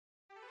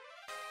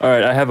All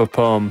right, I have a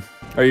poem.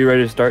 Are you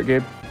ready to start,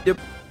 Gabe? Yep.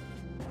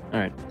 All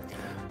right.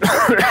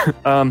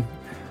 Well,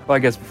 I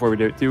guess before we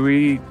do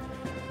we?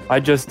 I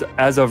just,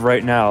 as of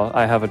right now,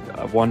 I have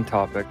a one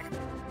topic,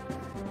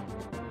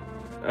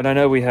 and I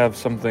know we have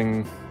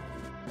something.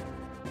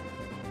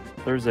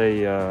 There's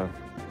a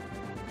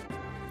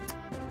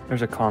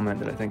comment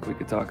that I think we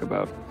could talk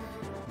about,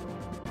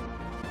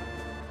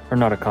 or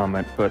not a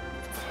comment, but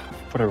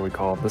whatever we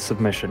call it, the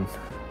submission.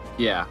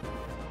 Yeah.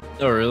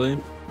 Oh, really?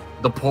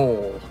 The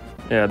poll.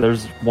 Yeah,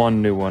 there's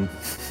one new one,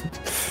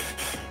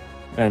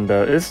 and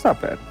it's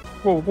not bad.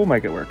 We'll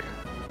make it work.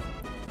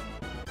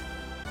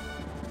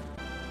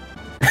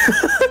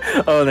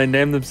 Oh, they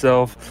named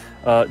themselves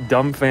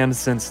Dumb Fans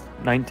since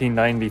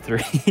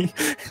 1993.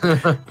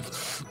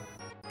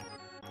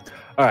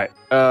 All right,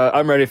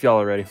 I'm ready if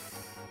y'all are ready.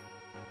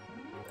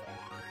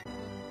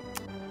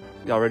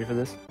 Y'all ready for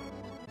this?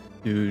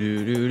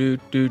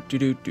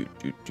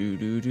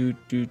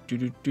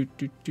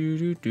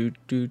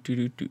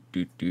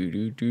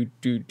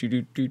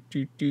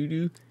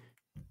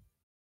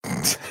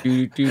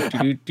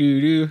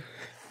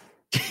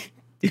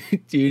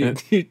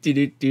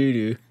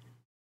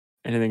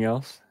 Anything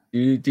else?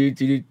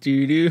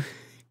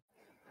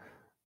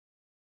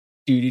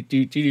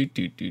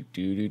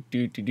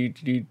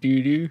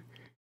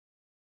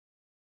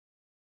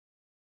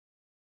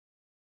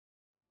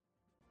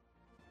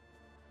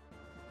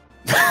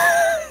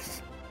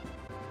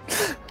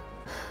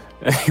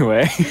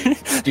 Anyway.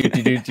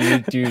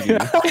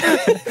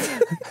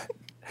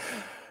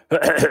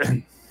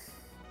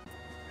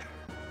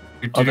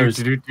 Others.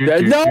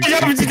 No!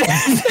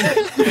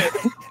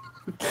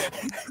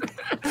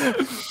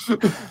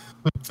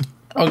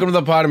 Welcome to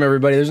the Podumb,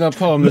 everybody. There's no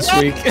poem this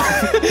week.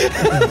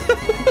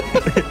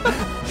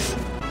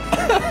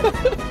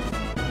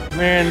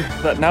 Man,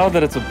 now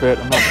that it's a bit,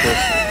 I'm not sure.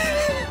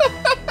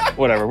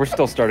 Whatever, we're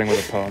still starting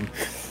with a poem.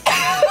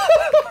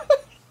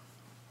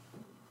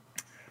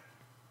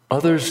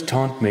 Others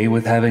taunt me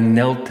with having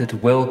knelt at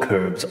well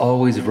curbs,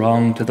 always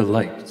wrong to the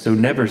light, so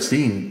never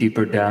seen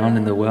deeper down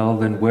in the well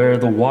than where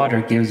the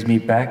water gives me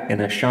back in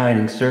a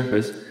shining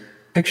surface.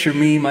 Picture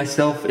me,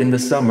 myself, in the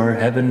summer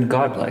heaven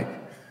godlike,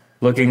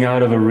 looking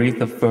out of a wreath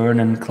of fern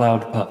and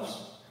cloud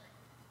puffs.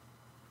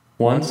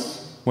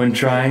 Once, when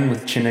trying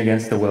with chin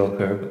against the well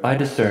curb, I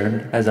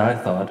discerned, as I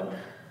thought,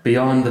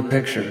 beyond the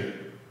picture,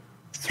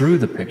 through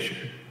the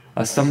picture,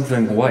 a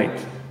something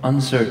white,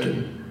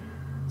 uncertain,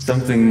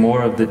 something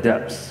more of the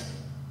depths,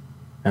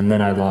 and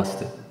then I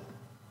lost it.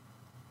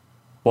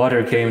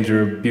 Water came to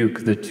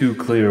rebuke the too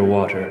clear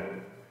water.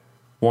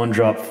 One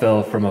drop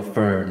fell from a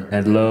fern,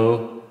 and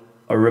lo,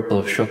 a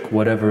ripple shook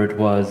whatever it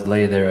was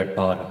lay there at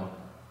bottom,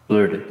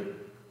 blurred it,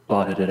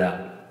 blotted it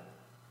out.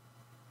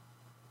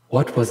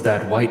 What was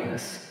that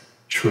whiteness?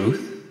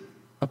 Truth?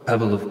 A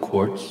pebble of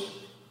quartz?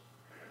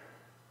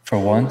 For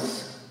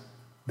once,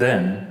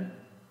 then,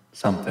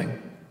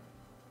 something.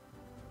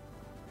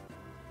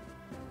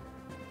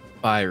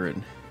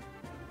 Byron.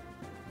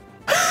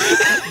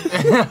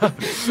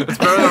 It's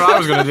better than I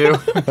was gonna do.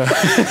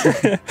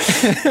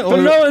 But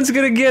no one's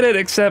gonna get it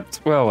except,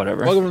 well,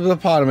 whatever. Welcome to the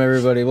Podumb,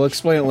 everybody. We'll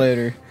explain it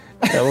later.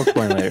 Yeah, we'll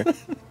explain later.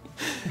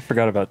 I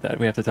forgot about that.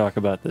 We have to talk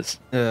about this.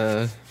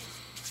 I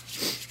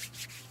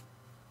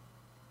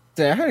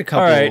had a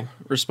couple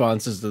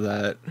responses to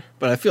that,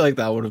 but I feel like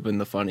that would have been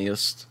the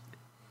funniest.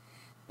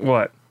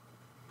 What?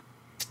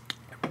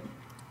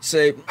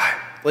 Say,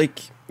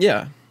 like,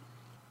 yeah.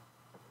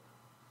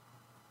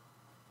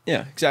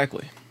 Yeah,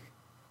 exactly.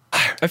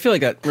 I feel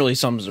like that really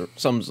sums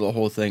the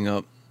whole thing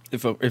up,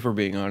 if we're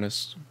being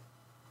honest.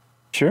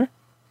 Sure?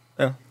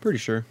 Yeah, pretty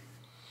sure.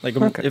 Like,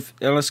 Okay. if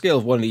on a scale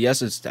of 1 to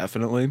yes, it's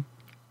definitely.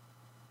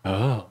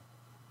 Oh.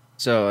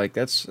 So, like,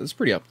 that's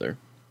pretty up there.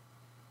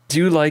 Do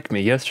you like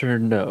me? Yes or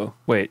no?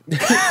 Wait.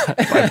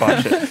 I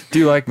botched it. Do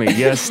you like me?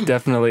 Yes,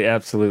 definitely,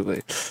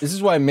 absolutely. This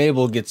is why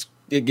Mabel gets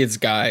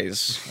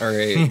guys, all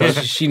right?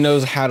 She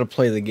knows how to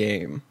play the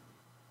game.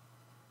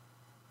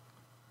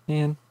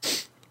 Man.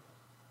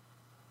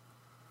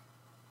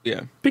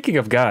 Yeah. Speaking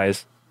of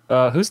guys,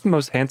 who's the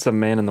most handsome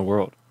man in the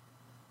world?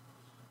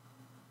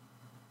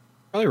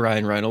 Probably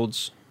Ryan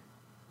Reynolds.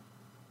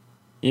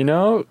 You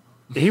know,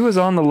 he was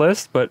on the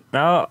list, but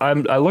now I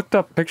looked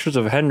up pictures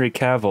of Henry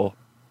Cavill,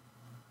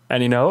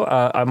 and you know,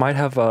 I might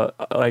have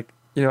I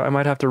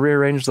might have to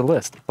rearrange the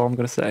list. That's all I'm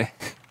gonna say.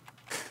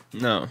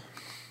 No.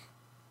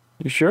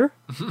 You sure?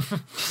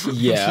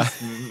 Yeah.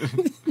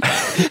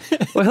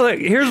 Well, like,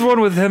 here's one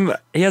with him.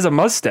 He has a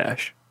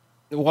mustache.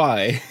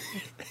 Why?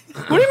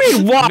 What do you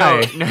mean,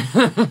 why?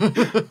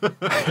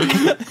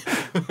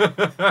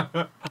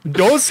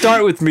 Don't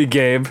start with me,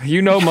 Gabe.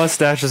 You know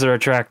mustaches are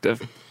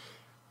attractive.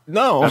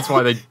 No. That's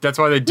why they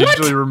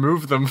digitally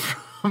removed them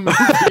from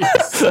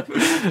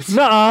movies.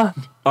 Nuh-uh.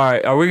 All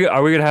right, are we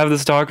gonna have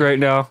this talk right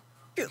now?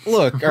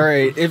 Look, all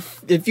right,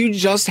 if you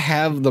just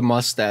have the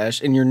mustache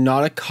and you're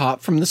not a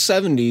cop from the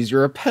 70s,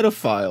 you're a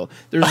pedophile.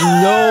 There's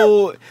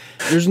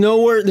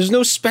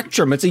no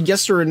spectrum. It's a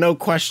yes or a no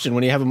question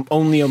when you have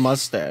only a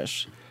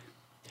mustache.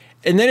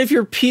 And then if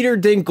you're Peter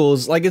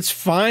Dinkles, like, it's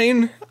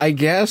fine, I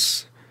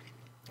guess.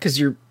 because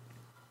you're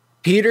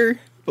Peter,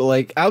 but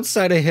like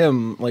outside of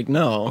him, like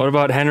no, What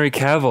about Henry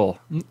Cavill?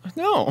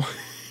 no,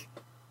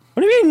 What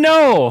do you mean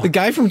no? the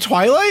guy from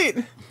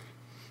Twilight.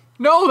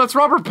 No, that's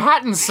Robert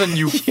Pattinson,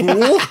 you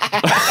fool.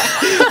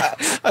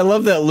 I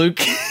love that Luke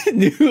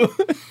knew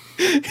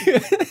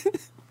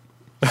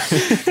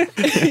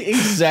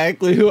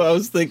exactly who I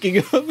was thinking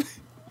of.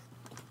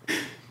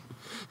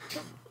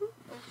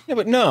 Yeah,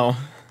 but no.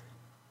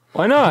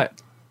 Why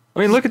not? I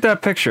mean, look at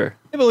that picture.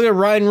 Yeah, but look at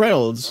Ryan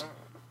Reynolds.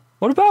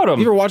 What about him?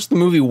 You ever watched the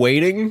movie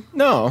Waiting?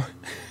 No.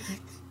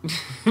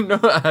 No,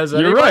 has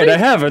You're anybody? right, I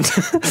haven't.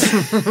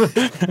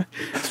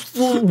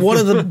 One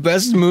of the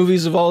best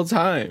movies of all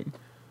time.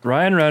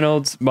 Ryan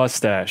Reynolds,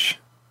 mustache.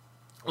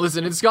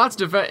 Listen, in Scott's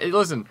defense,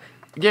 listen,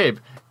 Gabe,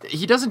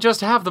 he doesn't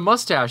just have the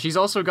mustache. He's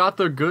also got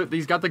the good.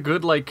 He's got the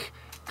good, like,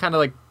 kind of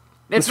like.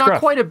 It's not scruff.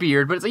 quite a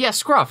beard, but it's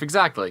scruff,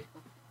 exactly.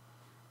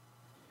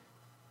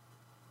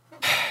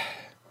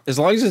 As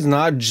long as it's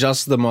not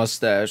just the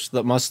mustache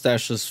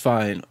is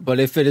fine. But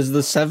if it is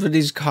the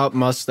 70s cop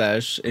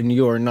mustache and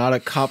you are not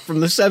a cop from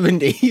the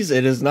 70s,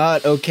 it is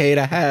not okay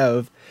to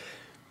have.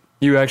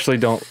 You actually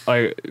don't.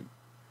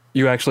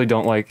 You actually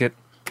don't like it,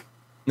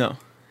 No.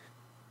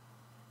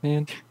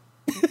 man.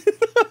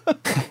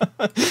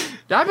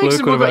 That makes Luke,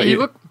 him what look like about he you?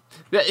 look.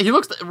 Yeah, he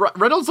looks.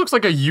 Reynolds looks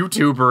like a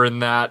YouTuber in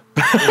that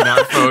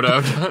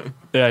photo.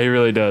 Yeah, he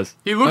really does.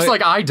 He looks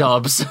like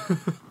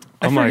iDubbbz.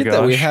 Oh my Forget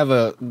that we gosh. have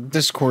a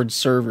Discord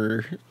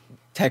server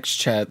text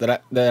chat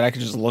that I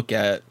could just look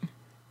at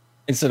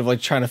instead of like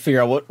trying to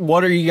figure out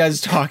what are you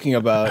guys talking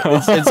about.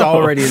 It's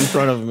already in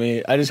front of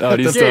me. I just have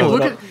he's to Gabe, pull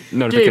look it at up.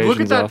 Notifications look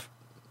at that. off.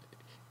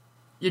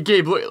 Yeah,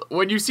 Gabe, look,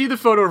 when you see the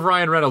photo of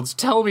Ryan Reynolds,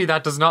 tell me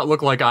that does not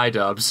look like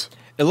iDubbbz.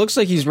 It looks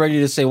like he's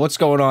ready to say, "What's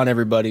going on,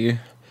 everybody?"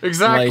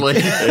 Exactly.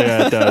 Like-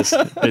 Yeah, it does.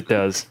 It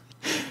does.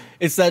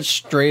 It's that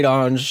straight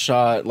on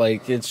shot.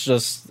 Like it's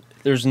just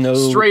there's no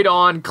Straight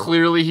on,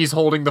 clearly he's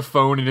holding the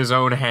phone in his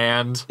own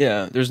hand.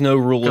 Yeah, there's no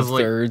rule of 'Cause,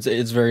 like- thirds.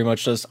 It's very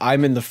much just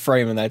I'm in the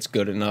frame and that's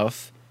good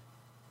enough.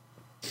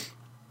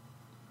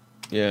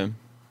 Yeah.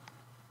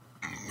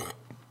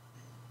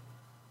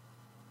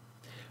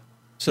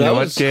 So You that know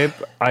was, what, Gabe?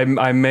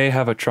 I may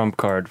have a trump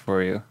card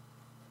for you.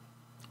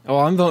 Oh,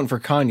 I'm voting for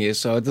Kanye,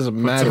 so it doesn't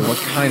matter what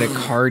kind of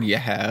card you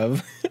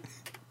have.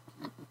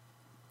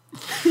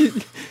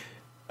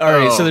 All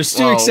right, so there's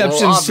two well,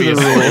 exceptions to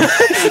the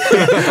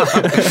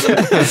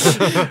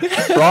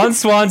rule. Ron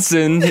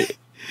Swanson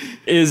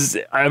is.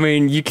 I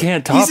mean, you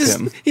can't top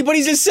him. But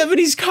he's a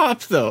 70s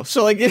cop though.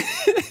 So like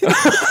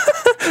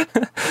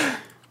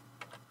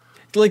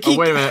like he Oh,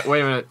 wait a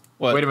minute.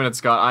 What? Wait a minute,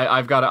 Scott.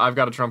 I've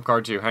got a trump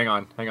card too. Hang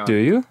on. Do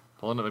you?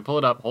 Pull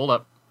it up. Hold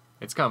up.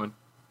 It's coming.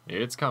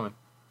 It's coming.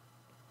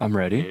 I'm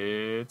ready.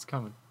 It's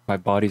coming. My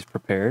body's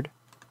prepared.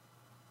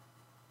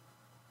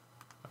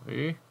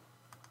 See?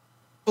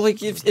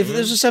 like if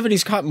there's a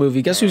 70s cop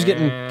movie, guess who's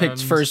getting picked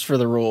And- first for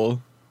the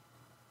role?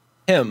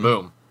 Him.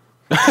 Boom.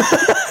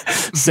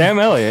 Sam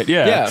Elliott.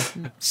 Yeah. Yeah.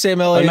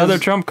 Sam Elliott. Another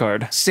trump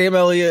card. Sam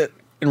Elliott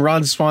and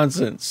Ron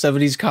Swanson,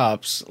 70s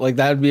cops. Like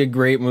that would be a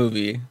great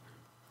movie.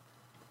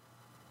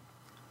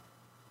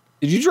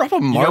 Did you drop a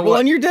marble what?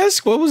 on your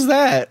desk? What was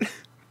that?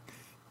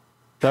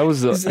 That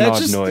was Is an that odd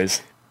just-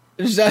 noise.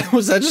 Was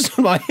that just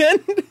on my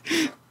end?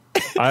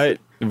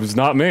 It was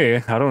not me.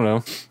 I don't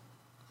know.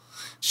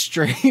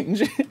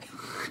 Strange.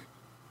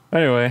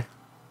 Anyway.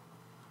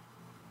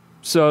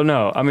 So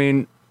no, I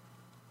mean.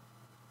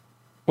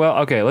 Well,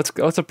 okay.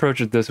 Let's approach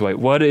it this way.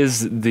 What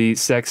is the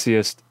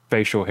sexiest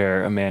facial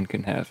hair a man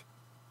can have?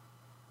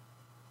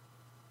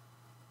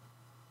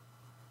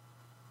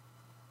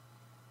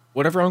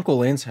 Whatever Uncle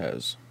Lance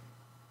has.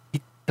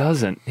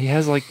 Doesn't. He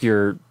has like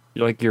your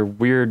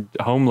weird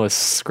homeless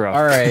scruff.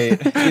 All right.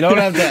 You don't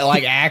have to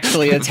like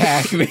actually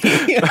attack me.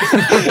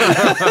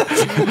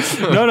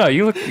 No,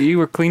 you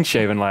were clean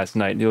shaven last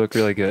night. You look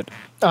really good.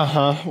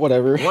 Uh-huh.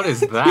 Whatever. What is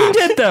that?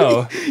 Did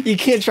though. You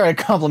can't try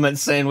to compliment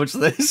sandwich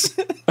this.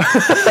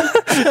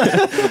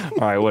 All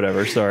right,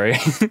 whatever. Sorry.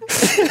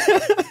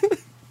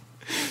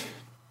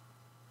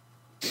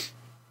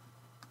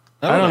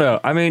 I don't know.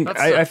 I mean, That's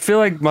I feel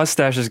like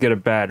mustaches get a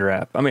bad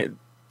rap. I mean,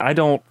 I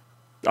don't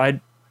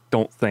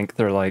think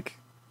they're like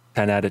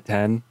 10 out of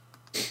 10,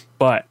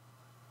 but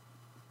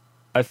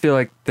I feel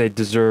like they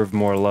deserve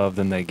more love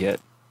than they get.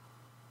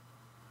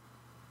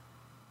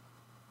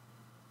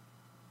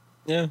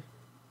 Yeah.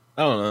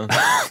 I don't know.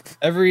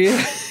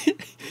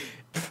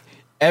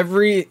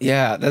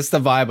 Yeah, that's the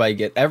vibe I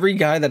get. Every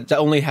guy that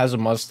only has a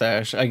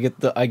mustache, I get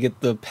the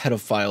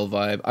pedophile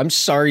vibe. I'm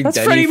sorry, That's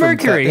Denny Freddie from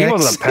Mercury. He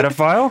wasn't a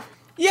pedophile.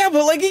 Yeah,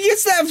 but like he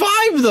gets that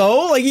vibe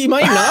though. Like he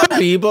might not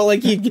be, but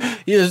like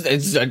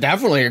it's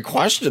definitely a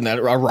question that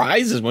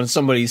arises when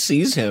somebody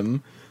sees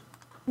him.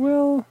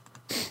 Well,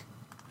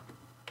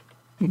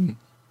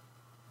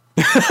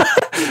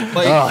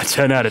 Like,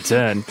 10 out of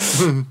 10.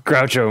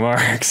 Groucho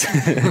Marx.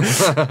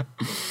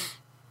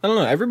 I don't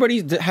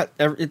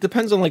know. It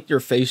depends on like your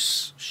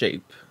face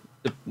shape.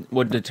 It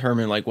would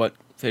determine like what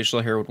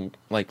facial hair would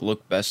like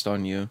look best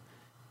on you.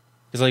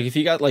 Because like if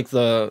you got like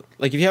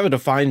if you have a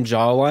defined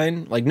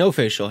jawline, like no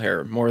facial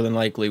hair, more than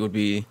likely would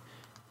be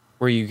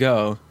where you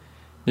go.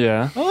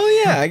 Yeah.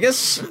 Oh yeah, I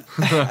guess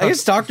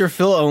Dr.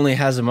 Phil only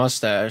has a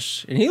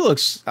mustache, and he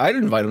looks. I'd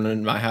invite him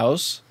in my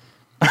house.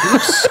 He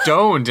looks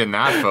stoned in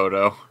that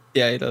photo.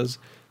 Yeah, he does.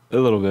 A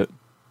little bit.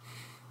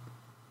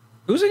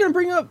 Who's he gonna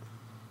bring up?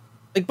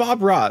 Like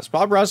Bob Ross.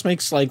 Bob Ross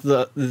makes like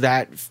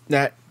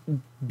that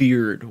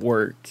beard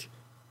work.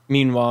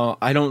 Meanwhile,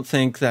 I don't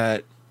think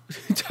that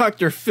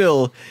Dr.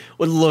 Phil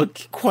would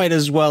look quite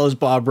as well as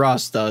Bob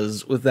Ross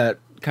does with that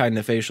kind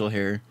of facial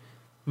hair.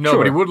 No,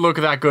 but he would look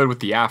that good with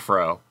the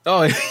afro.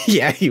 Oh,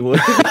 yeah, he would.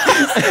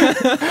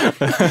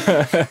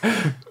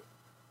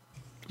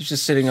 He's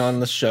just sitting on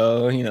the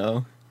show, you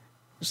know,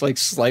 just like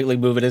slightly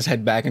moving his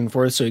head back and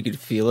forth so he could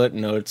feel it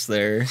and know it's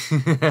there.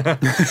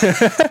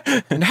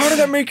 And how did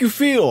that make you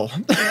feel?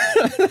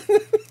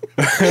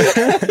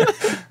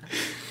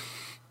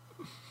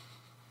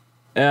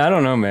 Yeah, I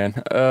don't know,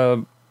 man.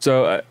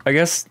 So I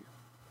guess,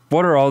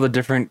 what are all the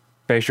different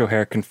facial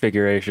hair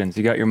configurations?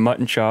 You got your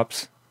mutton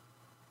chops.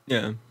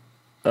 Yeah.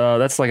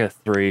 That's like a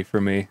 3 for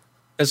me.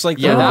 It's like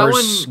the that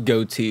reverse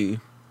goatee.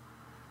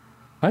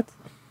 What?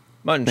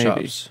 Mutton Maybe.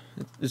 chops.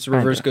 It's a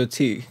reverse Kinda.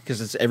 goatee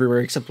because it's everywhere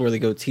except where the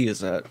goatee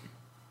is at.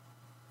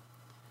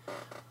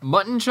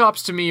 Mutton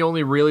chops to me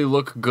only really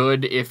look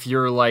good if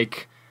you're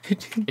like Jay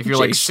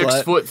 6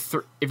 Schlatt.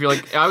 foot. If you're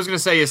like, I was gonna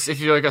say if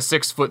you're like a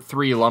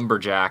 6'3"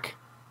 lumberjack.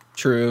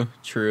 True.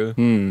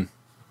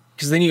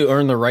 Because then you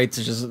earn the right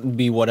to just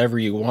be whatever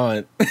you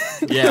want.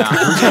 Yeah,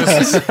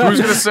 who's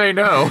gonna say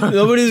no?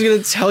 Nobody's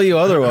gonna tell you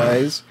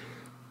otherwise.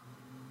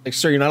 Like,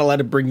 sir, you're not allowed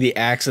to bring the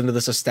axe into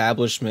this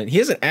establishment. He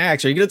has an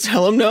axe. Are you gonna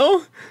tell him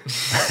no?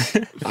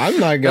 I'm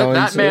not going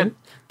to.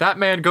 That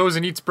man goes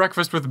and eats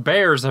breakfast with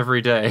bears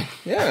every day.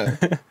 Yeah.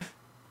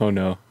 Oh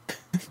no.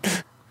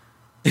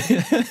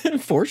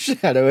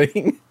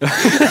 Foreshadowing.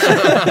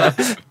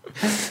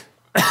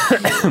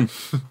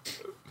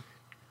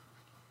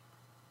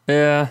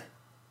 Yeah.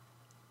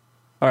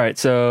 All right,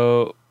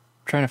 so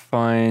trying to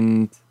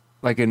find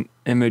like an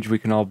image we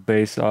can all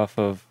base off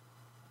of.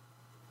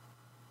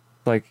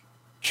 Like,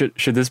 should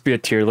this be a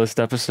tier list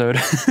episode?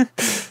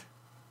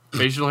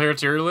 Facial hair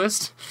tier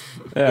list?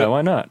 Yeah,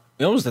 why not?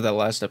 We almost did that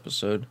last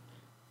episode.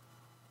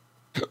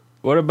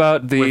 What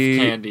about With the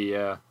candy,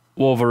 yeah.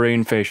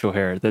 Wolverine facial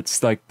hair?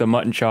 That's like the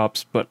mutton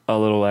chops, but a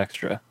little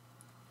extra.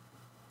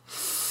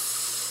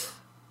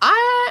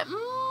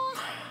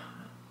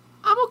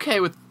 I'm okay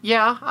with.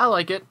 Yeah, I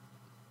like it.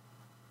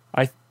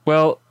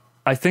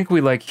 I think we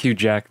like Hugh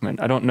Jackman.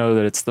 I don't know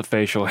that it's the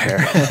facial hair.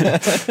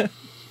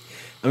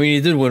 I mean,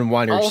 he did win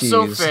wine or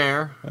Also cheese.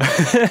 fair.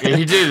 Yeah,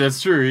 he did.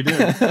 That's true. He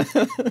did.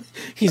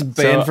 He's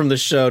banned So- from the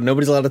show.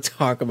 Nobody's allowed to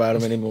talk about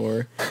him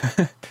anymore.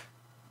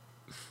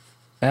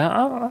 Yeah,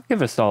 I'll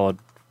give it a solid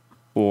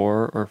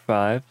 4 or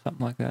 5,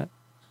 something like that.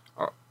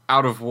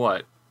 Out of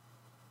what?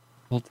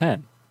 Well,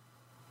 10.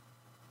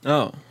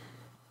 Oh.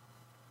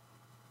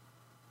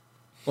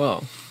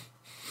 Well,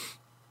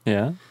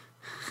 Yeah.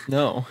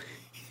 no.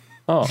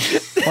 Oh,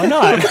 why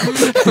not?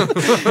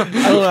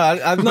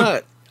 I don't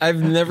know.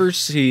 I've never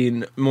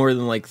seen more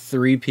than like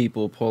 3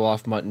 people pull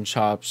off mutton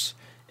chops,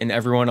 and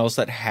everyone else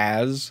that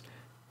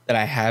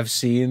I have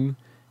seen,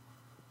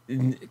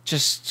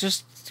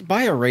 just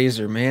buy a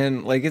razor,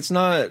 man. Like, it's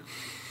not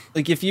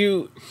like if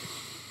you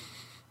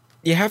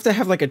have to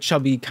have like a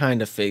chubby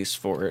kind of face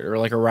for it, or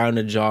like a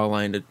rounded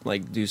jawline to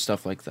like do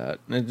stuff like that.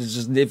 And it's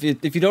just if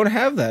you don't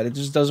have that, it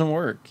just doesn't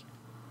work.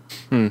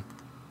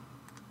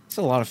 It's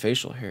a lot of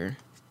facial hair.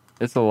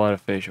 It's a lot of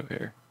facial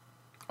hair.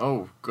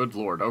 Oh, good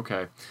lord.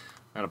 Okay.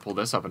 I gotta pull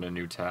this up in a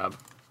new tab.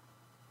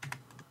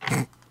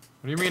 What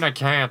do you mean I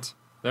can't?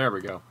 There we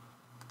go.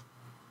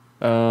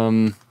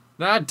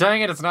 Nah,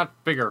 dang it, it's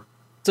not bigger.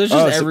 So it's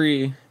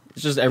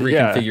just every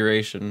Yeah.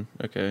 configuration.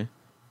 Okay.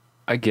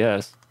 I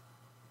guess.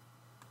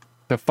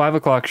 So 5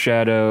 o'clock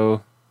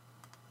shadow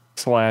 /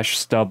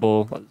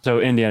 stubble. So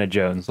Indiana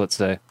Jones, let's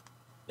say.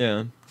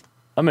 Yeah.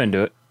 I'm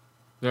into it.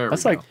 There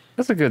That's we like go.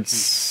 that's a good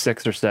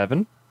 6 or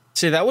 7.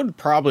 See, that would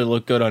probably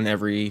look good on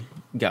every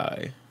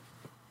guy.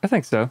 I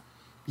think so.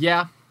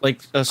 Yeah,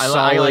 Like a I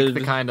solid. like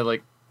the kind of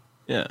like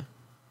Yeah.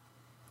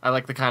 I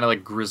like the kind of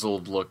like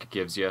grizzled look it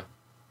gives you.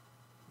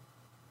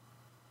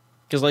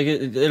 Because like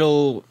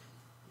it'll,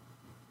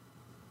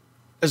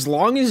 as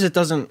long as it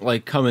doesn't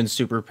like come in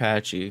super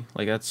patchy,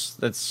 like that's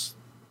the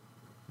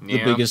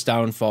Yeah. biggest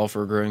downfall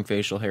for growing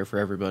facial hair for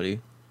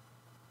everybody.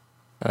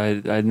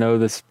 I know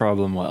this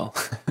problem well.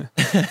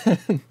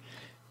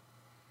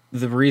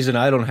 The reason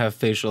I don't have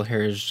facial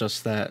hair is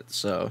just that.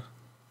 So,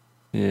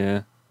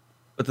 Yeah.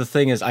 but the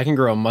thing is, I can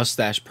grow a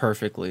mustache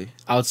perfectly.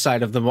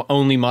 Outside of the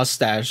only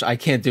mustache, I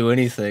can't do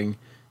anything.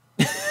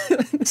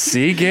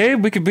 See,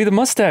 Gabe, we could be the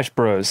mustache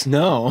bros.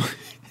 No.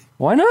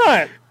 Why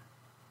not?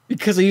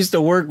 Because I used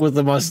to work with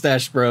the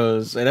mustache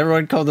bros, and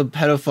everyone called them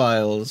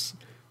pedophiles.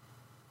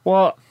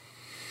 Well,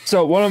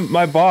 so one of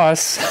my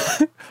boss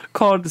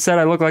said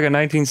I look like a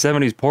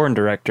 1970s porn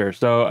director.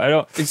 So I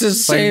don't. It's the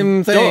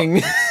same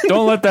thing.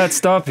 Don't let that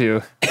stop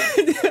you.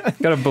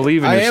 Gotta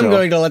believe in I yourself. am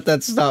going to let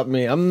that stop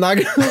me. I'm not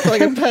going to look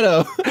like a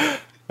pedo.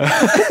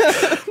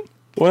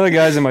 One of the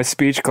guys in my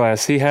speech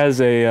class, he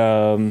has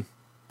a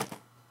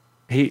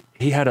he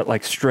had a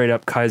like straight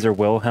up Kaiser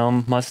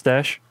Wilhelm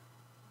mustache.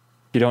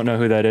 If you don't know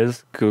who that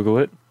is, Google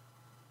it.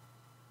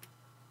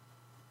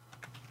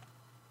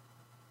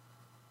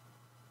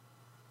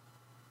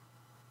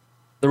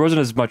 There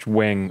wasn't as much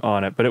wing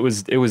on it, but it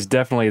was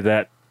definitely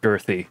that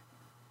girthy.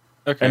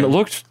 Okay. And it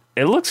looks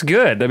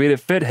good. I mean, it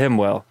fit him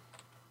well.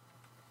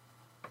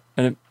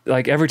 And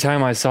like every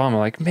time I saw him, I'm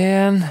like,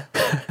 man,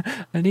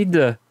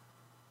 I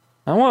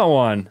want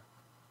one.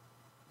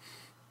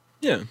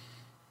 Yeah.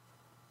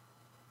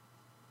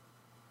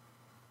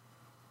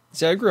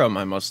 See, I grew out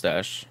my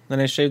mustache, then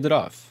I shaved it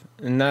off,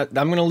 and that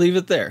I'm gonna leave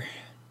it there.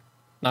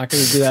 Not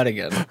gonna do that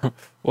again.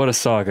 What a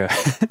saga.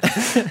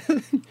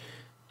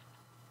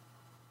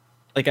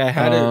 Like I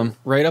had it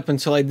right up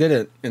until I did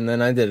it, and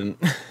then I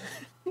didn't.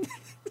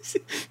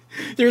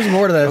 There's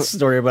more to that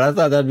story, but I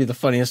thought that'd be the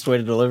funniest way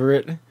to deliver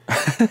it.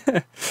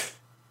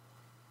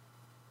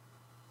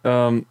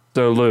 So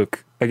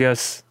Luke, I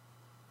guess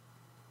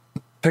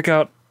pick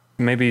out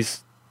maybe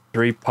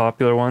 3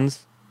 popular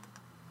ones.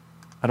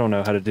 I don't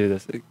know how to do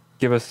this.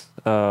 Give us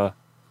like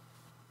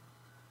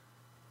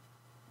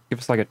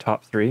a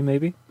top 3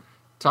 maybe.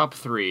 Top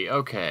 3.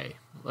 Okay.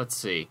 Let's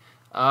see.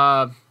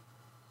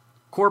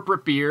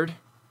 Corporate beard.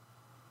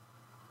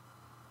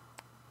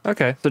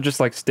 Okay, so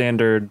just like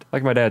standard,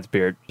 like my dad's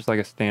beard, just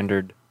like a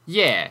standard.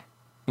 Yeah.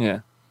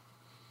 Yeah.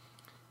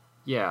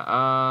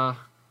 Yeah.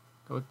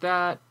 Go with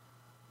that.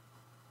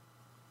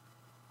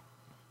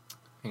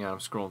 Hang on, I'm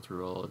scrolling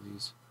through all of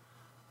these.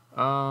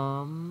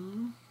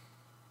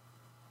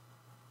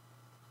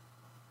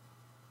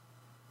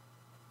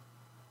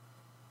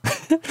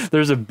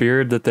 There's a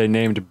beard that they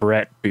named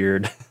Brett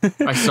Beard.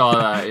 I saw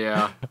that,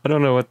 yeah. I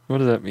don't know what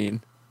does that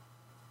mean.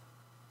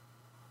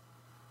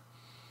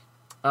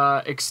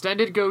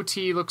 Extended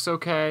goatee looks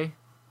okay.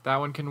 That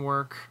one can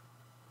work.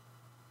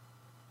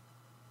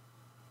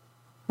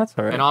 That's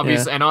all right.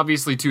 And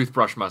obviously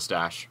toothbrush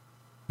mustache.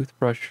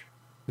 Toothbrush.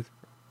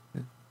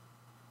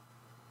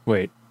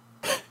 Wait.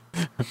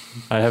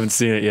 I haven't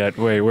seen it yet.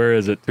 Wait, where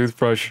is it?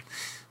 Toothbrush.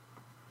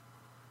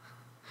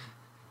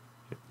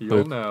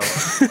 You'll know.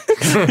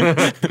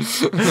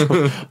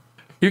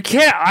 You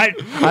can't. I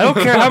don't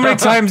care how many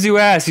times you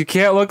ask. You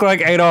can't look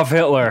like Adolf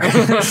Hitler.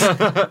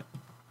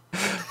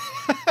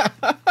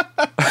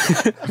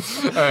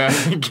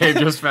 Gabe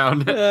just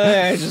found it.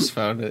 I just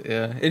found it,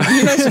 yeah. It'd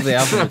be nice if they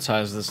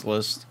alphabetized this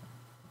list.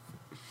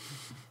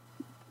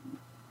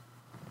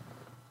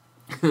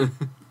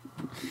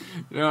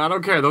 No, I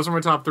don't care. Those are my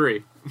top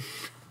 3.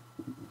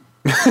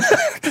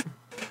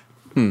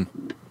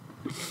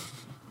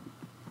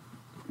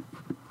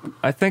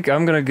 I think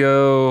I'm gonna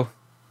go.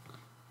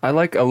 I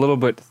like a little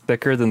bit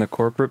thicker than the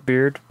corporate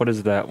beard. What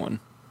is that one?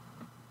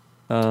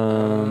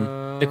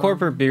 The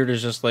corporate beard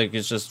is just like,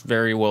 it's just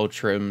very well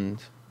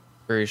trimmed,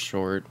 very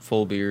short,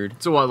 full beard.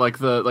 So what, like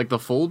the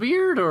full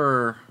beard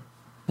or?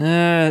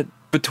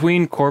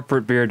 Between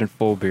corporate beard and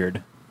full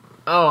beard.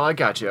 Oh, I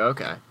got you.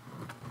 Okay.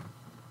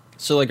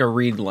 So like a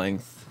reed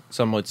length,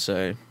 some would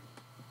say.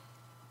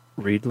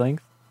 Reed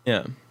length?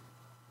 Yeah.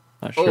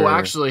 Not sure. Oh,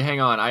 actually, hang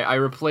on.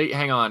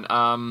 Hang on.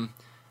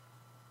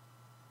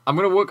 I'm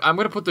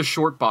gonna put the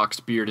short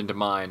boxed beard into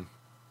mine.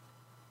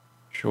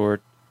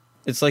 Short.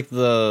 It's like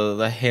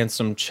the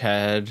handsome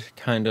Chad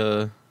kind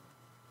of.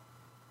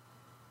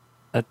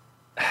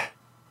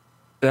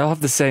 They all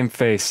have the same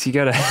face. You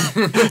gotta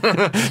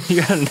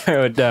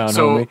narrow it down,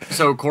 homie.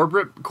 So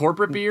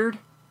corporate beard.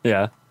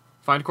 Yeah.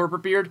 Find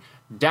corporate beard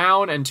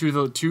down and to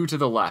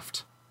the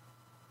left.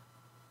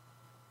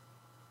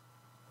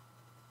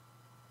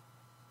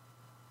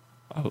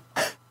 Oh,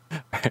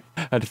 I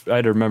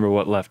had to remember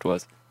what left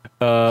was.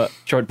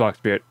 Short box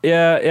beard.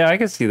 Yeah, I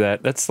can see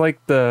that. That's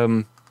like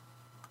the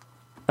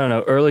I don't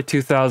know, early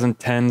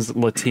 2010s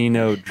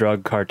Latino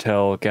drug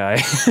cartel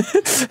guy.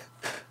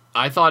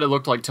 I thought it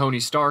looked like Tony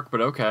Stark,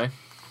 but okay.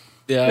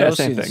 Yeah,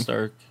 same thing.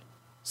 Stark.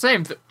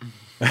 Same thing.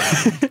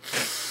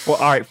 Well,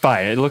 all right,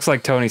 fine. It looks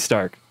like Tony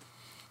Stark.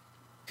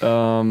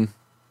 So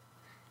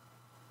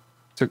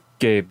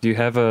Gabe, do you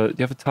have a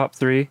top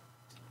 3?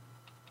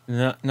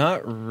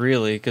 Not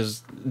really,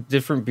 because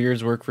different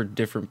beards work for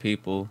different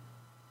people.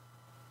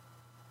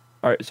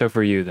 All right, so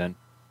for you then.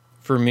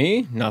 For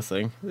me,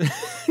 nothing.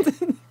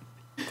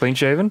 Clean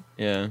shaven?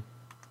 Yeah.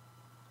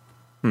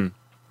 Because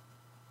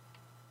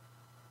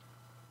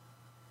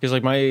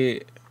like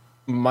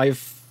my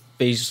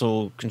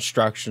facial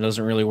construction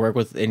doesn't really work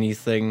with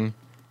anything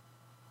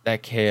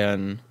that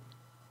can,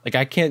 like,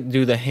 I can't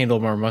do the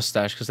handlebar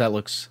mustache because that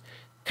looks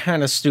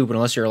kind of stupid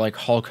unless you're like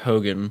Hulk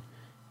Hogan,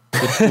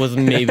 with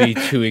maybe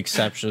 2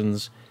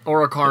 exceptions.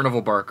 Or a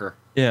carnival barker.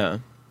 Yeah.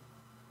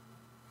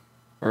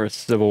 Or a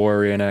Civil War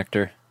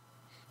reenactor.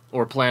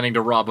 Or planning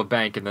to rob a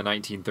bank in the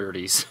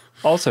 1930s.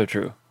 Also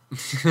true.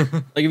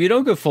 Like if you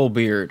don't go full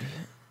beard,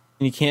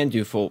 and you can't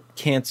do full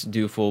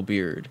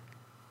beard,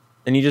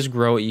 then you just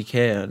grow what you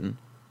can.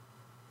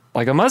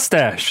 Like a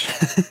mustache.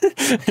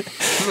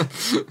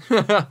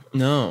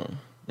 No.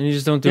 And you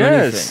just don't do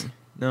Yes. anything.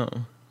 No.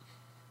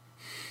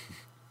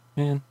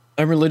 Man.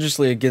 I'm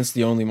religiously against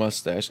the only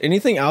mustache.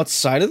 Anything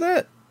outside of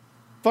that,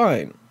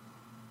 fine.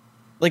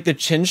 Like the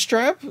chin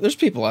strap, there's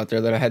people out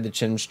there that had the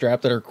chin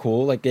strap that are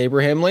cool, like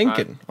Abraham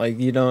Lincoln. Like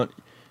you don't,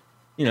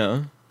 you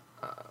know.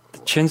 The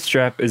chin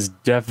strap is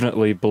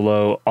definitely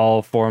below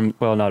all forms.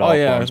 Well, not all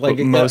forms, like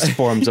but most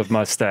forms of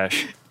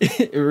mustache.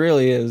 It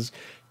really is.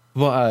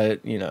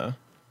 But you know,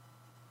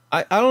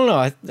 I don't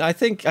know. I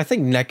think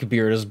neck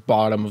beard is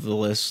bottom of the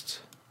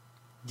list.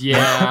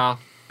 Yeah.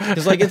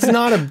 Because like it's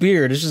not a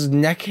beard; it's just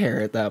neck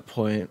hair at that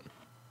point.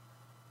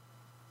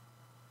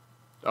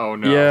 Oh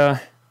no.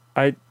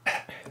 Yeah,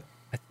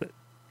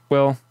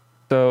 well,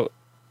 so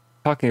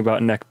talking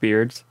about neck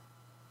beards,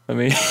 let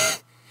me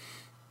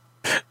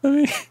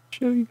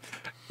show you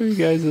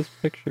guys this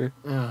picture.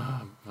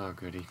 Oh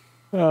goody.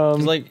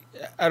 'Cause, like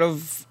out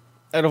of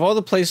all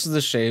the places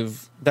to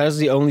shave, that is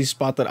the only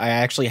spot that I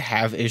actually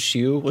have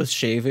issue with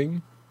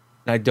shaving,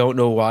 and I don't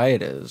know why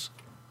it is.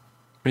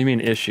 What do you mean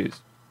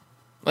issues?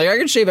 Like I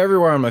can shave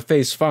everywhere on my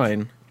face,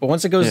 fine, but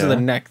once it goes to Yeah.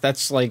 the neck,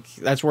 that's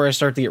where I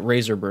start to get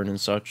razor burn and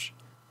such.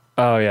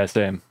 Oh yeah,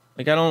 same.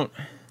 Like I don't.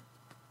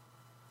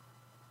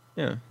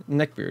 Yeah,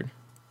 neck beard.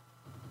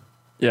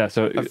 Yeah,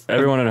 so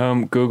everyone at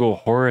home, Google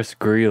Horace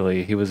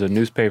Greeley. He was a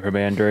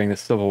newspaperman during the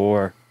Civil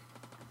War,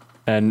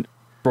 and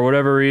for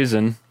whatever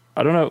reason,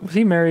 I don't know, was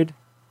he married?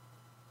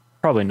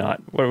 Probably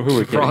not. Who were we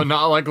Probably kidding?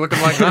 not like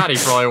looking like that. He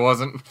probably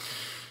wasn't.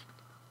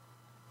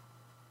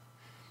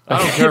 I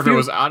don't care if it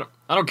was. I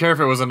don't care if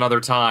it was another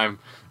time.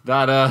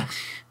 That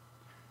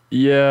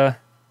Yeah.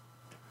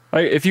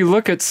 Like, if you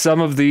look at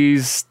some of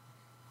these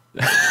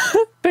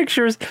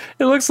pictures,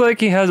 it looks like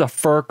he has a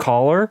fur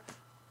collar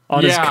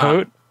on his Yeah.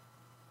 coat.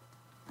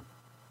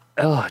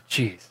 Oh,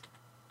 jeez.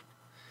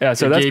 Yeah,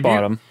 so Yeah, that's Gabe,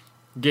 bottom.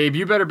 Gabe,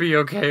 you better be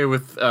okay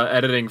with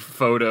editing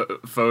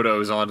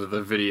photos onto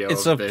the video.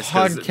 It's of a this,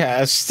 'cause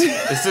podcast.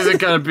 This isn't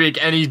gonna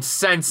make any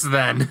sense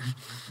then.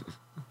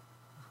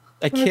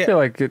 I I feel can't.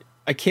 like it.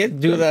 I can't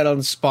do that on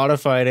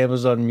Spotify and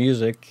Amazon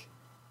Music.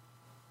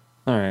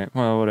 All right,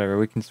 well, whatever.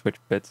 We can switch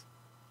bits.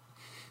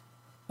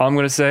 All I'm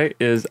gonna say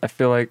is I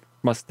feel like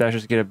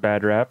mustaches get a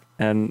bad rap,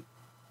 and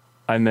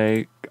I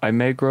may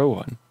grow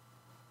one.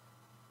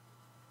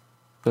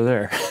 So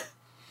there.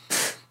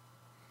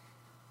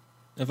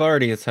 I've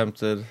already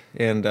attempted,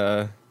 and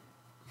I'm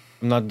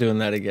not doing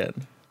that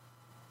again.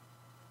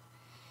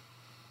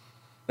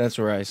 That's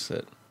where I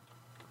sit.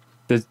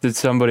 Did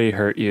somebody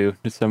hurt you?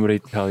 Did somebody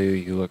tell you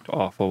you looked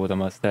awful with a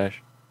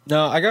mustache?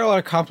 No, I got a lot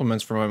of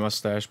compliments for my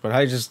mustache, but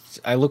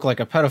I look like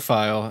a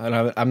pedophile,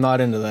 and I'm not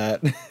into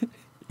that.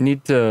 You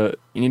need to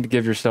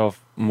give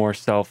yourself more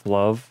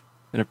self-love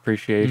and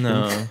appreciation.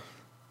 No.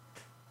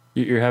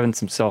 You're having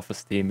some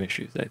self-esteem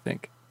issues, I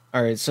think.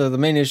 All right, so the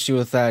main issue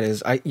with that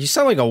is you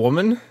sound like a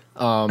woman.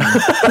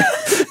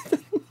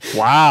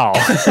 Wow.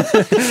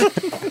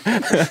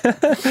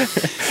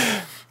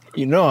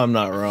 You know I'm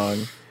not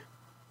wrong.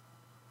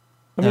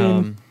 I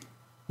mean,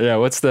 yeah,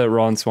 what's the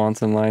Ron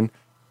Swanson line?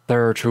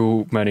 There are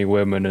too many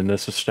women in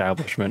this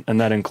establishment, and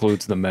that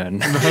includes the men.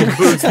 That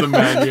includes the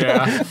men,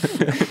 yeah.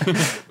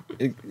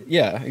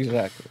 Yeah,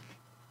 exactly.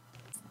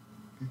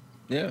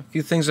 Yeah, a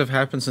few things have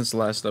happened since the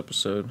last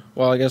episode.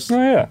 Well, I guess Oh,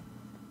 yeah.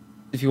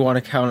 if you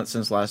want to count it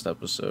since last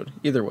episode.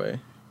 Either way.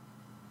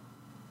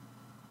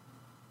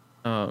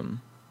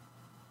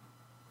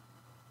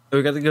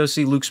 We got to go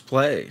see Luke's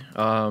play.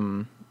 I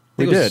think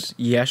We it was did.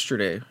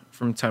 yesterday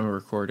from time of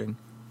recording.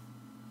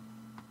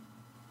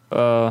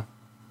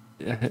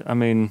 I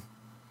mean,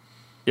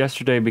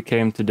 yesterday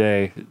became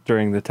today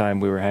during the time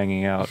we were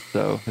hanging out,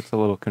 so it's a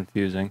little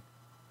confusing.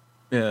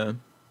 Yeah.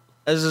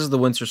 As is the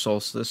winter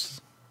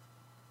solstice.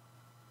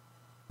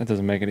 That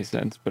doesn't make any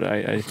sense, but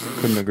I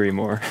couldn't agree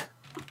more.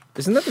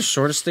 Isn't that the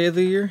shortest day of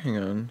the year? Hang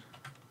on.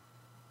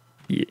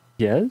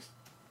 Yes?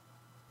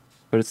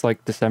 But it's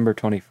like December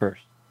 21st.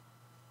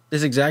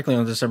 It's exactly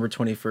on December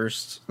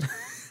 21st.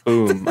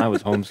 Boom, I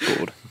was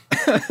homeschooled.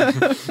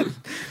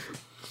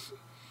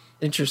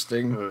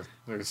 Interesting.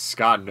 There's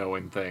Scott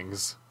knowing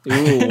things.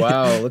 Ooh,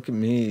 wow, look at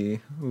me.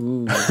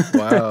 Ooh,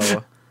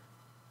 wow.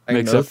 I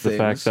Makes know up the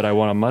fact things. that I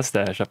want a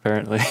mustache,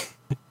 apparently.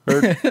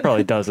 Or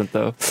probably doesn't,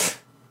 though.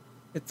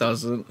 It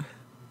doesn't.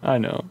 I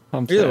know.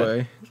 I'm Either sad.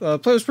 way, the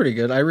play was pretty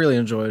good. I really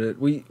enjoyed it.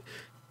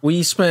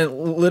 We spent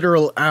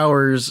literal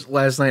hours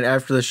last night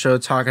after the show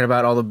talking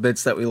about all the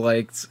bits that we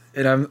liked,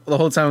 and the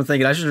whole time I'm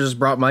thinking I should have just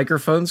brought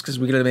microphones because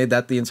we could have made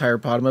that the entire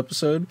Podumb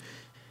episode.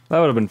 That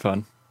would have been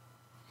fun.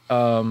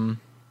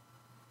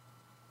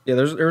 Yeah,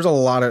 there's a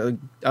lot of.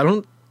 I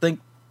don't think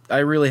I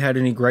really had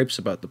any gripes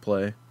about the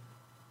play.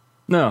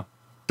 No.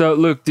 So,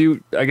 Luke,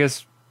 I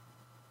guess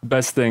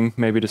best thing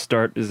maybe to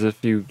start is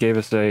if you gave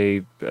us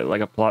a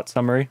plot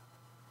summary.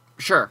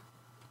 Sure.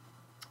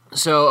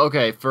 So,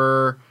 okay,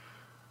 for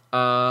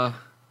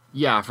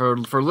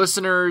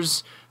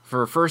listeners,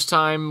 for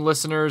first-time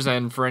listeners,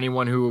 and for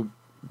anyone who,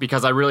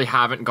 because I really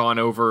haven't gone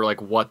over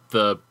like what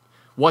the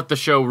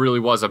show really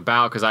was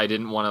about, because I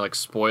didn't want to like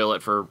spoil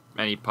it for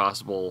any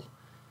possible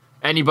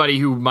Anybody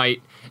who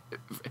might...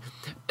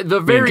 The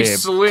very Gabe.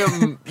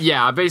 slim...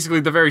 yeah,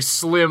 basically the very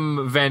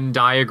slim Venn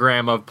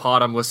diagram of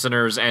Podumb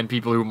listeners and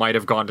people who might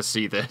have gone to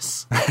see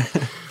this.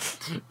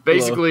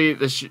 Basically,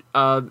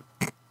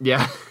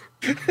 yeah.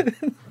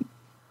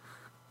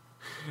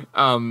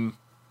 The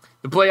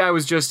play I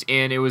was just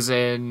in, it was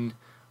in...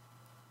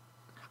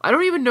 I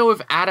don't even know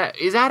if...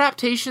 is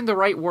adaptation the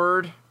right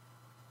word?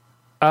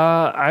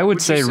 I would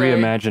Would say you say-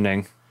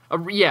 reimagining.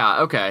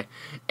 Yeah, okay.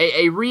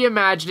 A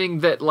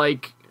reimagining that,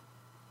 like...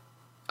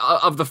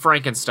 of the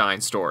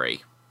Frankenstein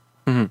story.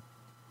 Mm-hmm.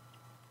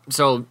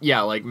 So,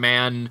 yeah, like,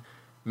 man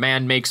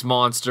makes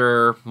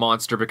monster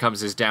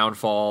becomes his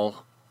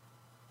downfall.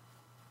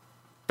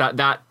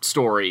 That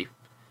story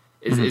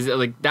is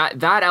like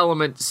that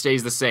element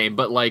stays the same,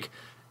 but like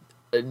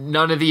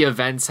none of the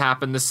events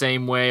happen the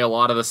same way. A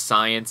lot of the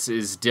science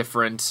is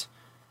different.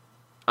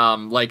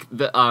 Like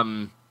the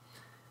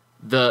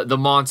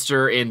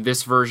monster in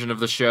this version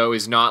of the show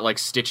is not like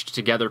stitched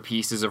together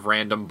pieces of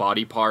random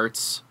body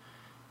parts.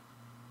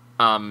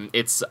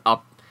 It's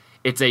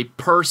a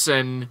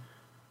person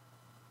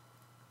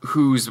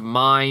whose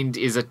mind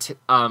is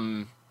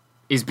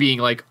is being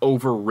like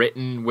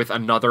overwritten with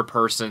another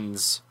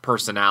person's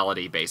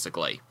personality,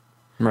 basically.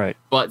 Right.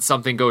 But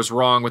something goes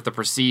wrong with the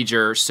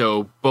procedure,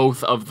 so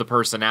both of the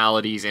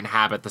personalities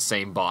inhabit the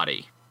same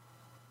body.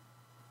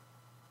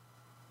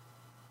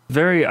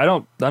 I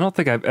don't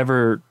think I'd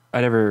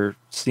ever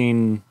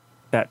seen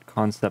that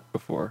concept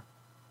before.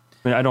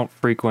 I mean, I don't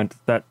frequent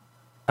that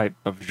type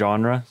of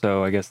genre,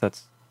 so I guess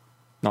that's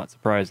not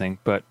surprising,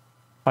 but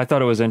I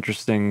thought it was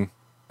interesting.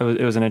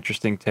 It was an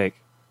interesting take.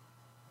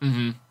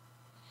 Mm-hmm.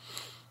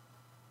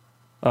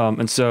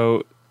 And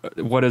so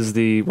what is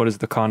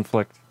the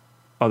conflict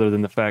other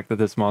than the fact that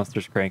this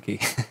monster's cranky?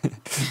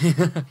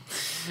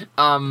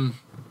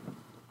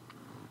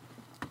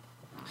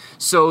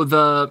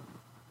 So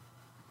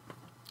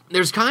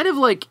there's kind of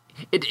like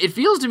it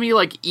feels to me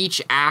like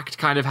each act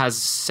kind of has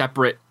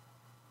separate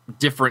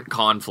different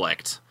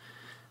conflict.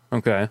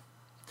 Okay.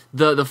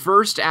 The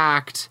first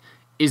act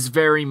is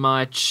very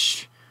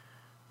much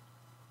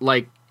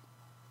like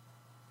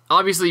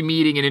obviously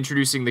meeting and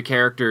introducing the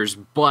characters,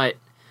 but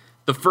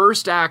the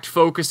first act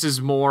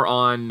focuses more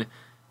on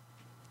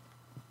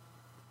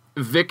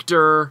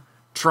Victor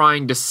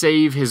trying to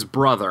save his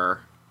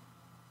brother.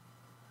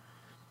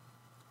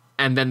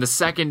 And then the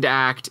second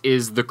act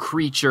is the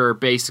creature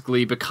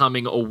basically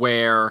becoming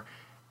aware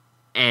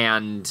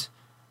and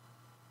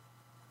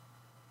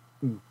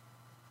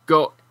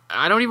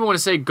I don't even want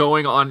to say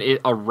going on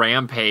a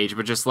rampage,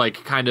 but just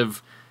like kind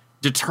of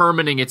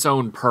determining its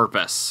own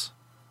purpose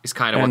is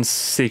kind of And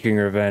seeking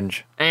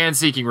revenge. And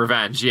seeking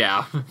revenge,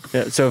 yeah.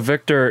 Yeah, so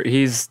Victor,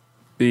 he's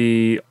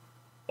the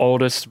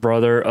oldest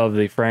brother of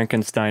the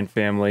Frankenstein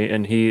family,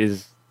 and he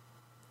is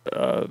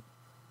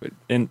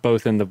in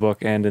both in the book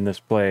and in this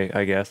play,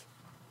 I guess.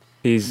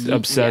 He's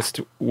obsessed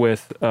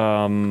with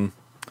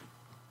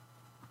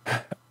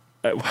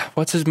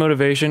what's his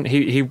motivation?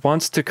 He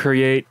wants to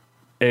create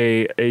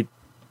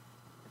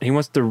he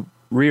wants to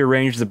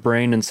rearrange the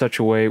brain in such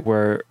a way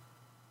where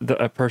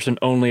a person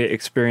only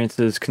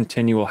experiences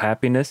continual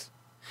happiness.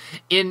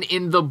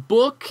 In the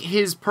book,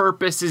 his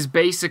purpose is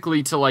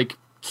basically to like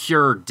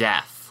cure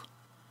death.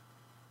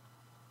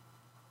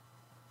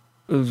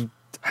 I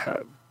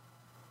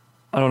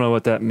don't know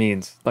what that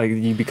means. Like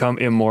you become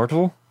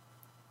immortal?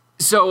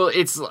 So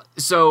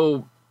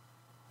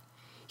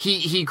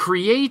he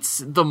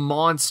creates the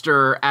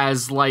monster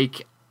as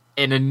like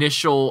an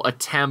initial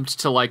attempt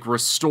to like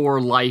restore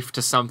life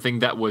to something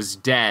that was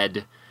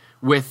dead,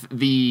 with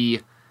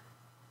the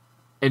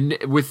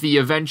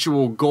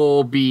eventual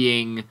goal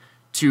being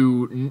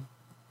to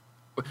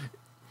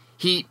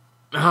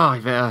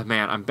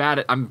man, I'm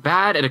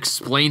bad at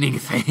explaining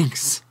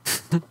things.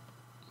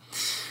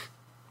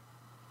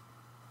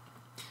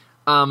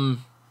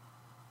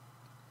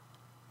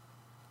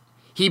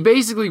 He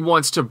basically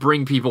wants to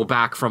bring people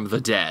back from the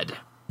dead.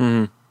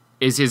 Mm-hmm.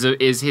 Is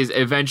his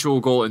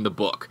eventual goal in the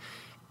book.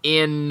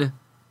 In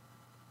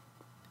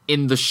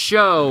the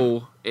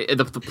show,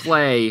 the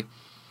play,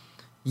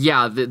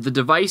 yeah, the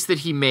device that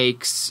he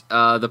makes,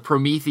 the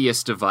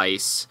Prometheus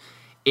device,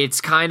 it's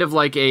kind of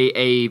like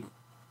a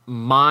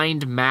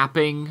mind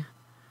mapping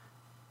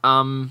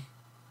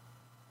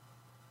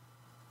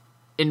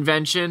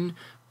invention,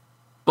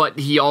 but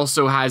he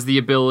also has the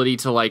ability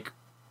to like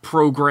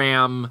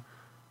program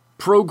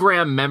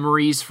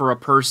memories for a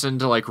person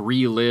to like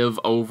relive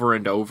over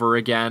and over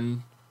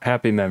again.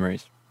 Happy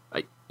memories.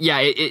 Yeah,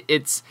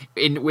 it's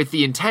with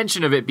the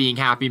intention of it being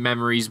happy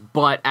memories,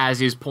 but as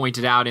is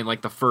pointed out in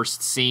like the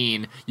first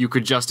scene, you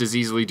could just as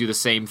easily do the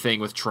same thing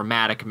with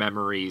traumatic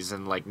memories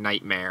and like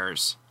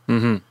nightmares.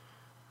 Mm-hmm.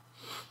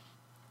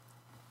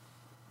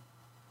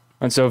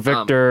 And so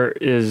Victor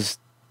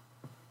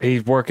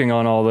he's working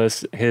on all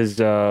this.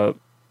 His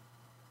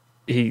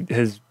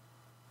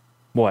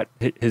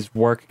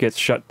work gets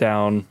shut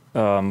down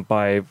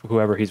by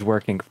whoever he's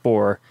working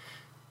for,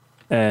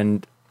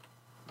 and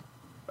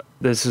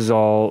this is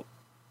all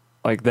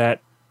like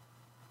that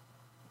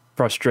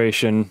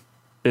frustration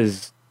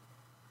is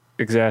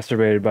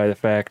exacerbated by the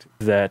fact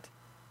that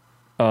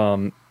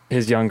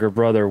his younger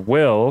brother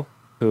Will,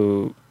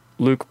 who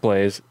Luke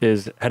plays,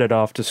 is headed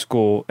off to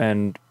school,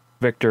 and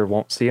Victor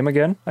won't see him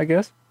again, I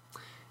guess.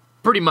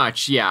 Pretty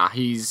much, yeah.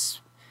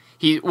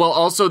 Well,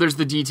 also there's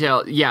the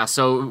detail. Yeah,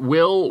 so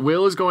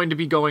Will is going to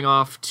be going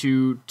off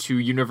to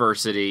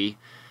university.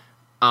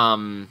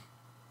 But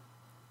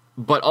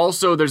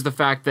also there's the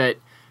fact that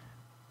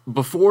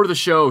before the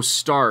show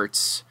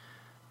starts,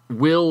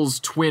 Will's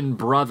twin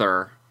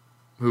brother,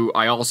 who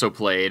I also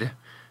played,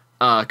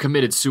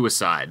 committed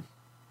suicide.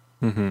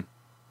 Mm-hmm.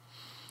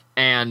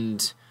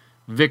 And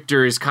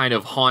Victor is kind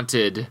of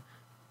haunted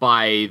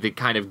by the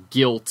kind of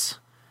guilt.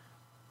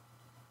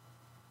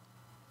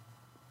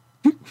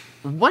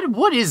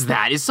 What is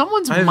that? Is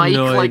someone's mic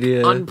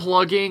idea.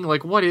 unplugging?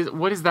 Like what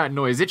is that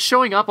noise? Is it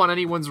showing up on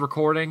anyone's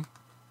recording?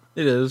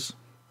 It is.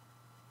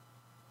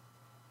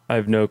 I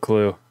have no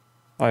clue.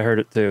 I heard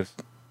it too.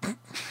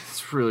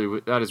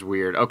 That is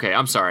weird. Okay,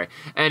 I'm sorry.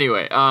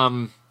 Anyway,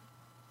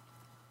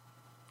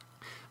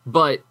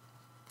 but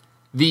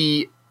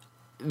the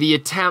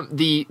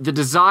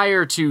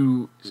desire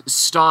to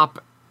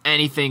stop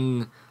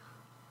anything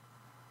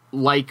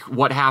like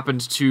what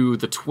happened to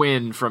the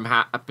twin from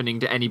happening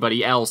to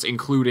anybody else,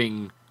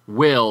 including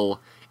Will,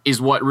 is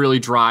what really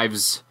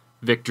drives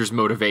Victor's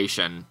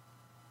motivation.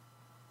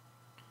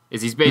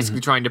 Is he's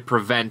basically trying to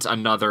prevent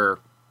another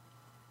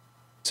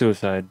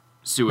Suicide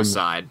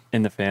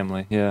in the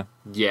family, yeah.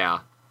 Yeah.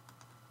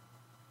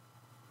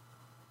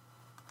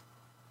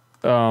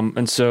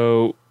 And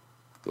so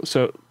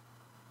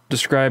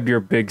describe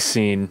your big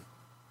scene,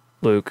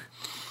 Luke.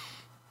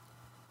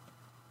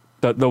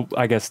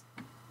 I guess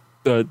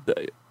the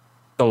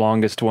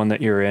longest one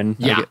that you're in.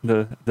 Yeah.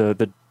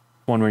 The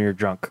one when you're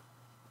drunk.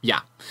 Yeah.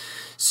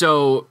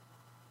 So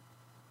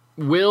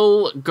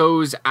Will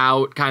goes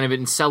out kind of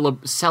in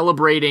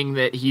celebrating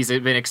that he's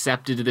been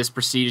accepted to this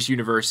prestigious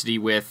university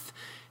with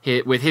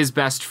his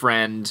best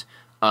friend,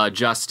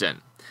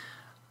 Justin.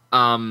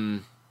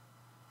 However,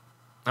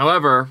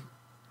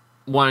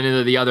 one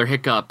of the other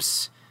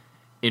hiccups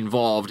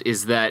involved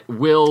is that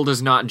Will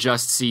does not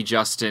just see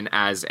Justin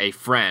as a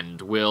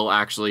friend. Will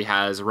actually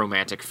has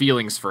romantic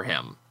feelings for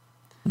him.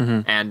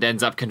 Mm-hmm. And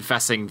ends up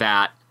confessing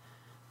that,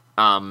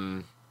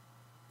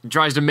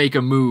 tries to make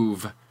a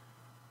move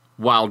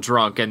while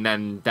drunk, and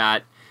then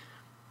that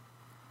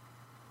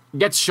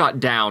gets shut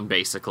down,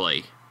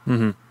 basically.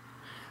 Mm-hmm.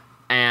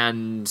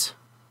 And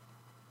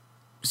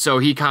so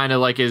he kind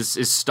of like is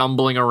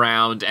stumbling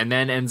around, and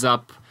then ends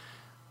up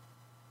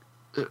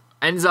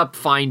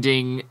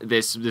finding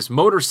this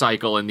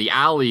motorcycle in the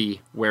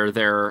alley where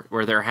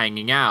they're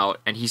hanging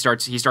out, and he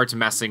starts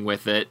messing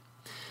with it.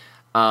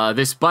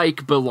 This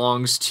bike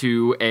belongs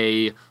to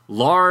a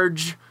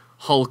large,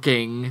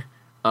 hulking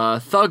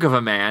thug of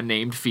a man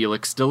named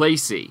Felix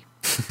DeLacy,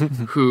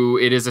 who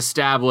it is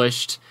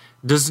established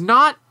does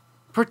not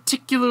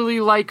particularly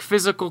like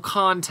physical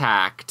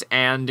contact,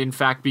 and in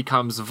fact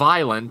becomes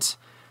violent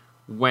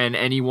when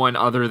anyone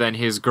other than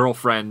his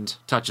girlfriend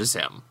touches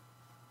him.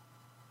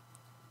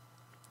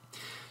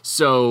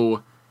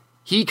 So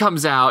he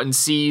comes out and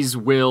sees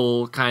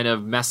Will kind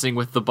of messing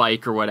with the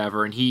bike or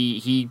whatever, and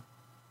he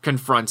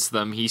confronts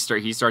them. He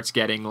starts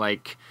getting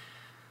like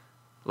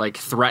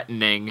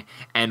threatening,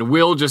 and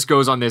Will just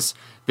goes on this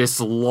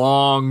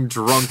long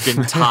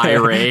drunken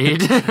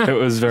tirade. It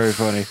was very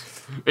funny.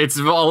 It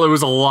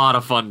was a lot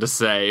of fun to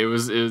say. It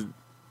was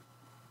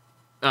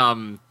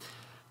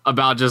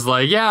about just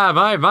like, yeah,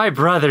 my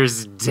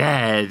brother's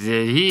dead.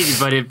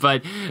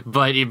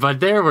 But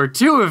there were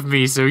two of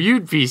me, so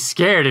you'd be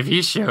scared if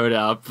he showed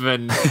up,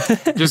 and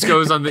just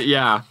goes on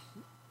the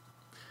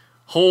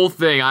whole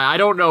thing. I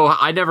don't know.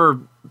 I never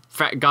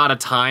got a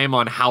time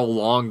on how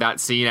long that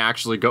scene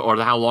actually or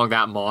how long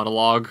that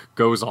monologue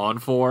goes on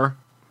for.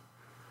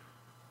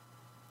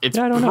 It's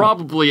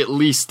probably at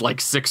least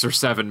like 6 or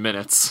 7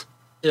 minutes.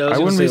 Yeah, I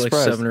wouldn't say like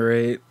 7 or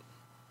 8.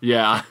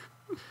 Yeah.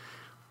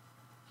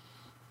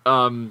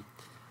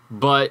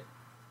 But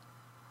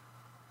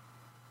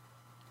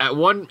at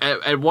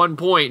one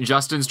point,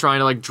 Justin's trying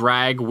to like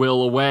drag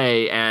Will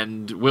away,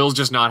 and Will's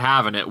just not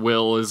having it.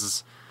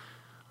 Will's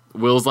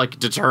like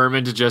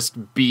determined to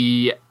just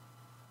be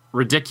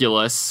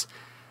ridiculous,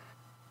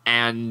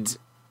 and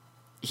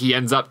he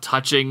ends up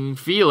touching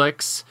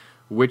Felix,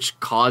 which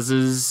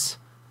causes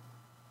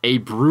a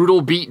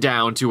brutal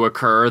beatdown to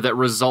occur that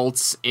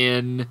results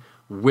in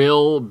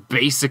Will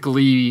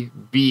basically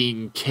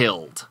being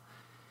killed.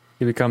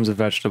 He becomes a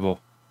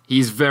vegetable.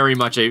 He's very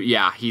much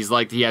he's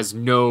like, he has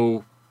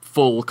no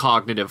full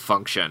cognitive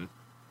function.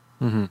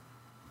 Mm-hmm.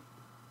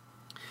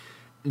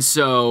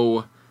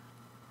 So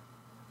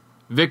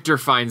Victor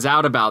finds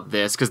out about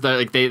this because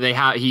they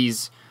have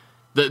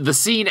the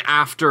scene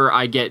after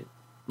I get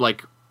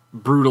like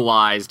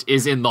brutalized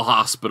is in the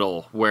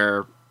hospital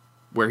where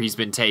he's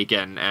been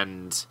taken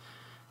and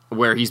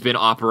where he's been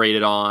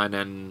operated on,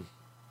 and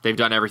they've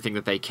done everything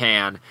that they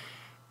can,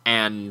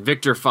 and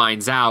Victor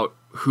finds out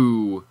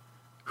who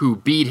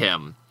beat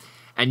him,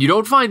 And you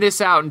don't find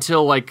this out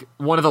until, like,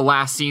 one of the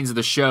last scenes of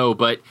the show,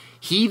 but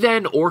he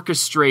then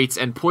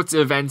orchestrates and puts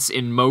events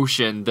in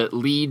motion that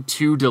lead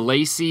to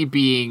DeLacy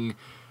being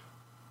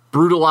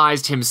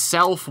brutalized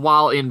himself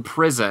while in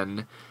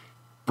prison,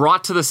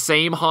 brought to the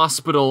same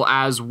hospital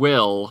as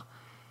Will,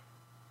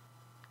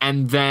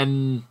 and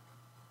then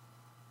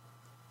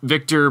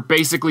Victor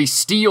basically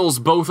steals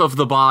both of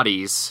the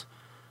bodies.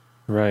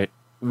 Right.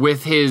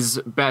 With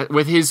his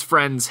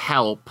friend's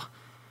help.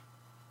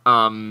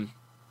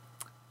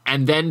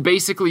 And then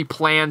basically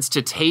plans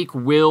to take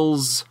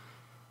Will's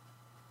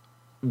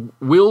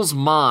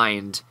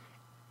mind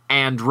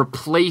and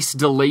replace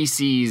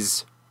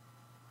DeLacy's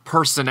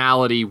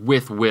personality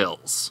with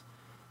Will's.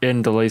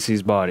 In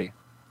DeLacy's body.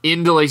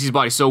 In DeLacy's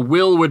body. So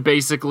Will would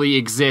basically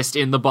exist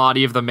in the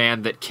body of the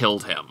man that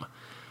killed him.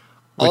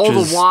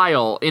 The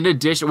while, in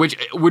addition, which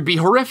would be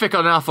horrific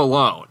enough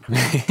alone.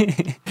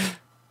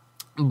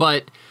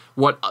 But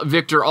what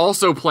Victor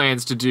also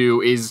plans to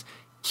do is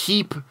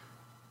keep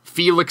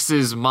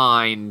Felix's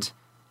mind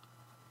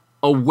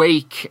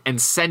awake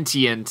and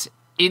sentient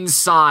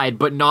inside,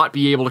 but not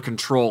be able to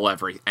control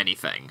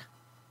anything.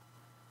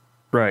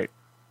 Right.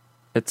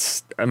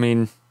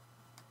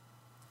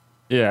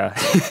 Yeah.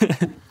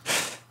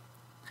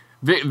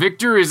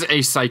 Victor is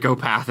a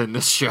psychopath in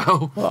this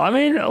show. Well,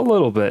 a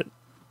little bit.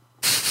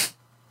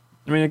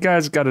 A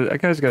guy's got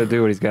to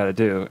do what he's got to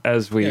do,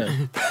 as we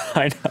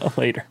find out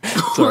later.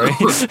 Sorry.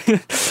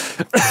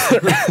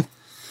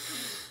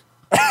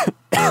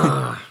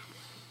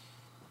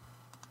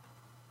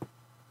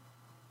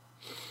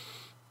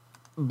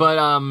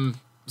 But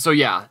so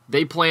yeah,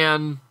 they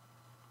plan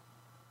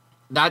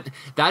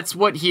that's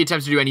what he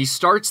attempts to do, and he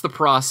starts the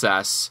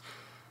process,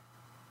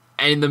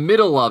 and in the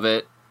middle of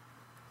it,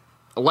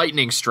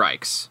 lightning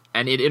strikes,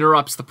 and it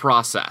interrupts the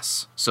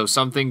process. So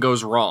something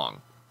goes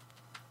wrong.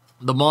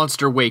 The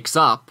monster wakes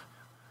up,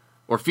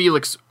 or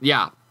Felix,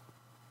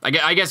 I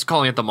guess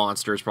calling it the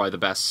monster is probably the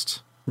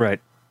best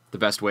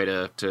way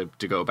to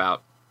go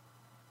about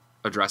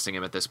addressing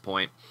him at this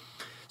point.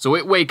 So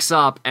it wakes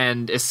up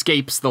and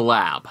escapes the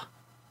lab.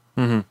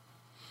 Mm-hmm.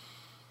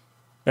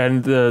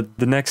 And the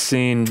next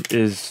scene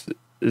is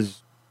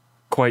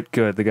quite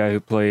good. The guy who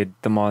played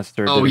the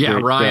monster. Oh yeah,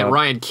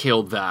 Ryan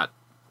killed that.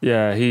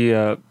 Yeah,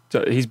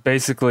 he's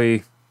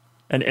basically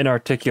an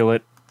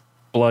inarticulate,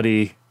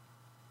 bloody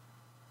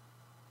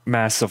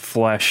mass of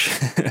flesh,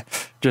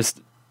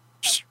 just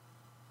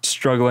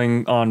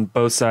struggling on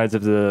both sides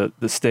of the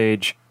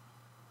stage.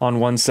 On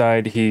one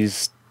side,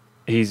 he's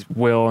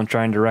Will and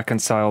trying to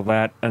reconcile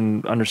that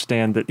and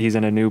understand that he's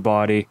in a new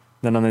body.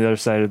 Then on the other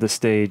side of the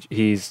stage,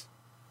 he's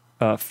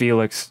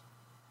Felix,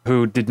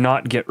 who did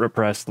not get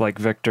repressed like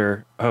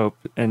Victor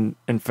hoped. And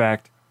in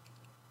fact,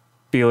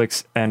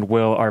 Felix and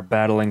Will are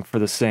battling for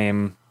the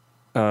same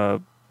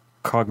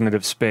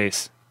cognitive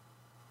space.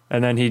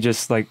 And then he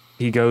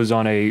goes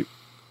on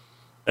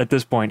at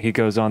this point, he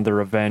goes on the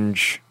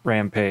revenge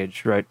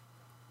rampage, right?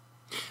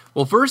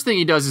 Well, first thing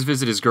he does is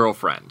visit his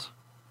girlfriend.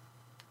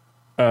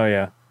 Oh,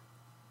 yeah.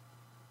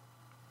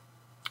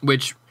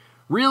 Which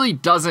really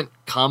doesn't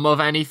come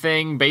of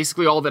anything.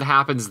 Basically, all that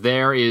happens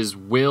there is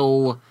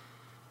Will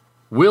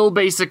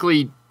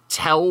basically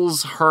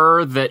tells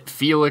her that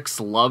Felix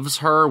loves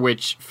her,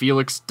 which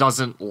Felix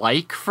doesn't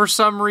like for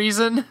some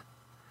reason.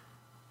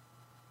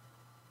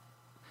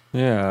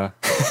 Yeah.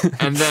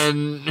 And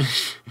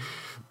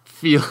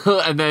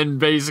then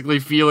basically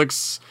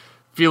Felix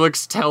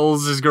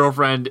tells his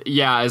girlfriend,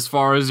 yeah, as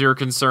far as you're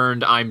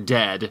concerned, I'm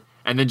dead,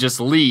 and then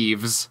just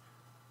leaves.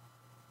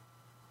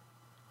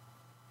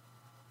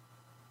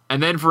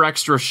 And then for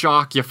extra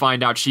shock, you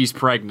find out she's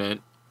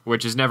pregnant,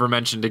 which is never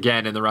mentioned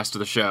again in the rest of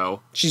the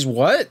show. She's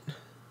what?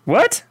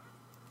 What?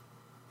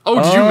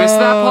 Oh, did you miss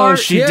that part?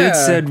 She did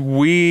said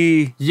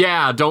we...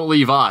 Yeah, don't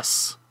leave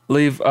us.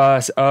 Leave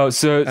us. Oh,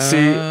 so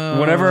see,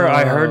 whenever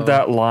I heard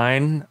that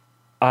line,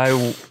 I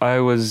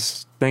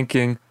was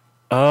thinking,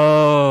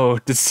 oh,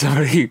 did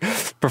somebody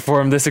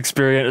perform this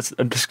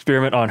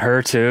experiment on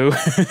her too?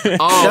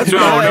 Oh,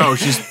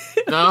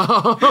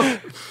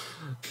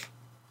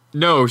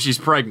 no, she's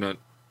pregnant.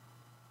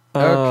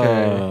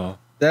 Okay.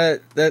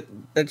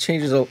 That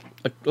changes a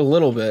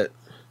little bit.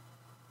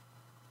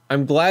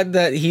 I'm glad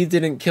that he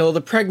didn't kill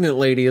the pregnant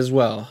lady as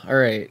well. All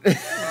right.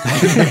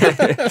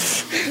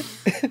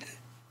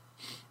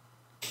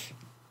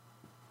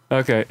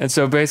 Okay, and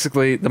so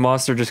basically the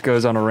monster just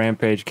goes on a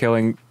rampage,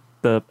 killing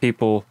the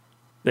people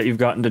that you've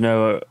gotten to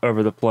know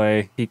over the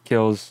play. He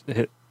kills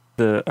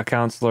a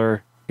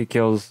counselor. He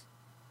kills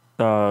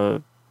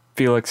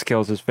Felix,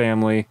 kills his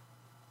family.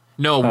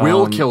 No,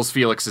 Will kills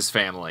Felix's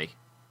family.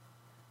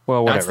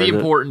 Well, whatever. That's the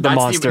important.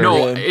 Monster.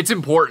 It's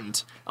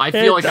important. I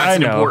feel like that's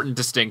an important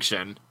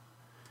distinction.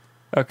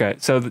 Okay,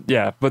 so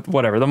but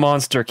whatever. The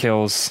monster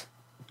kills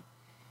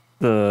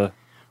Will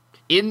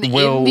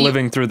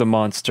living through the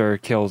monster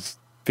kills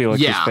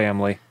Felix's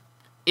family.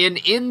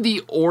 In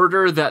the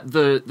order that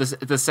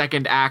the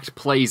second act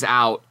plays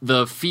out,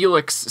 the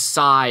Felix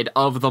side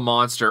of the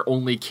monster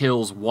only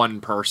kills one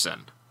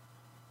person.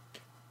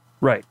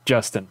 Right,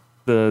 Justin.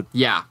 The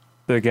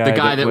The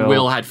guy that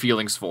Will had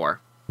feelings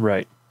for.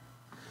 Right.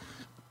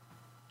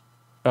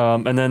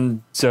 And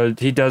then, so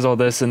he does all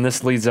this, and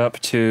this leads up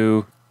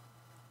to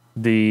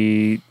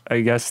the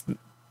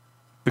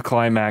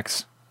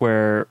climax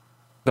where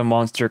the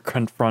monster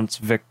confronts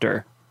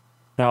Victor.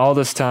 Now, all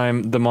this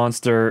time, the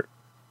monster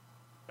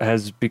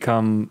has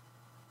become,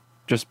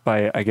 just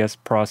by, I guess,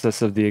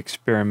 process of the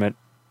experiment,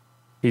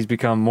 he's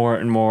become more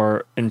and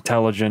more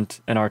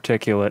intelligent and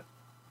articulate.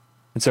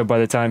 And so by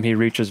the time he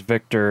reaches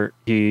Victor,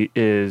 he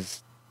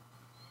is,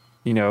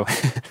 he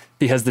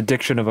has the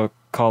diction of a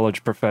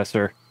college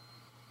professor.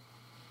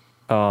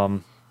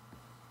 And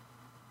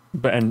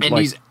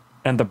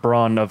the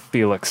brawn of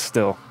Felix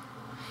still.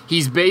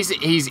 He's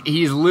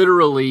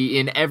literally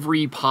in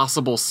every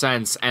possible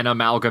sense an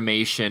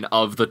amalgamation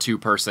of the two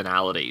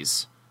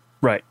personalities.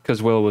 Right,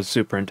 because Will was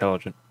super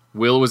intelligent.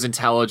 Will was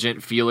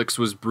intelligent, Felix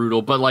was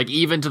brutal, but like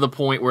even to the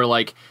point where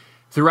like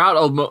throughout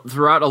a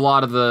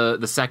lot of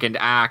the second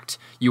act,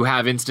 you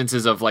have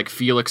instances of like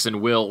Felix and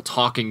Will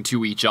talking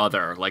to each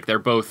other, like they're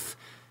both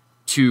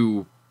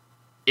two.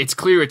 It's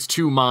clear it's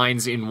two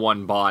minds in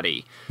one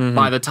body. Mm-hmm.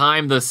 By the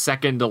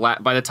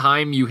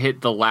time you hit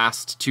the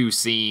last two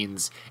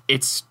scenes,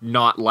 it's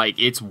not like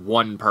it's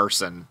one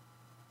person.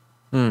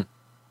 Hmm.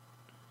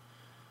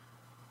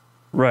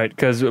 Right,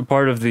 because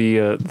part of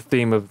the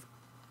theme of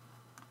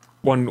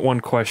one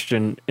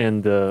question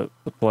in the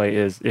play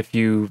is if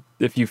you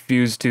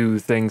fuse two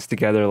things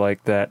together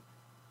like that,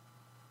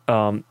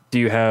 do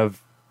you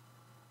have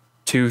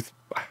two?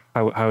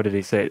 How did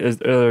he say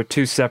it? Are there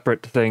two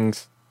separate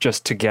things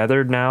just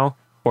together now,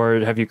 or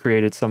have you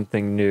created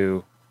something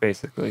new,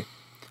 basically?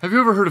 Have you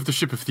ever heard of the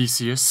ship of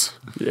Theseus?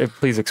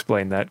 Please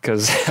explain that,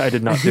 because I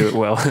did not do it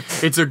well.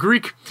 It's a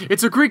Greek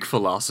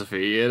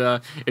philosophy.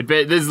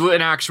 There's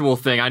an actual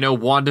thing. I know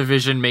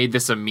WandaVision made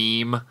this a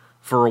meme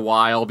for a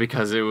while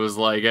because it was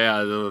like,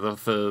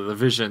 the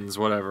visions,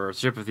 whatever,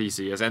 ship of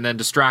Theseus. And then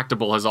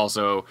Distractable has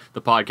also,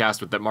 the podcast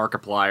that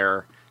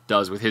Markiplier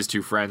does with his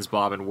two friends,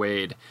 Bob and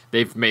Wade,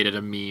 they've made it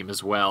a meme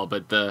as well.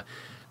 But the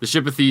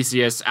ship of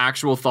Theseus,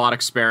 actual thought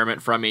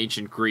experiment from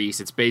ancient Greece.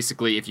 It's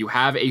basically if you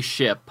have a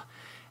ship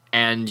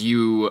and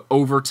you,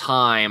 over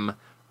time,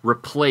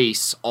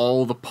 replace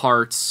all the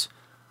parts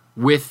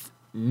with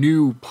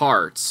new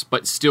parts,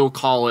 but still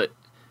call it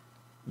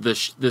the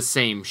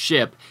same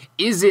ship,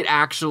 is it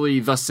actually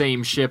the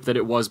same ship that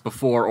it was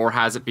before, or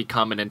has it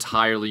become an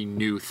entirely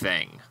new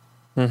thing?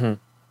 Mm-hmm.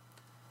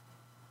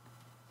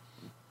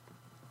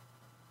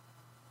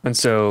 And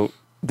so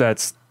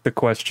that's the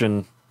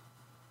question,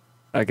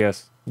 I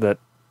guess, that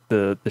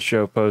the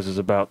show poses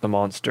about the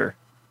monster.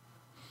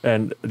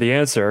 And the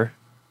answer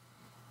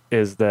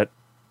is that,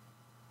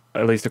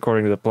 at least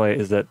according to the play,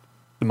 is that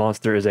the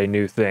monster is a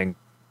new thing.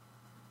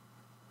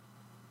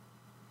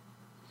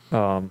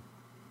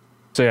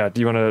 So yeah,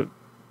 do you want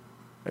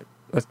to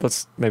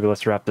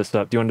let's wrap this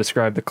up. Do you want to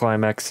describe the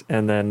climax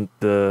and then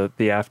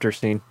the after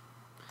scene?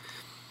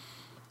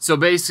 So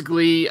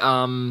basically,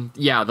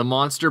 the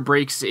monster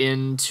breaks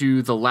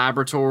into the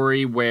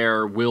laboratory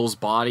where Will's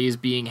body is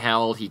being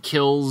held. He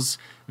kills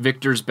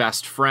Victor's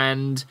best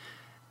friend,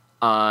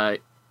 and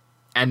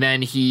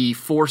then he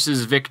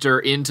forces Victor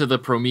into the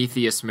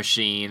Prometheus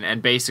machine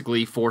and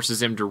basically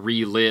forces him to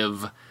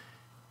relive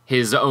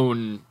his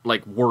own,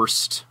 like,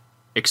 worst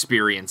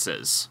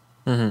experiences.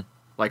 Mm-hmm.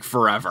 Like,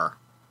 forever.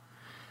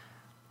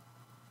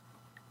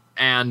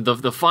 And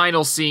the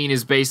final scene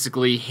is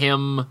basically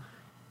him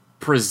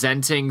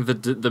presenting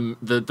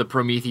the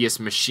Prometheus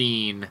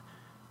machine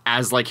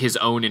as like his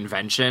own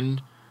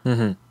invention,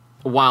 mm-hmm.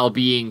 while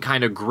being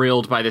kind of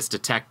grilled by this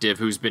detective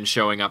who's been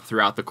showing up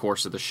throughout the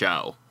course of the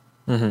show.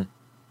 Mm-hmm.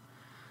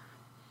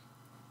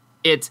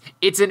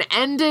 It's an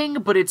ending,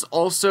 but it's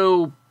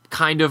also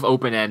kind of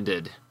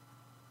open-ended,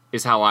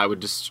 is how I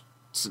would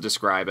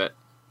describe it.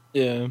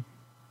 Yeah,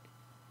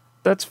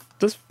 that's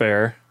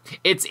fair.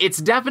 It's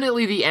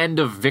definitely the end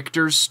of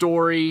Victor's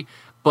story,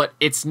 but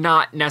it's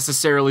not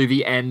necessarily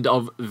the end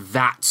of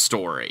that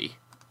story.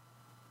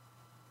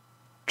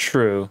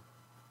 True.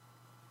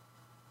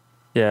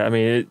 Yeah, I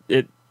mean,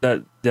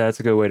 that's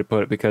a good way to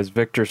put it, because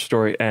Victor's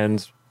story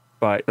ends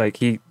by, like,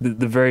 the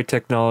very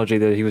technology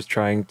that he was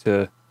trying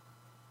to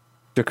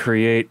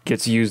create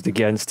gets used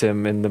against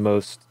him in the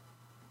most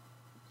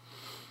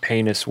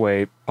heinous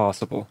way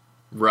possible.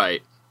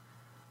 Right.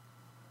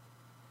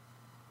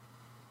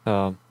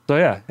 So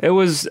yeah, it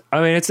was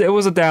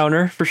a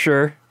downer for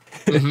sure.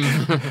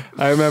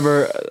 I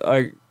remember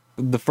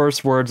the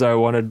first words I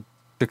wanted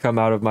to come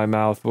out of my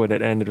mouth when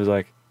it ended was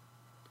like,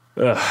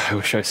 ugh, I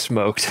wish I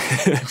smoked.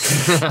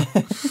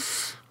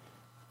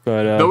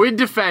 But though in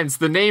defense,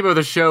 the name of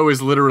the show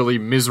is literally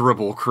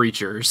Miserable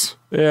Creatures.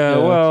 Yeah,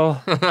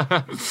 well,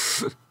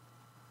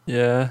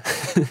 yeah.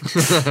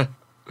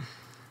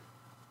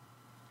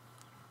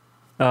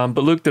 But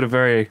Luke did a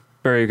very,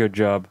 very good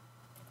job.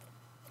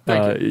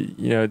 Thank you.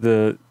 You know,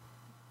 the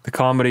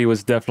comedy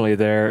was definitely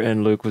there,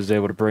 and Luke was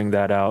able to bring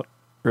that out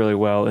really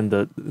well in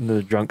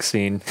the drunk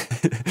scene.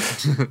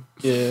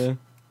 Yeah.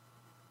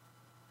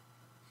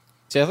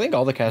 See, I think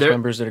all the cast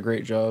members did a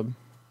great job.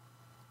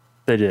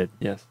 They did,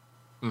 yes.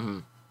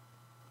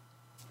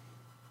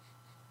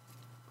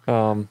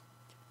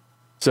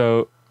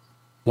 So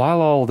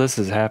while all this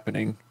is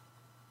happening,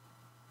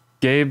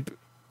 Gabe,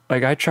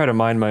 like, I try to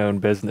mind my own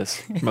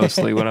business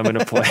mostly when I'm in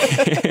a play.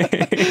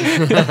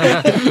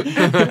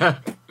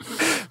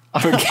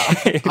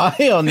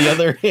 I, on the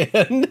other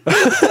hand,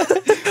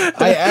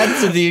 I add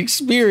to the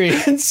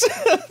experience.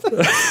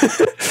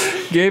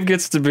 Gabe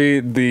gets to be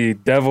the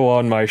devil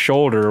on my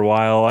shoulder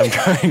while I'm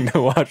trying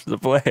to watch the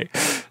play.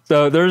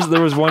 So there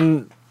was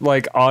one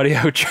like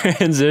audio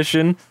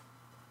transition,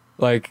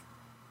 like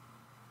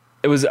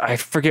it was, I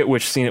forget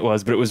which scene it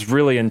was, but it was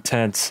really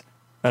intense,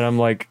 and I'm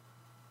like,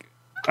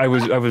 I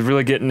was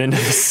really getting into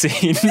the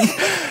scene,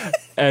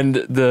 and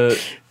the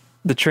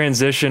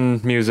transition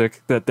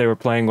music that they were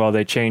playing while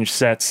they changed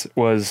sets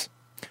was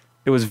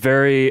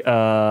very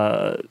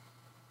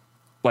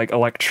like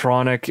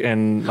electronic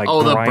and like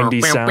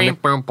grindy sounding.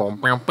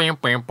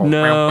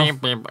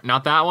 No,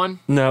 not that one.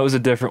 No, it was a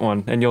different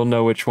one, and you'll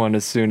know which one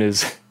as soon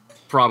as.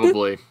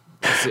 Probably.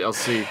 I'll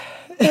see.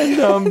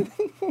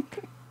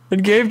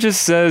 And Gabe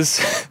just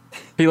says,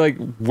 he like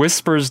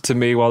whispers to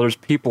me while there's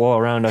people all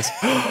around us,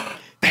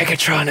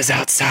 Pegatron is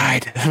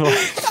outside.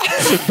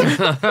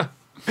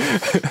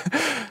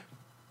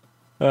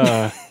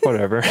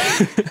 Whatever.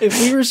 If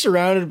we were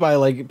surrounded by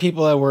like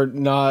people that were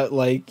not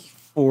like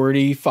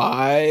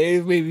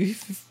 45, maybe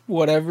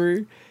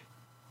whatever,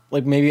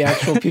 like maybe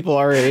actual people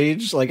our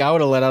age, like I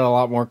would have let out a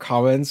lot more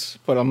comments,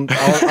 but I'm the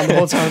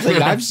whole time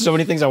thinking I have so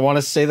many things I want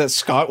to say that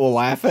Scott will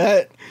laugh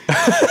at,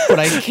 but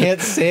I can't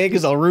say it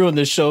because I'll ruin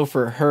the show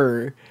for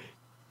her.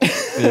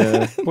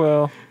 Yeah,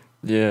 well,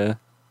 yeah.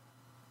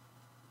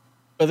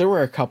 But there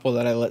were a couple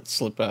that I let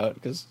slip out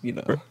because, you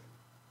know.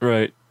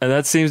 Right. And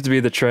that seems to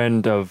be the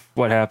trend of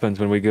what happens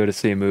when we go to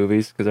see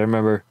movies, because I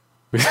remember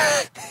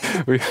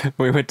we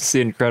went to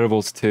see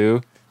Incredibles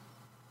 2,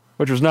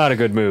 which was not a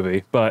good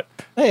movie, but...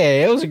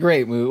 Hey, it was a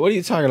great movie. What are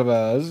you talking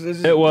about?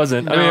 It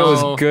wasn't. No. I mean, it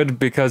was good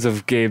because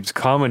of Gabe's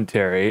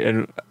commentary,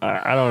 and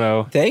I don't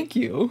know. Thank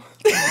you.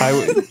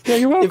 Yeah,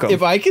 you're welcome.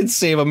 If I could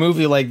save a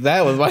movie like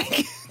that with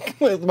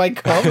my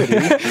comedy.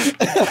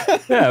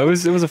 Yeah, it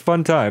was a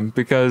fun time,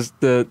 because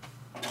the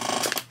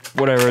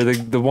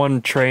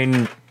one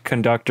train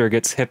conductor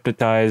gets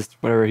hypnotized,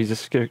 whatever, he's a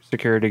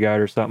security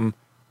guard or something.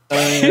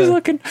 He's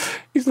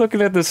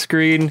looking at the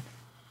screen,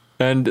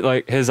 and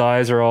like his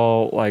eyes are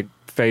all like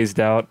phased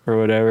out or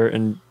whatever,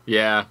 and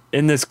yeah,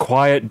 in this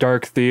quiet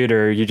dark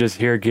theater you just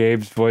hear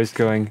Gabe's voice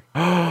going,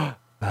 oh,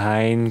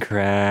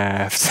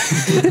 Minecraft.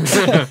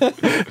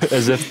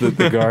 As if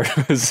the guard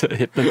was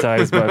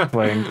hypnotized by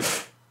playing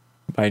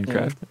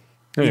Minecraft.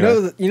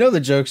 Anyway. You know the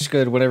joke's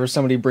good whenever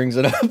somebody brings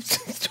it up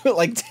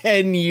like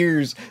 10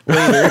 years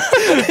later.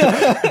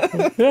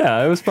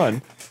 Yeah, it was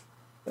fun.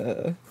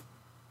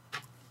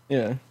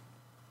 Yeah.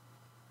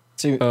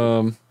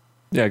 So,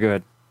 yeah, go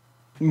ahead.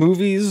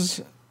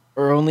 Movies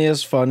are only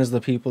as fun as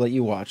the people that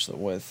you watch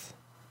them with.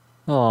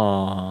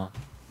 Aww.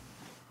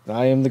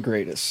 I am the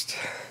greatest.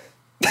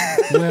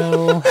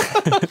 Well...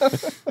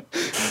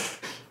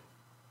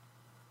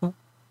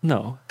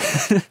 No.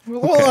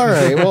 Well, all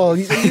right. Well,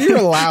 you're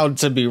allowed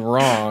to be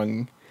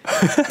wrong.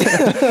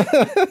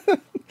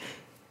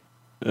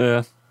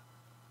 Yeah.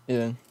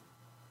 Yeah.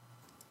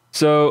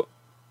 So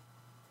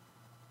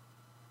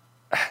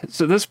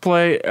this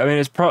play, I mean,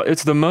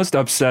 it's the most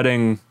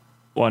upsetting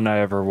one I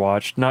ever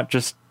watched, not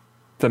just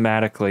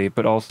thematically,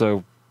 but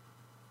also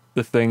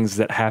the things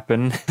that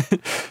happen.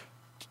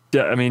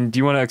 I mean, do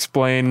you want to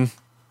explain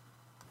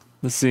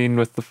the scene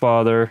with the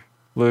father,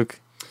 Luke?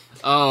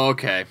 Oh,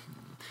 okay.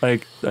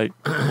 Like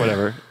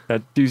whatever.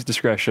 At use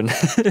discretion.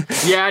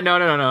 Yeah, no.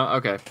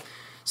 Okay.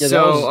 Yeah, so,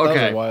 that was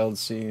okay. a wild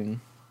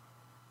scene.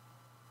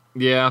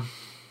 Yeah.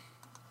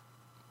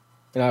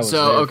 And I was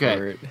so, there okay.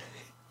 for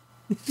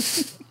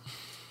it.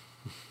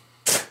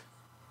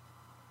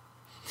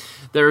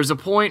 There's a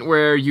point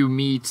where you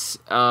meet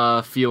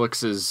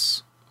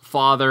Felix's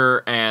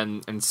father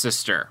and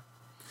sister.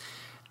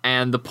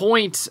 And the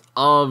point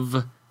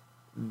of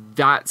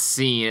that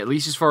scene, at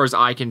least as far as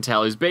I can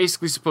tell, is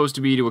basically supposed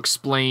to be to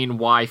explain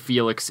why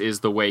Felix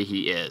is the way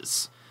he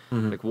is.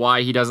 Mm-hmm. Like,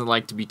 why he doesn't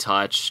like to be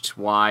touched,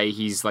 why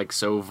he's, like,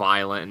 so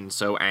violent and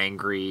so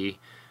angry,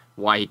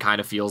 why he kind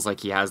of feels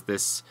like he has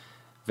this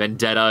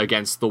vendetta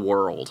against the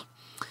world.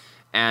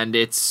 And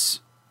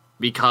it's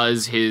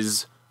because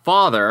his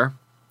father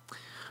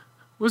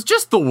was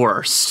just the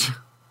worst.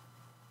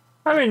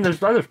 I mean,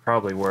 there's others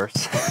probably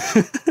worse.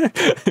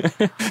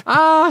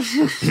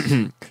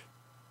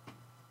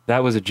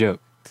 That was a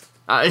joke.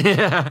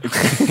 Yeah.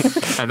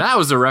 And that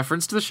was a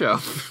reference to the show.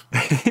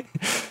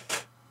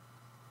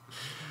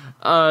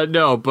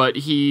 No, but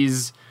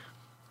he's...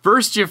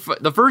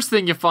 the first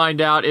thing you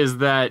find out is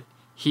that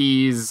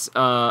he's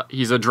a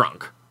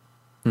drunk.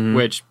 Mm-hmm.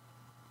 Which,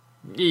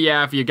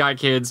 yeah, if you got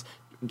kids,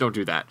 don't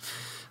do that.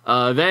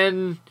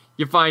 Then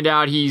you find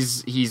out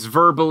he's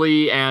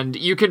verbally, and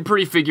you can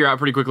figure out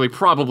pretty quickly,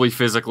 probably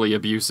physically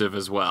abusive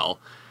as well.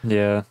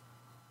 Yeah.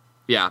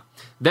 Yeah.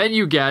 Then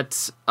you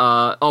get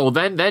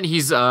then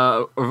he's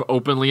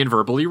openly and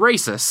verbally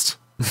racist.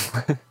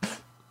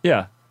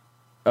 Yeah,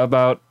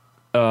 about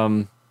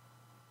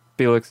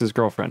Felix's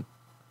girlfriend.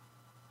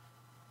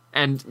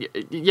 And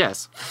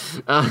yes.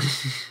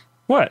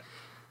 What?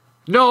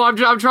 No, I'm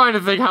trying to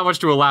think how much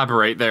to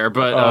elaborate there,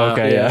 but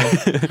Okay,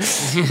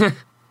 yeah.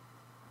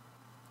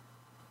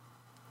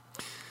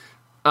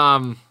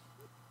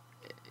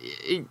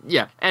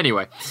 yeah.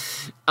 Anyway,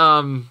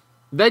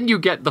 then you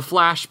get the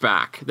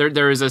flashback.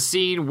 There is a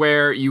scene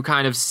where you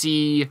kind of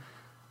see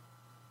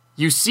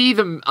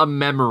a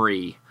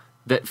memory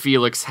that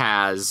Felix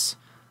has,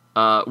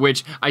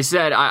 which I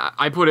said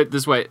I put it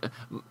this way: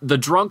 the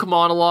drunk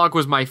monologue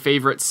was my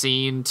favorite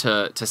scene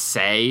to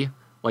say.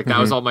 Like that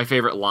was all my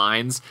favorite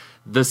lines.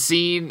 The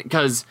scene,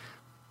 because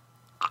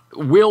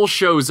Will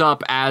shows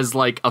up as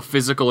like a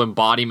physical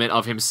embodiment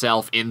of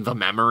himself in the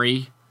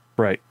memory.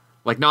 Right.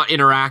 Like not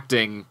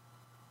interacting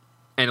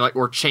and like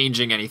or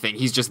changing anything.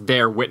 He's just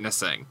there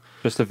witnessing.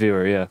 Just a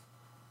viewer, yeah.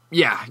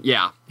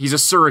 Yeah. He's a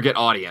surrogate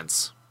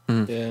audience.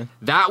 Yeah.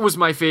 That was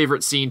my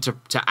favorite scene to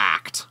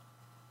act.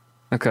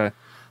 Okay.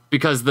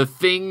 Because the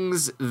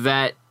things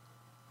that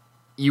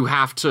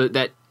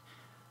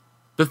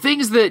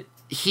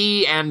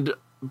he and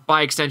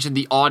by extension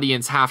the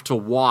audience have to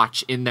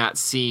watch in that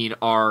scene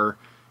are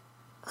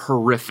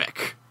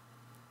horrific.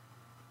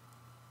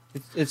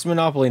 It's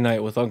Monopoly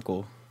night with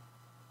Uncle.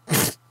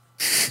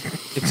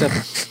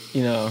 Except,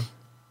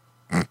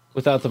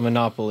 without the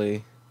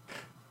Monopoly.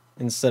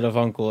 Instead of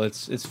Uncle,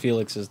 it's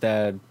Felix's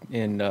dad.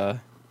 And,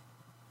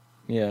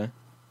 yeah.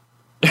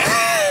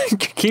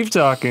 Keep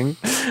talking.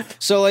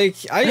 So, like,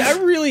 I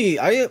really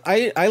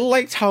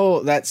liked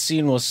how that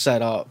scene was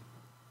set up.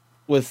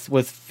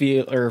 With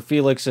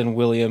Felix and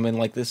William in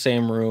like the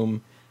same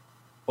room,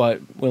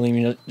 but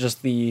William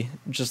just the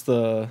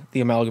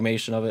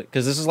amalgamation of it,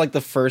 because this is like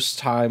the first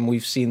time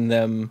we've seen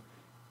them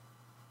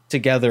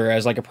together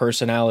as like a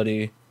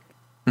personality,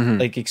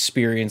 like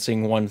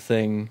experiencing one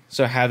thing.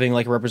 So having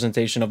like a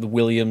representation of the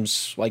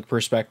William's like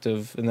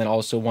perspective, and then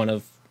also one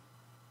of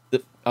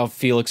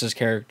Felix's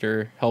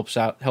character helps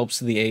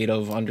the aid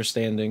of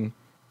understanding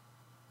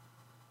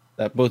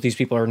that both these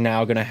people are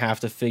now going to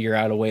have to figure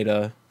out a way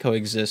to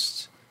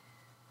coexist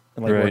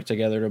and like work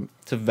together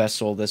to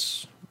vessel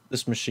this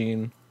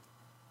machine.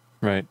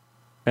 Right.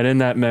 And in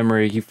that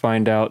memory, you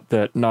find out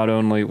that not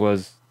only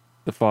was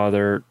the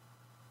father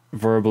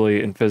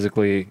verbally and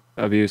physically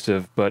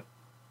abusive, but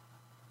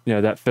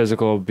that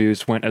physical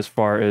abuse went as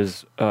far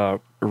as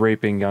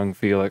raping young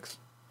Felix,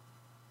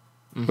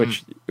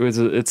 which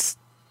it's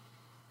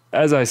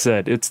as I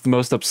said, it's the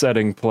most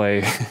upsetting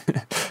play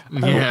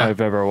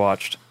I've ever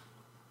watched.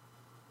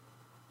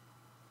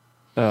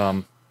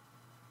 So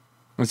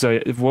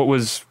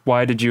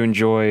why did you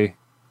enjoy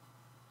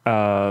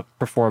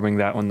performing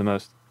that one the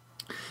most?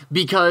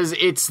 Because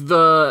it's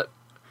an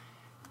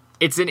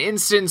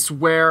instance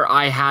where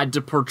I had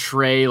to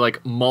portray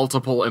like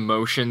multiple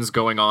emotions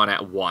going on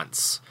at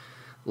once.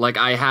 Like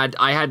I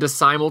had to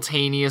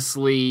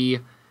simultaneously,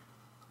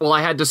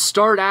 I had to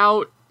start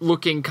out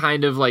looking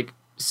kind of like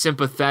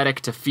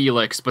sympathetic to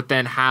Felix, but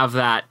then have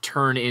that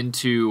turn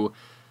into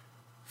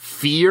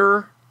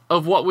fear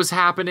of what was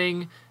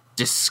happening,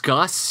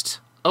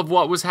 disgust of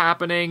what was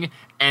happening,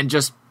 and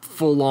just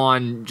full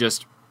on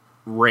just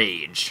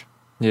rage.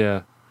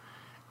 Yeah.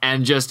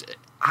 And just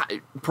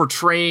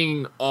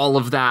portraying all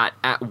of that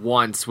at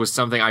once was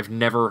something I've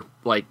never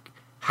like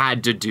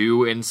had to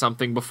do in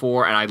something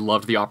before, and I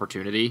loved the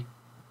opportunity.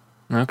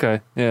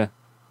 Okay, yeah.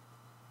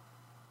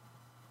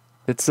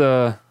 It's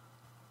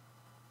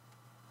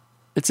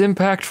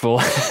impactful.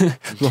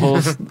 The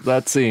whole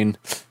that scene.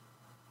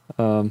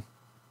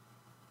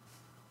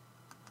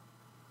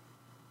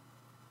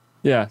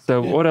 Yeah,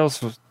 so what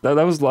else was that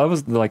was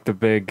like the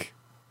big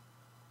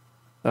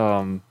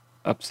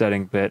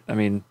upsetting bit. I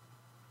mean,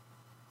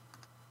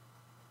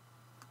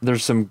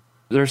 there's some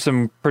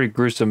pretty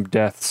gruesome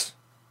deaths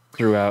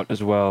throughout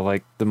as well.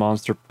 Like the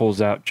monster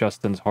pulls out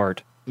Justin's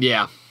heart.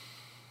 Yeah.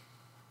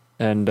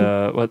 And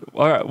all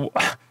right,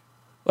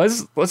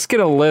 let's get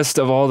a list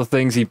of all the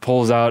things he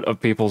pulls out of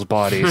people's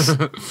bodies.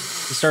 It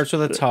starts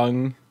with a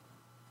tongue.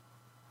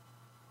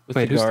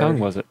 Wait, whose tongue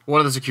was it?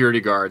 One of the security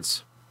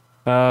guards.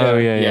 Oh,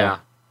 yeah.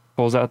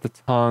 Pulls out the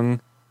tongue,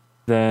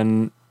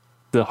 then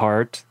the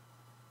heart,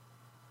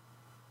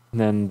 and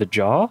then the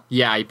jaw?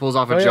 Yeah, he pulls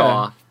off a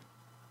jaw.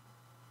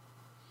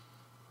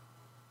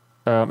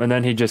 And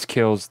then he just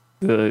kills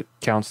the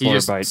counselor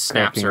by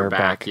snaps her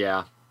back.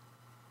 Yeah.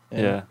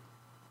 Yeah.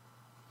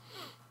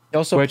 He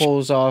also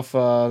pulls off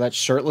that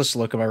shirtless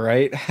look, am I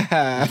right?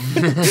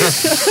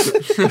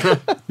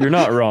 You're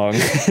not wrong.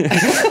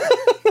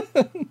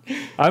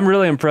 I'm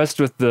really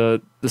impressed with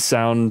the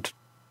sound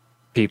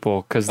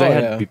people, because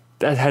that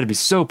had to be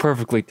so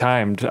perfectly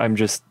timed. I'm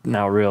just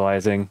now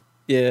realizing.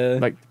 Yeah.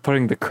 Like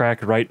putting the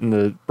crack right in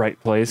the right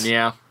place.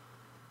 Yeah.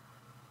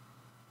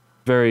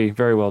 Very,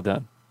 very well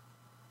done.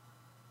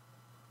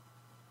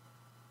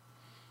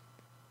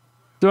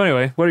 So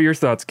anyway, what are your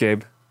thoughts,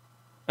 Gabe?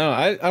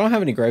 I don't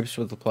have any gripes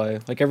with the play.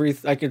 Like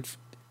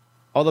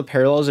all the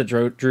parallels it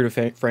drew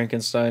to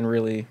Frankenstein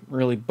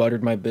really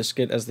buttered my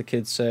biscuit, as the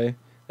kids say.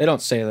 They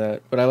don't say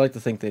that, but I like to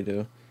think they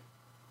do.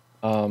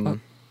 Oh.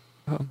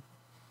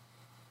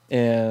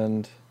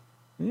 And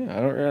yeah,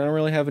 I don't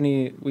really have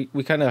any.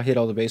 We kind of hit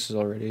all the bases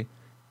already.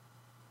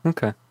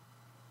 Okay.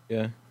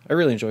 Yeah, I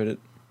really enjoyed it.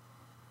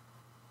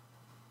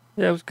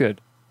 Yeah, it was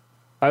good.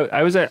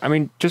 I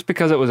mean, just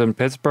because it was in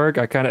Pittsburgh,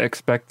 I kind of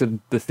expected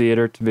the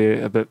theater to be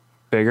a bit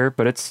bigger,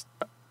 but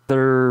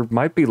there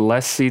might be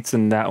less seats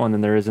in that one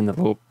than there is in the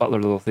Butler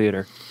Little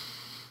Theater.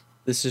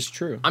 This is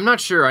true. I'm not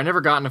sure. I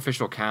never got an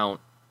official count.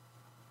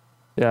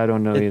 Yeah, I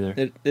don't know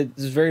either.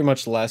 It's very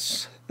much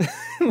less.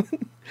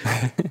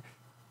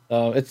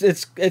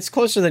 It's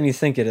closer than you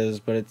think it is,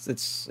 but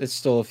it's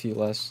still a few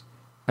less.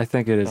 I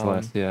think it is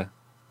less. Yeah.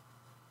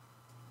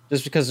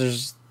 Just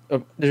because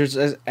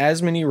there's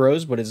as many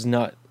rows, but it's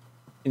not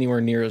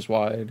anywhere near as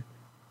wide.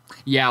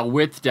 Yeah,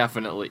 width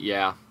definitely.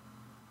 Yeah.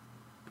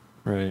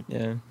 Right.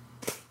 Yeah.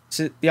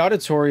 So the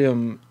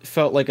auditorium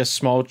felt like a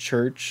small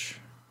church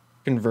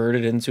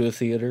converted into a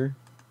theater.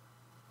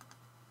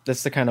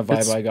 That's the kind of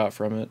vibe I got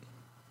from it.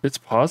 It's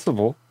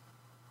possible.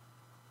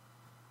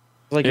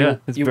 Like yeah,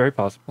 it's very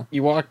possible.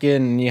 You walk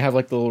in and you have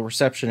like the little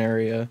reception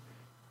area,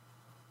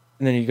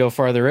 and then you go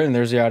farther in and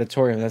there's the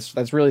auditorium.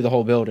 That's really the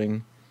whole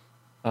building.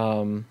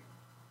 I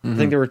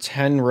think there were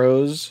 10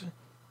 rows.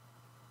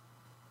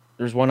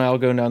 There's one aisle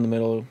going down the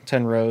middle,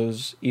 10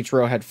 rows. Each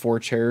row had 4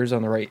 chairs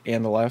on the right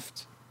and the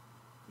left.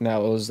 And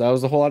that was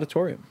the whole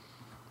auditorium.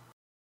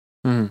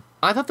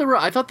 I thought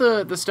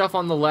the stuff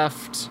on the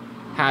left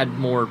had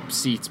more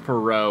seats per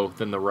row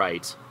than the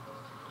right.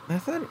 I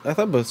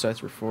thought both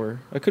sides were 4.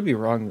 I could be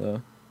wrong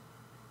though.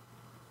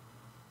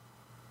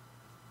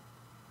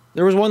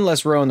 There was one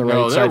less row on the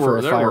right side for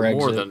a fire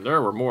exit.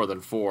 There were more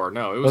than 4.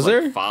 No, it was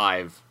there?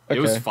 5. Okay.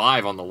 It was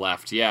 5 on the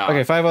left. Yeah.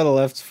 Okay, 5 on the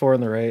left, 4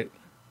 on the right.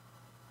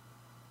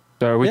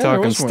 So are we Yeah, there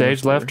talking was more than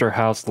stage 4. left or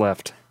house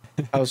left?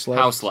 House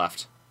left. House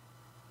left.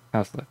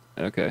 House left.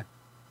 Okay.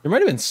 There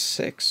might have been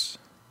 6.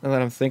 Now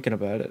that I'm thinking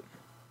about it.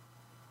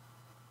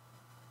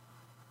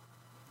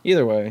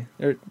 Either way,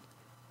 there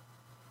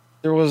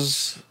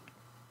was.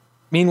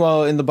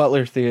 Meanwhile, in the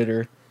Butler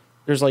Theater,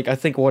 there's like, I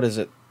think, what is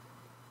it?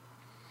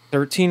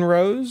 13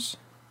 rows?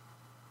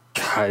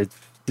 God,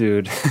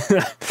 dude.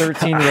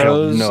 13 I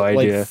rows, have no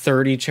idea. like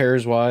 30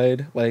 chairs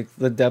wide. Like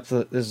the depth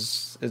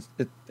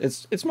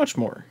it's much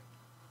more.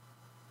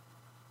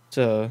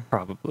 So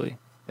Probably.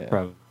 yeah.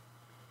 Probably.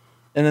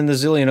 And then the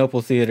Zillion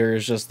Opal Theater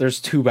is just, there's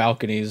 2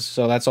 balconies,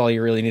 so that's all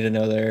you really need to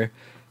know there.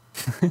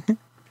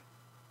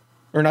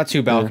 Or not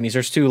 2 balconies,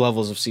 there's 2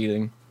 levels of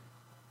seating.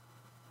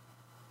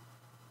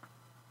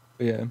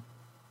 But yeah.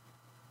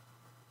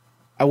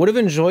 I would have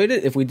enjoyed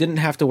it if we didn't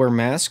have to wear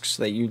masks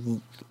that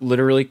you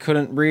literally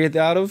couldn't breathe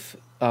out of.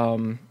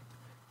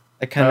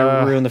 It kind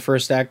of ruined the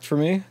first act for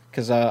me,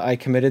 because I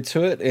committed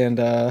to it,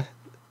 and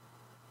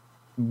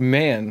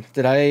man,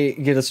 did I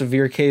get a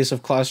severe case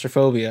of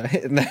claustrophobia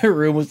in that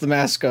room with the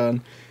mask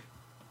on.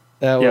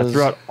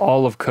 Throughout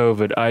all of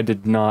COVID, I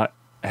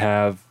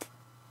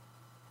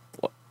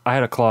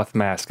had a cloth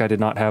mask. I did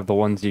not have the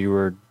ones you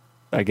were,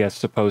 I guess,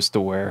 supposed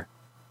to wear.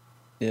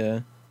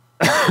 Yeah.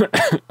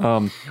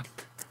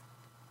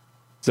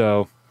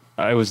 So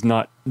I was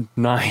not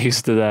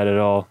used to that at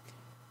all.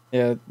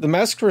 Yeah, the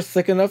masks were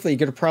thick enough that you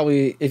could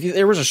probably,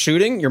 there was a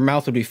shooting, your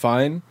mouth would be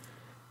fine.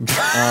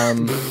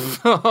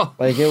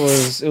 Like it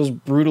was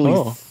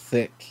brutally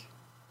thick.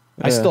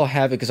 Yeah. I still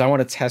have it because I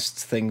want to test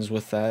things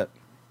with that.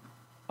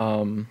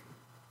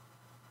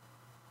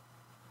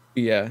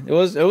 Yeah,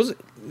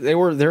 they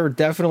were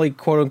definitely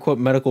quote unquote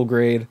medical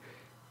grade,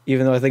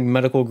 even though I think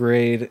medical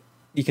grade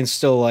you can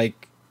still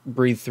like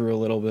breathe through a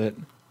little bit.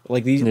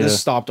 Like this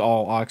stopped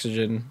all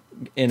oxygen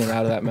in and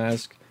out of that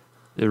mask.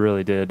 It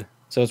really did.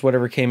 So it's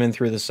whatever came in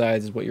through the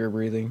sides is what you're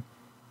breathing.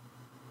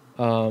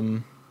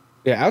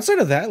 Yeah, outside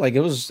of that, like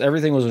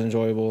everything was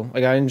enjoyable.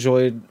 Like I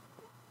enjoyed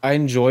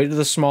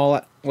the small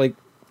like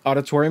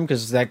auditorium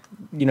because that,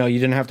 you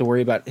didn't have to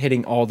worry about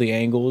hitting all the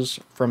angles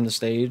from the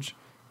stage.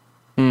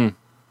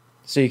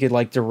 So you could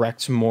like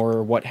direct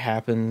more what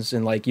happens,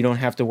 and like you don't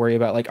have to worry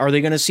about like, are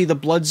they going to see the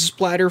blood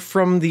splatter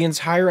from the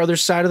entire other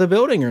side of the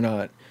building or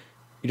not?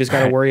 You just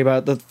got to worry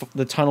about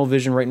the tunnel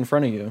vision right in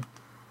front of you.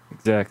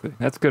 Exactly.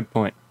 That's a good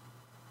point.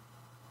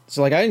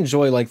 So like I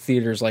enjoy like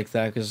theaters like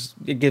that because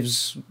it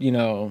gives,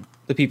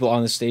 the people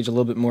on the stage a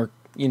little bit more,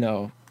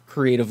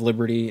 creative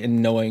liberty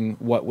in knowing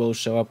what will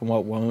show up and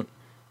what won't.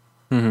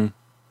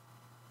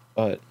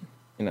 But,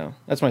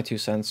 that's my 2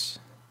 cents.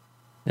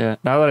 Yeah,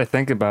 now that I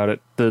think about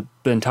it, the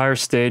entire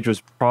stage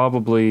was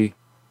probably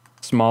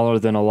smaller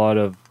than a lot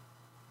of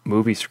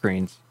movie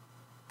screens.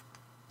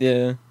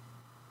 Yeah.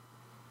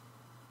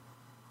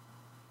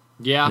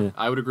 Yeah,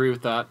 I would agree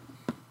with that.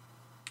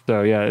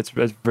 So yeah, it's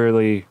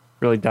really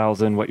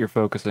dials in what you're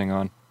focusing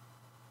on.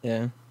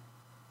 Yeah.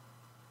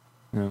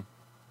 Yeah.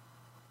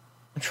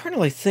 I'm trying to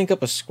like think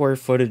up a square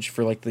footage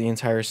for like the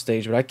entire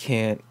stage, but I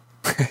can't.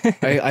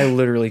 I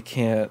literally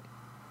can't.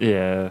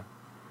 Yeah.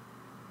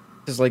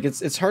 Because like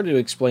it's hard to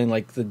explain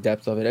like the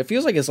depth of it. It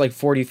feels like it's like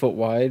 40 foot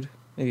wide,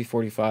 maybe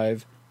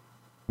 45.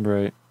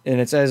 Right. And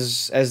it's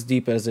as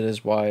deep as it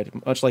is wide,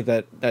 much like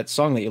that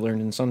song that you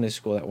learned in Sunday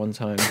school that one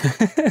time.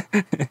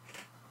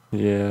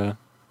 Yeah.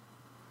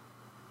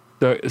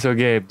 So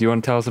Gabe, do you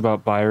want to tell us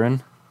about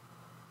Byron?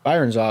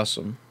 Byron's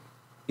awesome.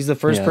 He's the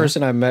first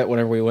person I met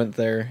whenever we went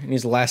there, and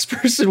he's the last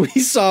person we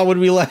saw when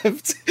we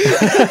left.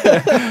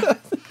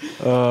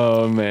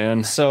 Oh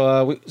man.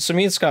 So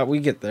me and Scott, we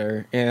get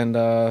there, and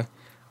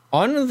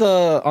on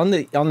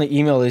the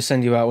email they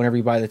send you out whenever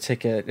you buy the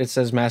ticket, it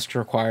says masks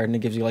required, and it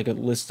gives you like a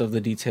list of the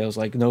details,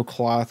 like no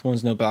cloth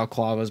ones, no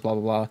balaclavas, blah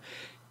blah blah.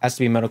 Has to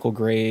be medical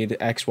grade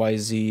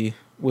XYZ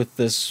with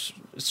this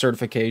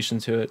certification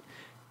to it.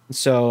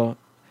 So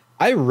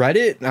I read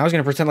it, and I was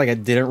gonna pretend like I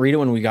didn't read it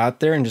when we got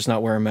there and just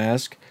not wear a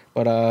mask.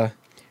 But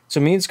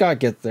so me and Scott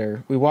get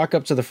there. We walk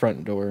up to the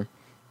front door,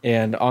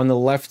 and on the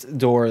left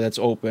door that's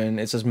open,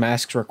 it says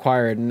masks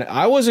required. And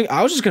I was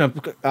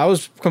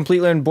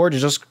completely on board to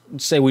just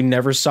say we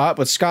never saw it.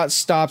 But Scott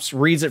stops,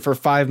 reads it for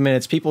 5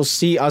 minutes. People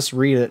see us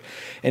read it,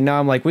 and now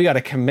I'm like, we got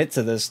to commit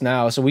to this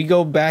now. So we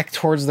go back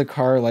towards the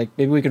car, like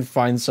maybe we can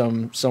find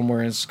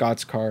somewhere in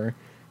Scott's car.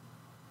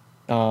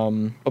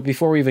 But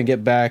before we even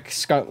get back,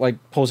 Scott like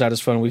pulls out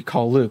his phone. We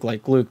call Luke.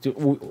 Like, Luke,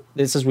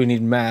 it says we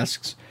need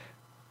masks.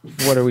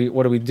 What do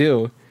we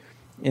do?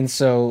 And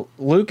so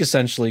Luke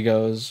essentially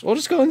goes, well,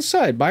 just go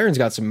inside. Byron's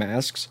got some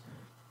masks.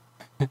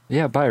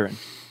 Yeah, Byron.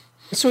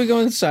 So we go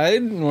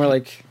inside, and we're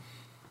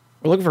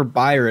looking for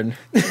Byron.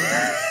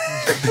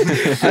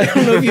 I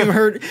don't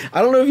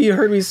know if you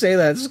heard me say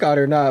that, Scott,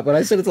 or not, but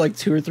I said it to like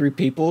 2 or 3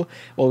 people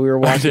while we were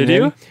walking in. Did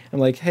you? I'm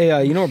like,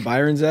 hey, you know where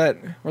Byron's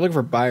at? We're looking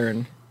for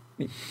Byron.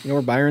 You know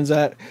where Byron's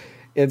at?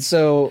 And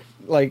so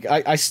like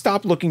I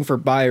stopped looking for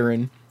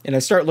Byron, and I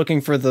start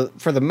looking for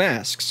the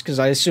masks, because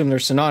I assume they're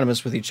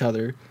synonymous with each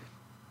other.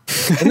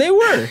 And they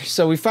were.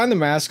 So we find the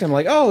mask, and I'm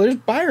like, oh, there's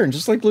Byron,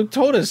 just like Luke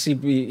told us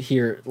he'd be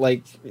here,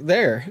 like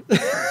there.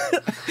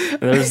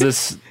 There's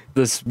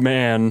this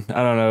man,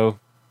 I don't know,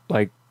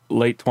 like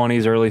late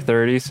 20s, early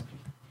 30s.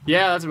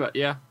 Yeah, that's about,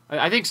 yeah.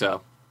 I think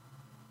so.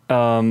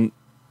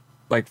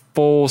 Like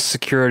full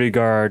security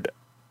guard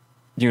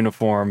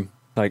uniform.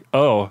 Like,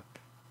 oh,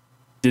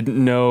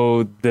 didn't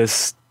know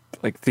this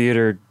like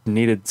theater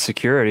needed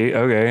security.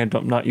 Okay,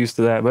 I'm not used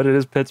to that, but it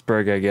is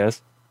Pittsburgh, I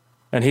guess.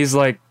 And he's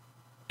like,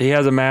 he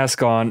has a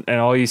mask on, and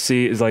all you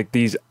see is like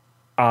these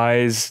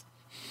eyes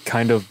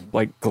kind of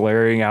like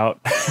glaring out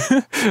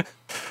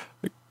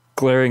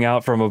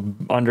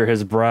from under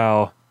his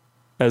brow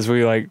as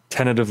we like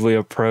tentatively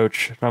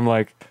approach. I'm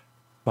like,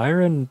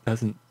 Byron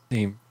doesn't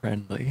seem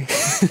friendly. I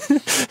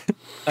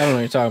don't know what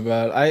you're talking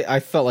about. I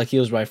felt like he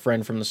was my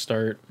friend from the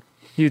start.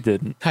 You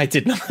didn't. I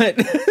did not.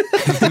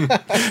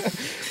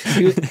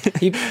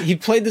 he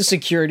played the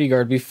security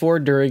guard before,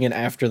 during, and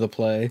after the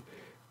play.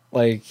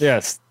 Like,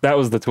 yes, that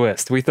was the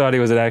twist. We thought he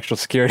was an actual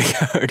security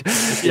guard.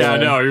 Yeah,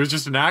 no, he was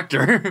just an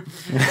actor.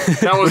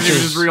 That wasn't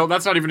even his real.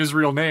 That's not even his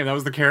real name. That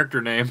was the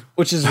character name.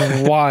 Which is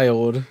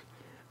wild.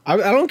 I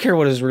don't care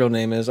what his real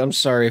name is. I'm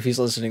sorry if he's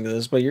listening to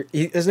this, but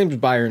his name's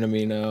Byron to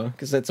me now,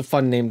 because that's a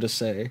fun name to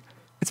say.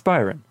 It's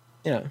Byron.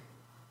 Yeah.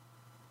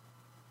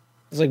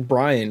 It's like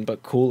Brian,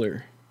 but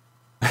cooler.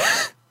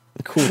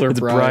 Cooler it's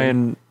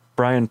Brian.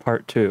 Brian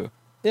Part 2.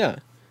 Yeah.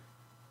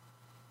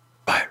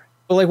 Byron.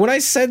 But like when I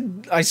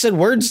said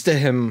words to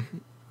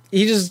him,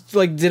 he just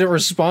like didn't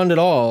respond at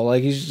all.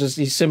 Like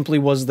he simply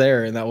was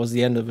there, and that was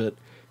the end of it.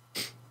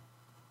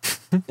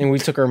 And we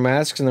took our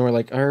masks, and then we're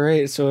like, all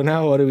right, so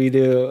now what do we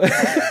do?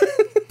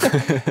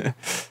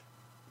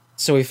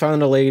 So we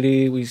found a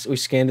lady. We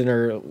scanned in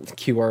her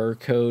QR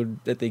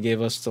code that they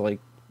gave us to like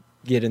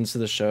get into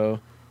the show,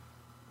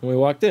 and we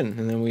walked in.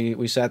 And then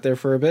we sat there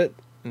for a bit,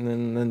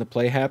 and then the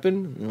play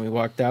happened, and we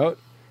walked out.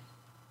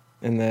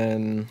 And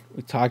then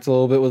we talked a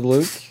little bit with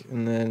Luke,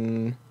 and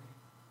then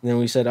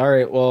we said, all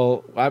right,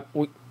 well,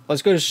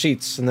 let's go to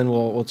Sheetz, and then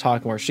we'll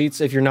talk more.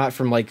 Sheetz, if you're not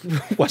from like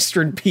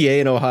Western PA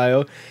in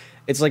Ohio,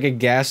 it's like a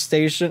gas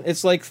station.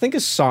 It's like, think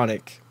of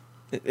Sonic.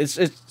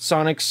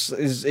 Sonic's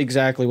is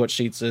exactly what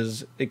Sheetz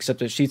is, except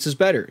that Sheetz is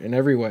better in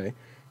every way.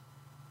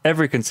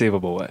 Every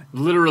conceivable way.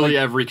 Literally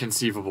every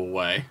conceivable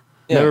way.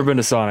 Yeah. Never been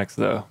to Sonic's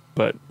though,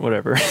 but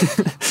whatever.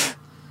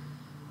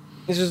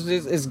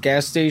 It's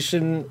gas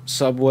station,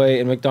 Subway,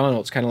 and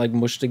McDonald's kind of like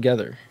mushed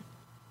together.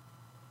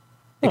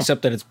 Oh.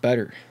 Except that it's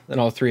better than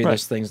all three of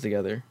those things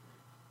together.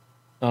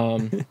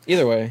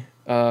 Either way.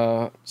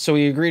 So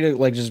we agreed to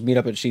like just meet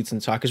up at Sheetz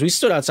and talk, because we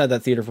stood outside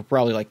that theater for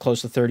probably like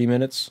close to 30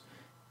 minutes.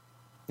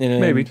 And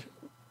maybe.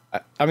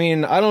 I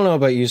mean, I don't know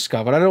about you,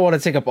 Scott, but I don't want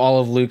to take up all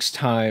of Luke's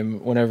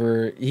time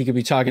whenever he could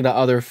be talking to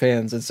other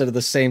fans instead of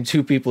the same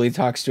 2 people he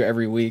talks to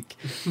every week.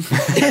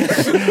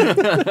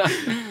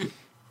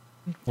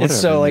 And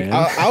so, like,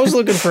 I was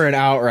looking for an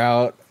out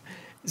route.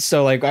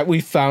 So, like,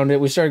 we found it.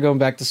 We started going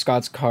back to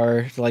Scott's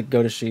car to, like,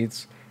 go to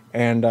Sheetz.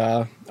 And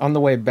on the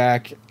way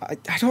back, I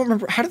don't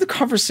remember. How did the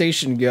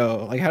conversation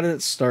go? Like, how did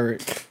it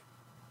start?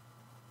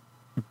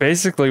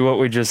 Basically what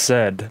we just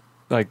said.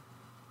 Like,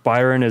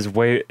 Byron is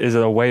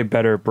a way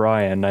better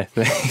Brian, I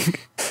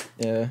think.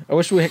 Yeah. I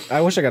wish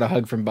I got a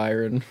hug from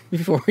Byron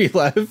before we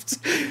left.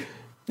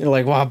 You're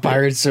like, wow,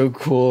 Byron's so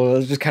cool. I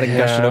was just kind of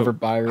gushing over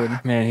Byron.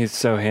 Man, he's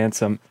so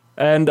handsome.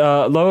 And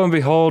lo and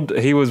behold,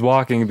 he was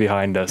walking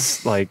behind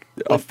us, like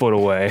a foot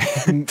away.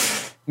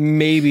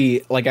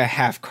 Maybe like a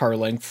half car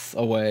length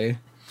away.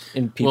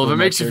 Well, if it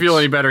makes you feel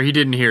any better, he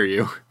didn't hear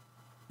you.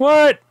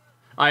 What?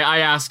 I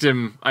asked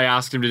him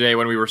today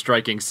when we were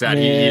striking set.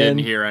 He didn't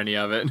hear any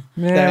of it.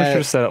 Man, I should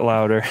have said it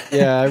louder.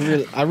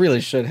 Yeah, I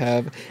really should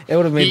have. It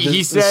would have made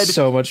this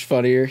so much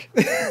funnier.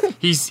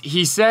 he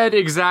said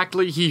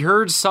exactly. He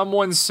heard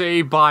someone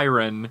say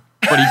Byron,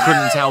 but he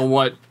couldn't tell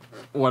what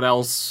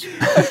else.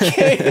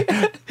 Okay.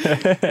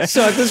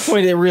 So at this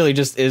point, it really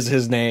just is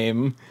his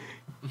name.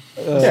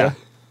 Yeah,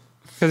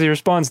 because he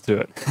responds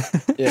to it.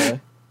 Yeah.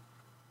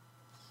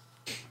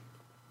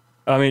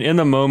 I mean, in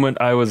the moment,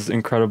 I was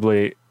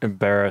incredibly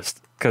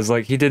embarrassed because,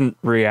 like, he didn't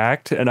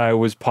react, and I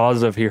was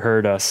positive he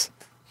heard us.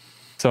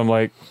 So I'm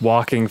like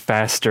walking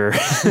faster.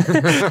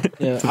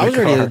 Yeah, I was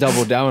ready to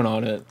double down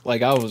on it.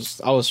 Like, I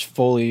was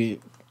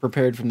fully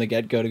prepared from the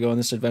get-go to go on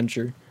this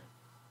adventure,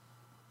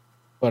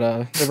 but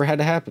never had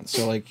to happen.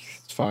 So like,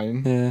 it's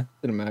fine. Yeah,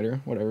 didn't matter.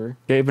 Whatever.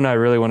 Gabe and I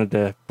really wanted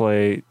to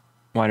play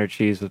Wine or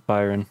Cheese with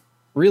Byron.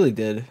 Really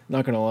did.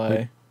 Not gonna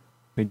lie.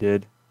 We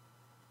did.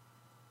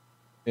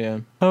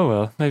 Yeah. Oh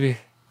well, maybe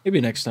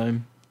next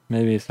time.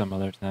 Maybe some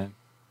other time.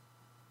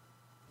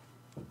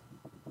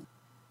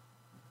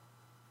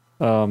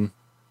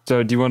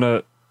 So do you want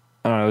to?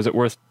 I don't know. Is it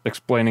worth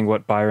explaining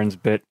what Byron's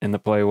bit in the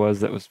play was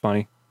that was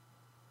funny?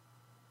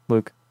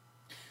 Luke.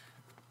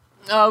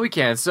 We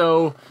can.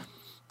 So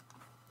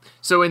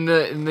in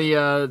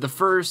the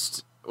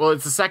first, well,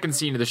 it's the second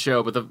scene of the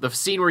show, but the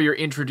scene where you're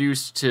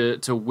introduced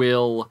to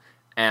Will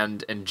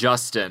and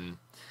Justin,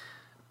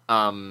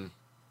 out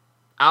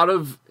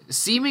of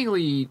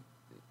seemingly,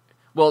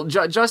 well,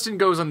 Justin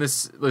goes on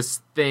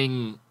this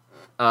thing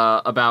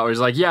about where he's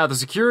like, yeah, the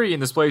security in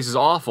this place is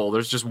awful.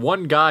 There's just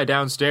one guy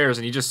downstairs,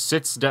 and he just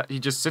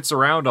sits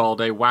around all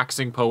day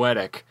waxing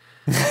poetic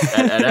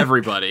at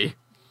everybody.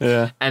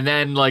 Yeah. And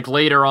then like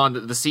later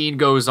on, the scene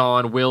goes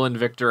on. Will and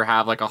Victor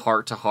have like a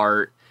heart to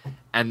heart,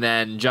 and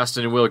then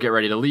Justin and Will get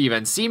ready to leave,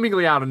 and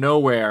seemingly out of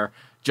nowhere,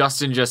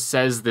 Justin just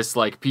says this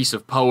like piece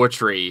of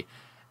poetry,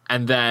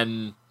 and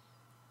then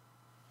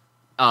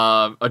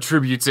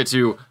attributes it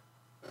to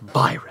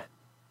Byron.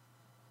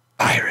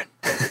 Byron.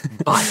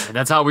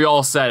 That's how we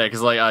all said it,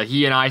 because like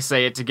he and I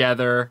say it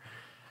together,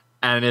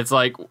 and it's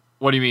like,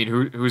 what do you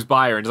mean? Who's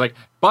Byron? It's like,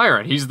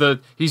 Byron. He's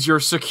your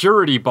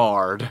security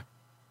bard.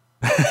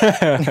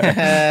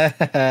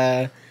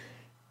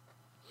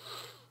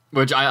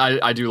 Which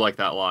I do like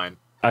that line.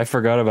 I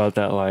forgot about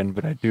that line,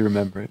 but I do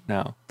remember it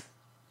now.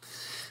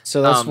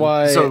 So that's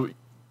why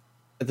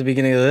at the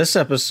beginning of this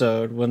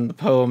episode, when the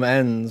poem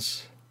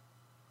ends,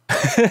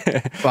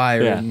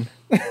 Byron.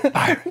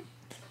 Byron.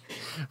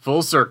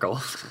 Full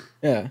circle.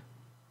 Yeah.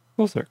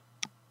 Full circle.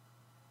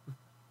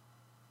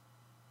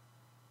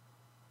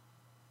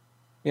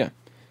 Yeah.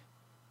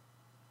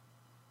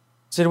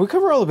 So did we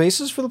cover all the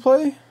bases for the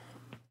play? I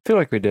feel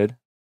like we did.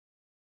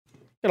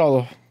 Get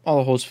all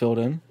the holes filled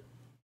in.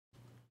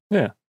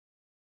 Yeah.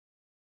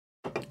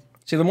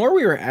 See, the more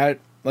we were at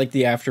like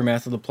the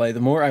aftermath of the play,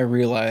 the more I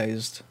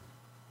realized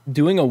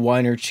doing a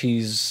wine or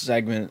cheese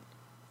segment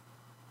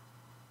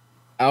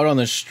out on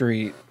the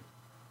street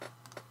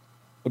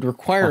would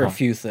require a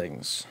few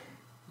things.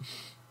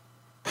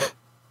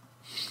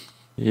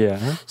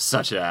 Yeah.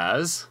 Such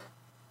as?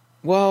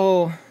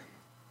 Well,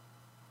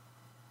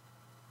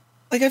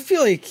 like, I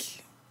feel like...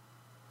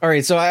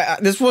 Alright, so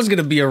this was going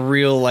to be a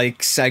real,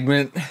 like,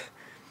 segment,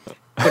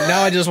 but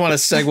now I just want to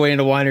segue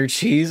into wine or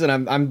cheese, and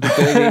I'm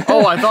debating...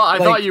 Oh, I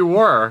thought you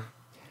were.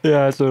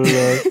 Yeah, that's what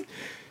it was.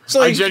 So,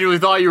 like, I genuinely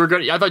thought you were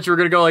going to... I thought you were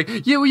going to go,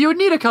 like, yeah, well, you would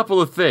need a couple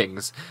of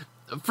things.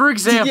 For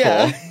example...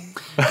 Yeah.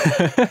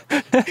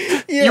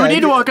 You would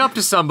need to walk up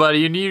to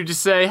somebody and you need to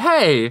say,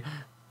 hey,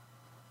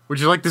 would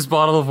you like this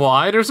bottle of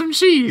wine or some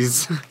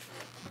cheese?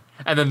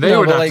 And then they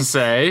would have to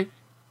say...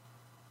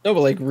 No,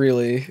 but like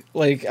really,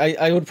 like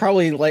I would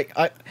probably like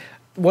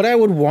what I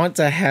would want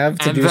to have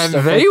to do stuff like that.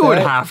 And then they would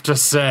have to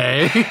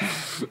say...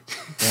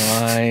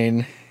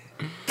 Wine.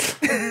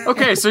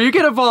 Okay, so you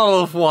get a bottle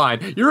of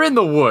wine. You're in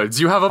the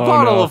woods. You have a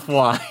bottle of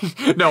wine.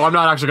 No, I'm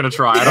not actually going to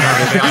try. I don't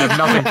have anything. I have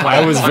nothing planned.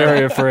 I was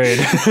very afraid.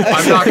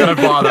 I'm not going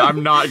to bother.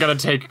 I'm not going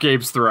to take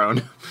Gabe's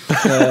throne.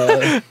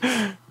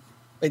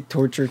 Like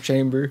torture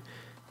chamber.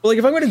 But like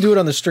if I'm going to do it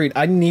on the street,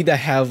 I need to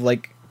have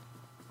like...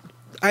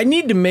 I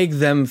need to make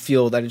them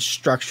feel that it's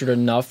structured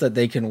enough that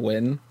they can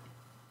win.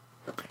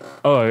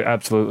 Oh,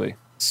 absolutely.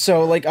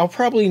 So like I'll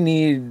probably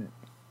need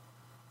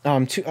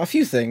a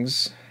few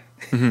things.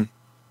 Mm-hmm.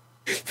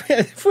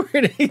 For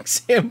an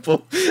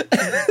example.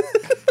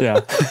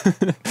 Yeah.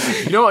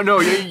 You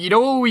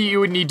know what you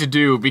would need to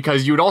do,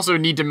 because you would also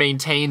need to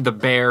maintain the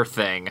bear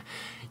thing.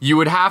 You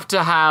would have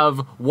to have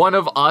one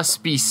of us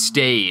be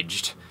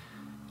staged.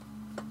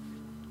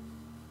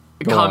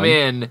 Come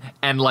in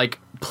and like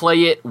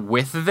play it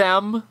with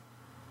them,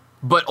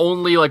 but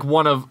only like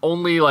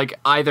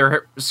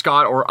either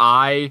Scott or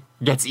I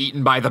gets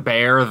eaten by the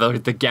bear,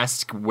 the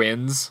guest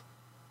wins.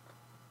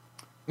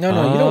 No,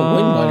 you don't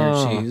win wine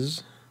or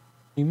cheese.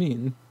 You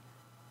mean?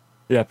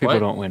 Yeah, people What?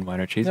 don't win wine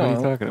or cheese. What are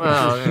you talking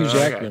about? Well, Hugh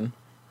Jackman.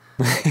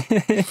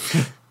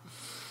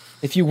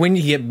 If you win,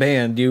 you get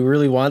banned. Do you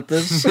really want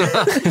this?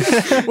 Well,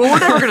 we're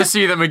never going to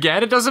see them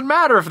again. It doesn't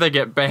matter if they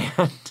get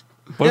banned.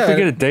 What if we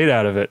get a date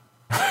out of it?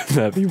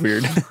 That'd be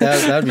weird.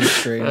 That'd be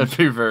strange. That'd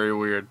be very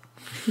weird.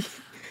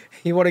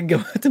 You want to go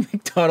out to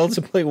McDonald's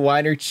and play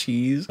wine or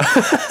cheese? Like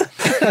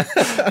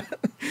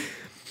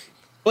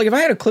if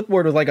I had a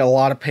clipboard with like a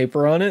lot of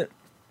paper on it,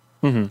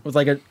 with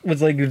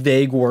like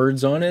vague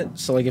words on it,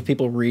 so like if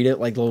people read it,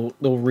 like they'll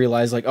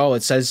realize like, oh,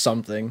 it says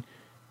something,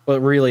 but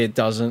really it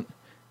doesn't.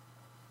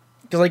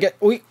 Because like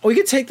we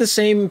could take the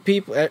same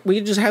people, we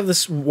could just have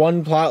this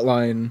one plot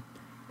line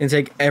and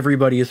take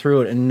everybody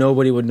through it, and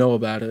nobody would know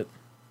about it,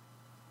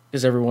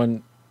 because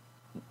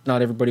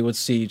not everybody would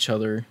see each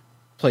other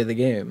play the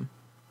game.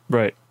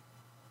 Right.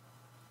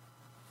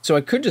 So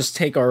I could just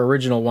take our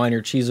original wine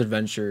or cheese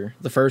adventure,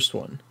 the first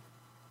one,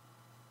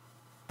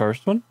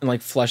 First one? and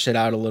like flesh it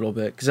out a little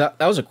bit, because that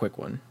was a quick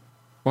one.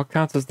 What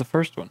counts as the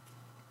first one?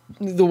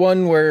 The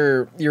one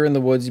where you're in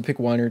the woods, you pick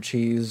wine or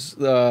cheese.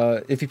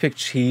 If you pick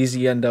cheese,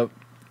 you end up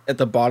at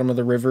the bottom of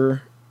the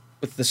river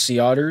with the sea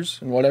otters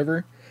and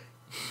whatever.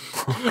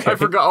 I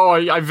forgot. Oh,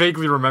 I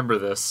vaguely remember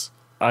this.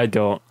 I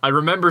don't. I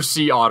remember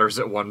sea otters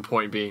at one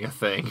point being a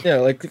thing. Yeah,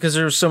 like because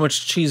there was so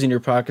much cheese in your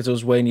pockets, it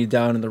was weighing you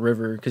down in the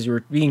river because you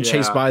were being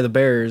chased by the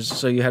bears.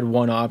 So you had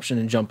one option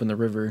and jump in the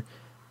river.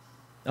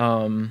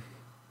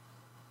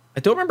 I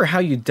don't remember how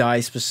you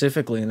die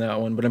specifically in that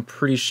one, but I'm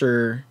pretty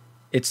sure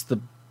it's the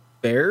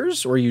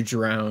bears or you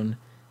drown.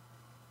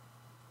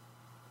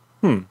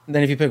 Then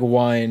if you pick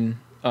wine,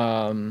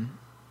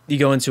 you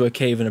go into a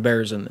cave and a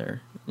bear's in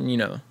there. You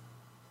know,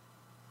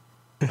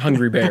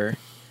 hungry bear.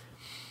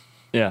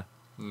 Yeah.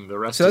 The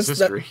rest is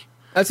history.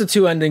 That's the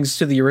two endings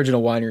to the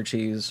original wine or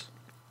cheese.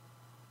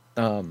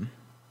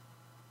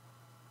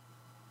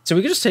 So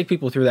we could just take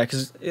people through that,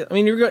 because I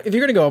mean, if you're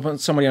going to go up on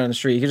somebody on the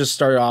street, you could just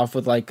start off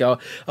with like, oh,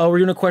 we're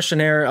doing a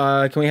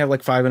questionnaire. Can we have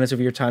like 5 minutes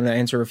of your time to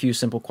answer a few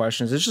simple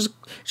questions? It's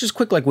just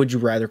quick, like, would you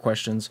rather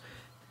questions.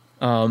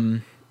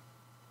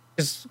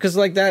 Because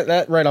like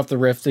that right off the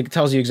riff, it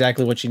tells you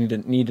exactly what you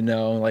need to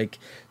know. Like,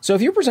 so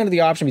if you're presented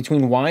the option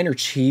between wine or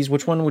cheese,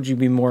 which one would you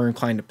be more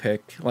inclined to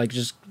pick? Like,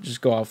 just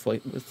go off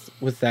like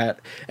with that,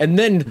 and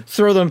then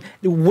throw them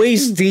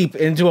waist deep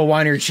into a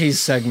wine or cheese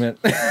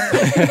segment.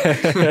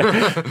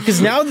 Because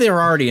now they're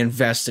already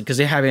invested because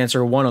they have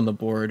answer one on the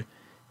board.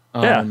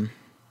 And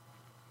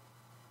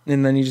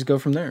then you just go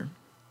from there.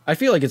 I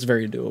feel like it's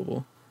very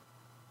doable.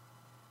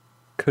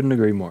 Couldn't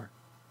agree more.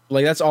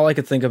 Like, that's all I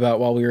could think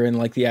about while we were in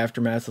like the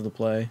aftermath of the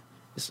play.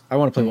 I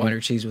want to play wine or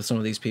cheese with some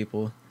of these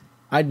people.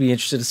 I'd be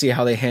interested to see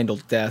how they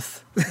handled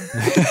death.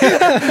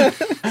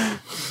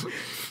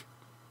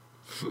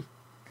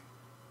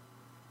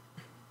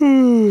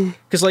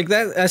 Because like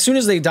that, as soon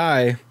as they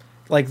die,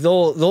 like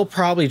they'll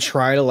probably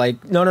try to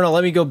like, no,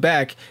 let me go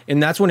back,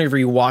 and that's whenever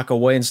you walk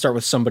away and start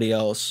with somebody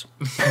else.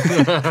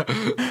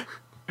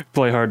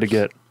 Play hard to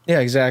get. Yeah,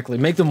 exactly.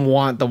 Make them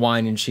want the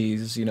wine and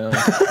cheese. You know,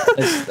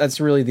 that's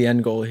really the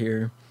end goal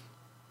here.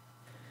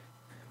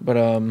 But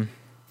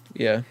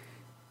yeah.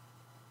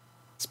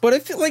 But I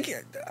feel like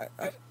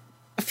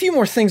a few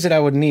more things that I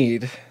would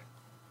need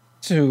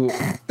to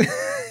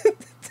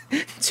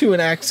to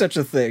enact such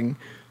a thing.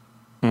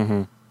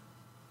 Mm-hmm.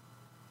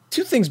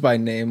 2 things by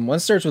name. One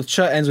starts with ch,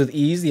 ends with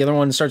ease. The other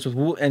one starts with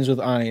w, ends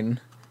with ein.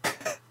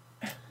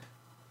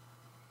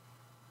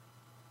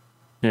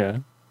 Yeah.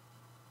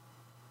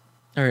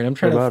 All right, I'm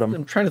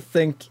trying to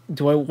think.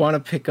 Do I want to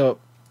pick up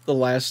the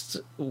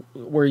last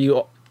where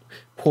you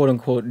quote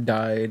unquote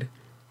died,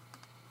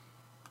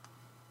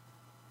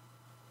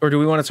 or do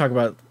we want to talk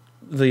about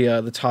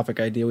the topic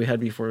idea we had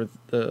before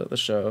the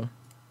show?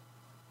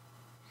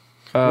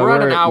 We're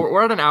at an hour.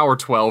 We're at an hour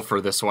 12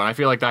 for this one. I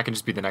feel like that can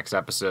just be the next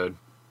episode.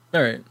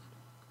 All right.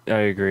 I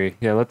agree.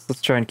 Yeah,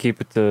 let's try and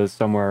keep it to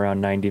somewhere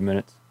around 90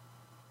 minutes.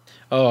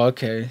 Oh,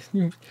 okay.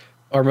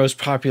 Our most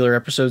popular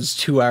episode's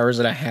 2 hours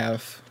and a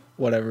half.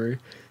 Whatever.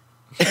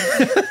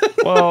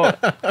 Well,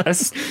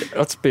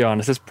 let's be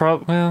honest. It's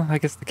well, I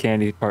guess the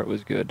candy part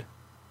was good.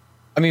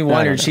 I mean,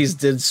 wine or cheese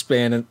did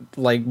span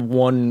like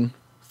 1/3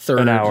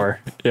 an hour.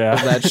 Yeah.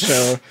 Of that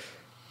show.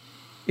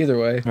 Either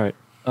way. Right.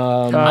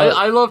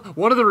 I love,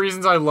 one of the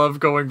reasons I love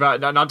going back,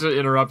 not to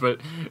interrupt, but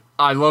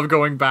I love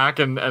going back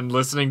and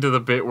listening to the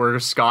bit where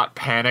Scott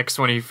panics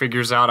when he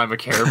figures out I'm a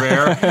Care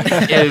Bear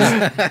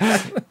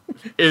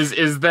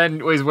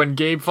is when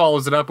Gabe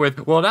follows it up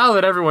with, well, now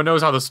that everyone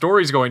knows how the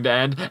story's going to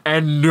end,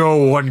 and no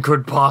one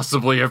could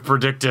possibly have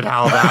predicted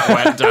how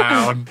that went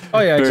down.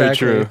 Oh yeah,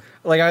 exactly. Very true.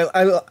 Like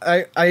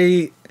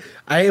I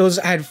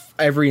had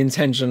every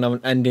intention of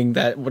ending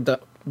that with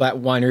that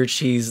wine or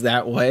cheese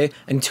that way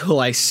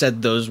until I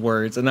said those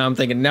words, and now I'm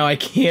thinking, now I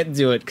can't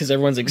do it because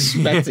everyone's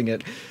expecting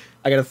it.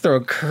 I gotta throw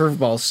a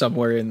curveball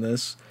somewhere in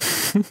this.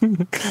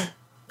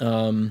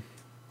 But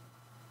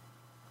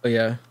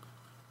yeah.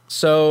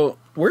 So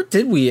where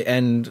did we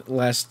end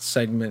last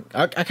segment?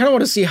 I kind of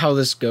want to see how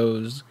this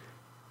goes.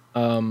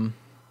 So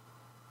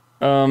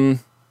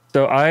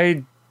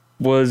I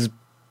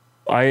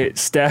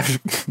stabbed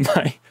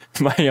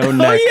my own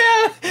neck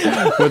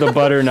yeah. with a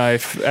butter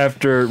knife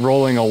after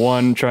rolling a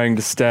 1 trying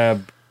to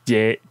stab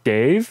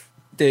Dave,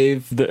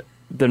 the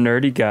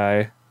nerdy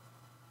guy,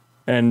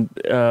 and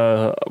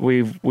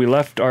we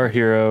left our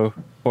hero,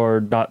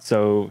 or not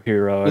so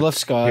hero. We left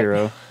Scott.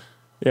 Hero.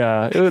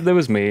 Yeah, it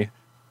was me.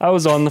 I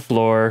was on the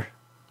floor,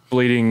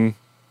 bleeding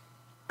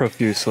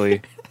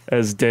profusely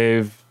as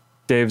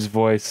Dave's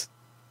voice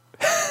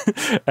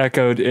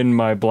echoed in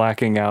my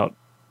blacking out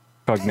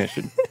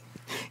cognition.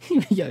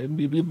 Yeah, I'm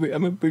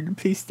gonna burn the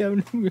place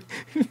down. I'm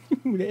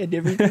gonna end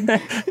everything.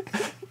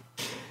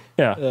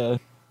 Yeah.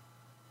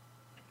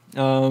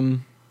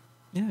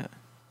 Yeah.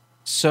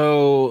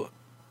 So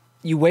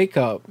you wake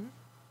up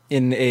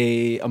in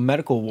a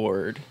medical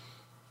ward.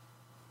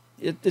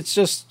 It's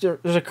just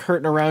there's a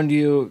curtain around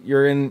you.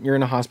 You're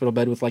in a hospital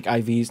bed with like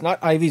IVs, not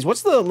IVs.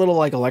 What's the little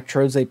like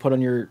electrodes they put on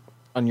your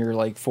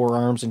like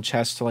forearms and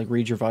chest to like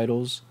read your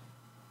vitals?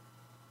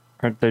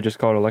 Aren't they just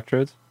called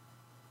electrodes?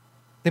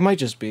 They might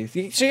just be.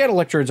 So you got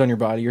electrodes on your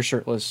body. You're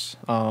shirtless.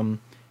 Oh.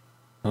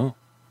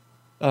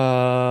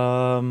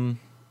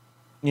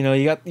 You know,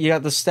 you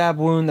got the stab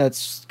wound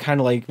that's kind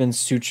of like been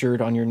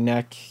sutured on your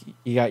neck.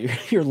 You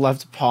got your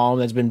left palm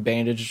that's been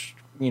bandaged,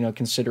 you know,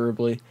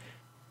 considerably.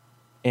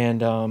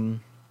 And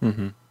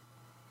you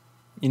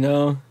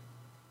know,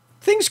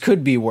 things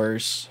could be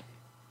worse.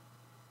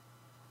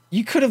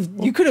 You could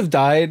have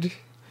died.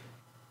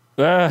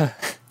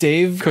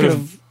 Dave could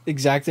have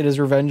exacted his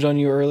revenge on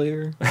you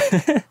earlier.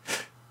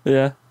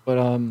 Yeah.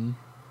 But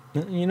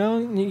you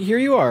know, here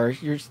you are.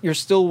 You're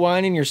still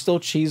whining. You're still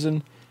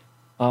cheesing.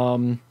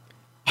 I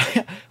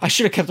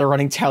should have kept a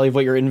running tally of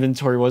what your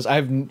inventory was.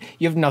 You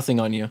have nothing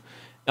on you.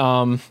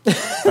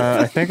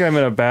 I think I'm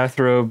in a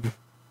bathrobe.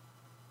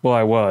 Well,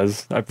 I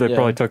was. They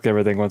probably took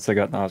everything once I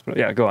got in the hospital.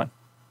 Yeah, go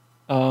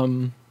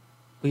on.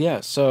 But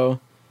yeah. So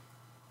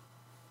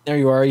there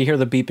you are. You hear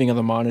the beeping of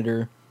the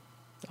monitor.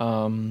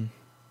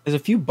 There's a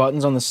few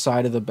buttons on the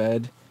side of the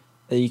bed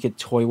that you could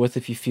toy with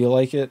if you feel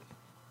like it.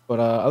 But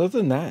other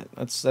than that,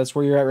 that's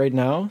where you're at right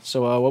now.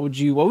 So what would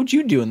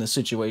you do in this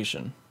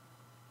situation?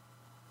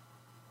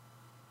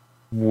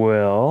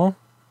 Well,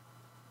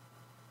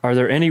 are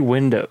there any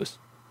windows?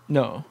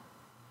 No.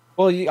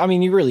 Well, I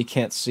mean, you really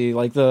can't see.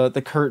 Like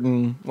the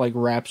curtain like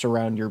wraps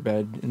around your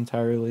bed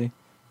entirely.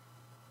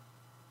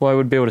 Well, I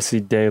would be able to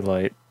see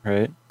daylight,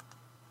 right?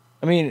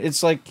 I mean,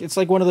 it's like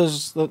one of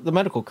those the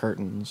medical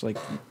curtains. Like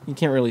you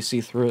can't really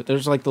see through it.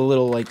 There's like the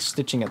little like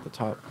stitching at the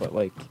top, but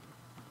like.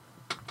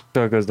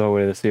 So it goes the whole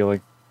way to the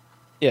ceiling.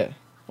 Yeah.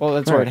 Well,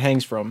 that's where it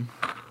hangs from.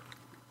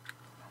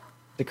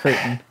 The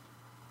curtain.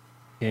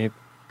 Gabe.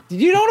 Do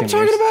you know what I'm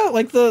talking about?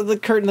 Like the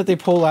curtain that they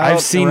pull out. I've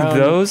seen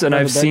those, and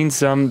I've seen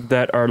some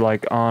that are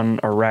like on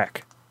a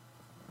rack.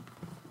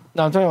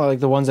 No, I'm talking about like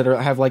the ones that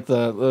have like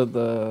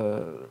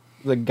the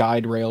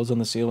guide rails on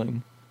the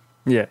ceiling.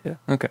 Yeah.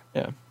 Okay.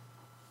 Yeah.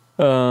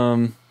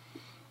 I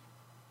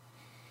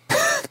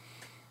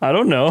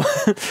don't know.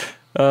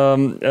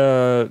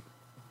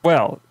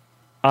 Well,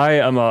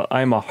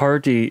 I'm a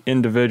hearty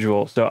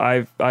individual,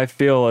 so I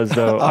feel as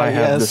though I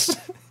have this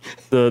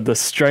the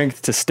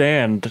strength to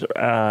stand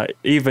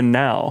even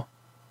now.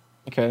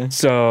 Okay.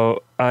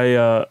 So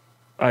I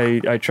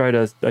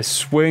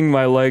swing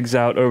my legs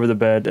out over the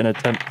bed and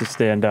attempt to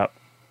stand up.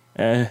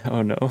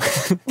 Oh no.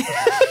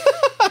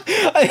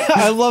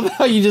 I love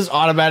how you just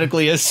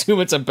automatically assume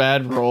it's a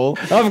bad roll.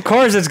 Of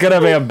course it's gonna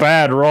be a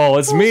bad roll.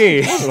 It's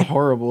me. That's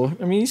horrible.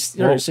 I mean,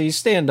 so you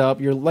stand up.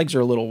 Your legs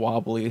are a little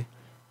wobbly.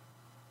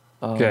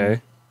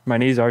 Okay. My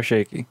knees are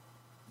shaky.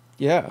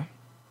 Yeah.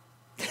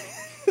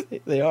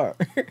 They are.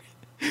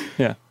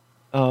 Yeah.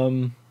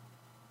 Yeah,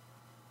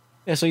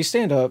 so you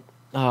stand up.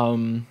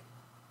 Do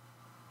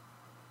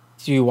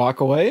you walk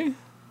away?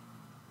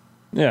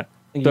 Yeah.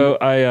 So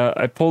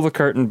I pull the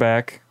curtain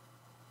back,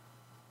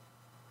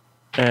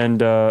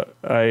 and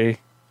I.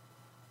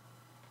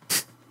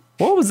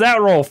 What was that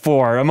roll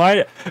for? Am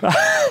I?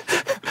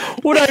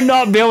 Would I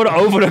not be able to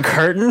open a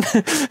curtain?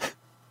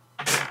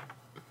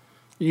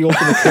 You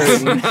open the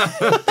curtain.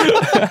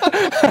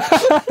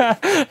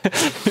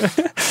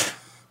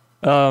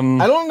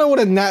 I don't know what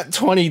a nat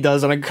 20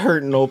 does on a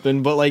curtain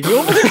open, but like you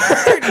open the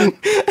curtain.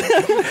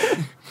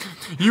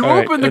 You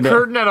open the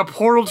curtain and a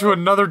portal to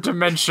another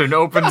dimension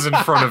opens in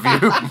front of you.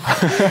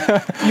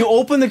 You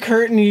open the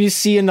curtain and you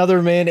see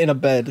another man in a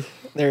bed.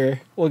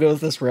 There, we'll go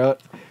with this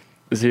route.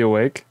 Is he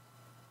awake?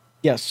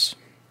 Yes.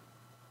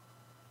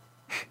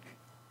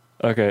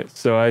 Okay,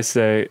 so I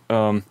say,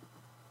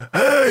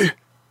 hey,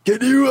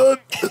 can you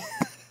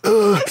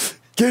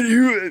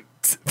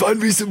find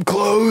me some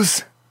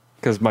clothes?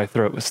 Because my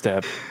throat was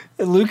stabbed.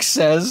 Luke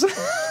says,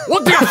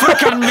 "What do you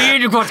freaking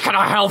mean? What can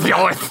I help you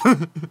with?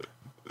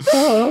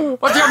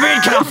 What do you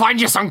mean? Can I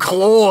find you some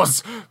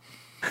clothes?"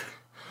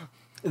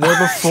 There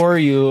before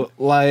you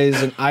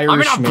lies an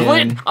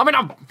Irishman. I'm in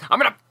a.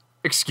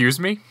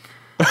 Excuse me,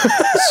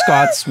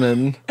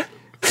 Scotsman.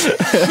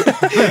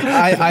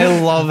 I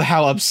love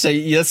how upset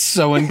you. That's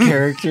so in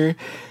character.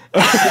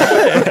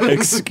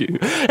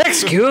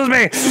 Excuse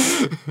me.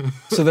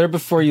 So there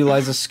before you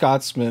lies a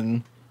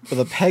Scotsman with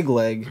a peg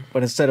leg,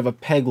 but instead of a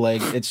peg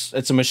leg,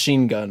 it's a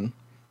machine gun.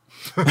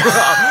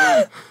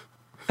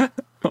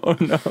 Oh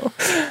no.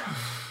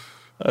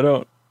 I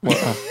don't.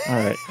 Well, all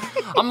right.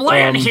 I'm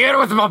laying here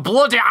with my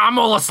bloody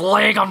ammo-less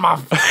leg on my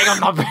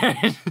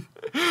bed.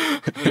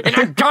 In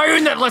a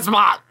gown that lets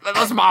my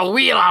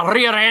wheel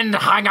rear end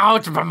hang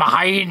out from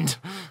behind.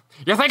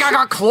 You think I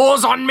got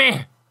clothes on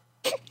me?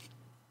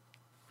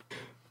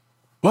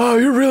 Wow,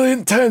 you're really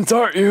intense,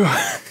 aren't you?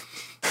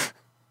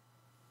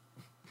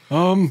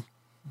 I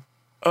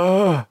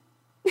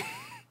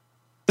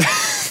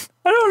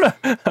don't know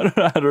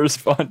how to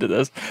respond to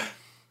this.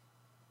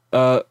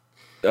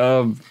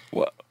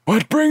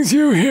 What brings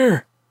you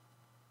here?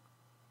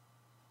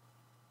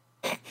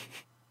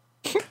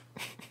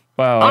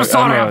 Wow, I'm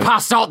sorry I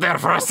passed out there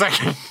for a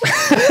second.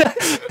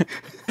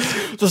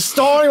 The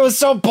story was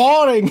so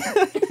boring.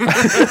 I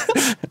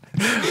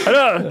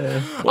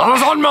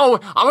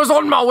was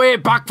on my way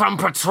back from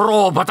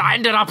patrol, but I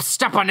ended up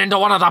stepping into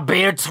one of the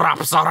bear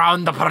traps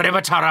around the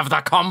perimeter of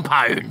the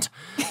compound.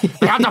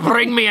 They had to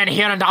bring me in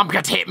here and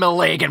amputate my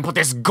leg and put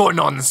this gun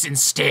on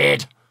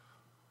instead.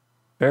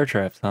 Bear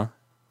traps, huh?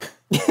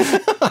 You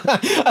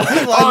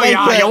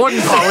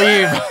wouldn't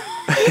believe.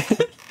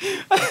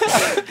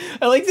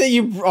 I like that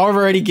you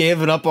already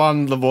gave it up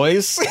on the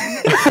voice.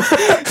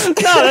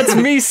 No, that's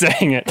me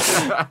saying it.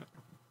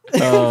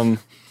 Well,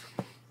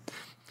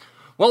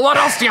 what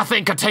else do you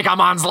think could take a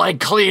man's leg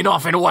clean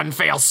off in one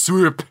fell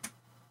swoop?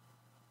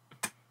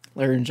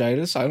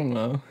 Laryngitis? I don't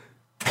know.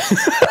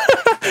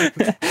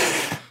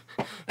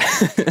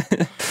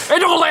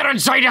 Ain't no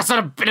laryngitis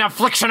an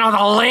affliction of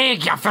the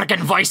leg, you freaking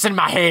voice in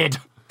my head.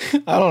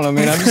 I don't know,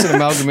 man. I'm just an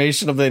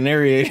amalgamation of the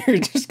narrator.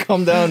 Just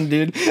calm down,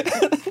 dude.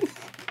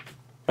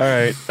 All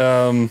right.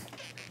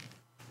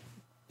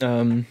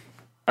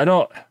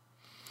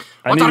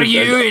 What are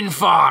you in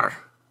for?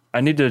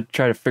 I need to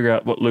try to figure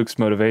out what Luke's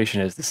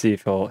motivation is to see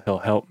if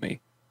he'll help me.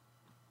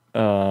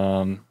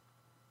 Bold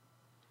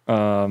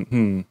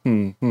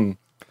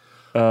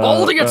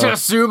of you to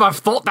assume I've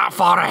thought that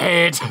far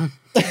ahead.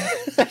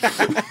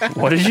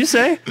 What did you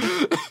say?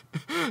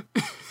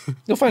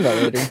 You'll find out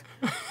later.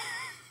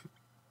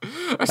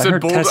 I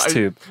said bold. Test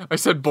tube. I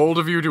said bold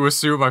of you to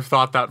assume I've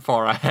thought that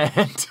far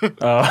ahead.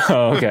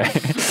 Oh, okay.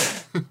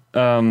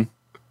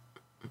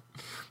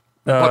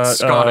 But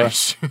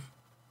Scottish.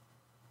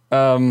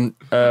 I'm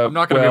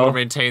not going to be able to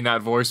maintain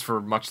that voice for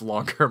much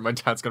longer. My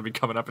dad's going to be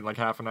coming up in like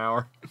half an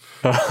hour.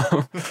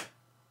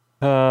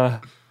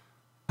 All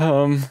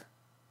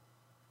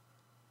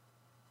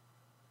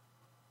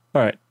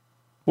right.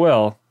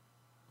 Well,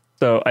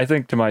 so I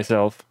think to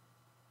myself,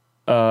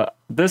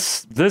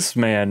 this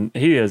man,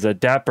 he is a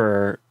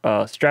dapper,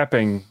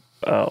 strapping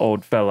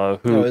old fellow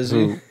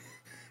who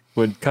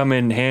would come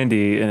in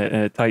handy in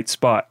a tight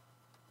spot.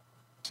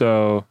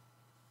 So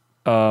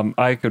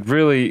I could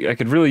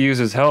really use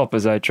his help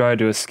as I try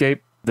to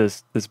escape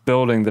this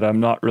building that I'm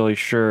not really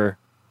sure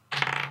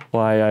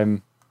why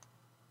I'm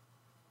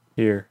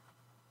here.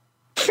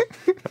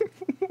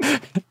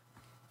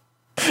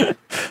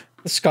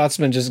 The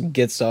Scotsman just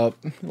gets up,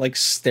 like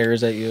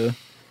stares at you.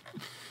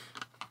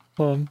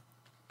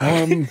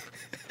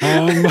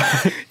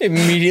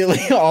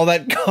 Immediately, all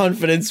that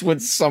confidence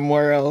went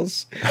somewhere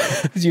else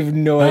because you have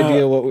no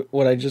idea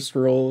what I just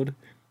rolled.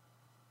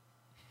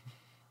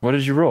 What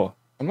did you roll?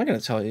 I'm not gonna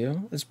tell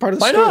you. It's part of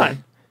the Why story. not?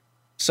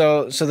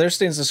 So there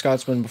stands the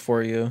Scotsman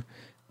before you.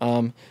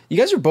 You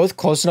guys are both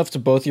close enough to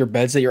both your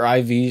beds that your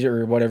IVs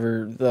or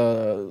whatever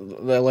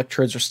the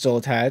electrodes are still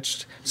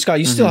attached. Scott,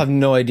 you still have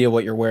no idea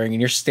what you're wearing, and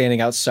you're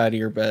standing outside of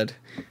your bed.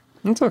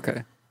 It's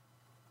okay.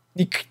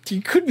 You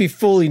could be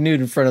fully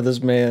nude in front of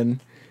this man.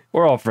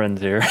 We're all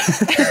friends here.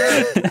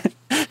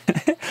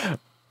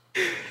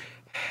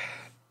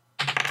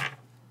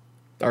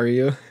 Are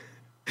you?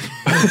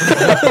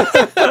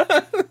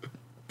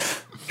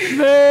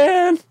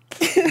 Man,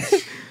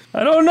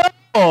 I don't know.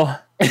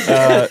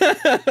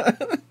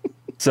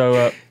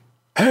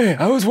 Hey,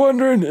 I was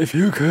wondering if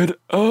you could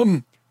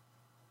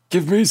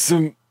give me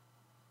some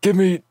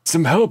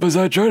help as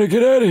I try to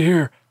get out of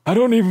here. I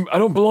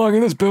don't belong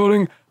in this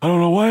building. I don't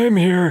know why I'm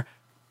here.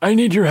 I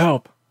need your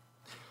help.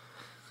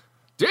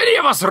 Do any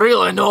of us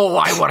really know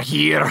why we're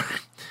here?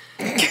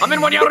 I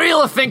mean, when you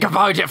really think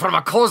about it from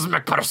a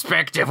cosmic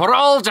perspective, we're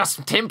all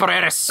just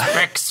temporary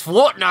specks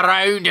floating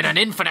around in an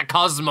infinite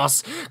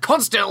cosmos,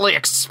 constantly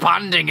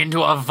expanding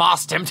into a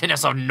vast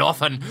emptiness of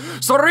nothing.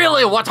 So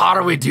really, what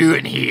are we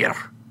doing here?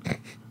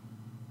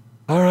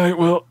 All right,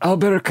 well,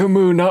 Albert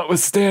Camus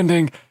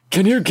notwithstanding,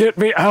 can you get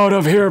me out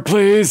of here,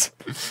 please?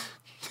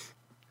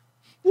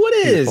 What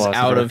is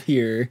out of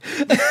here?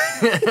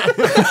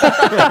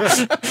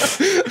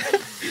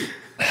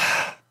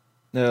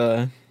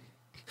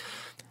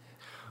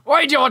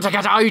 Why do you want to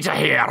get out of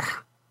here?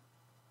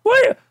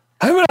 Wait,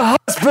 I'm in a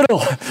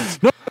hospital.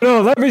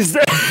 No, let me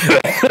stay.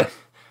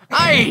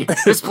 Hey,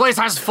 this place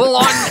has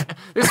full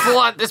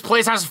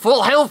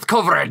health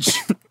coverage.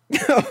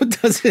 Oh,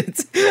 does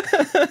it?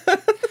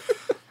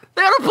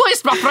 They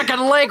replaced my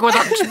frickin' leg with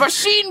a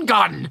machine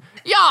gun.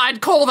 Yeah, I'd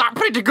call that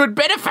pretty good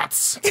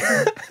benefits.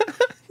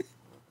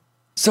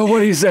 So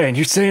what are you saying?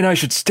 You're saying I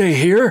should stay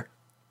here?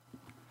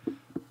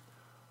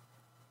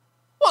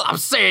 Well, I'm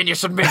saying you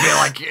should maybe,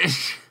 like...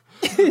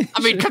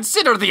 I mean,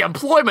 consider the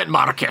employment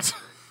market.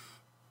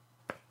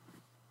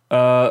 You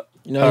know,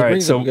 All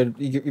right,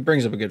 he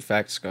brings up a good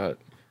fact, Scott.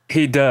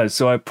 He does.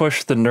 So I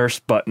push the nurse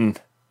button.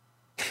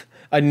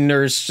 A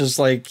nurse just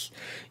like,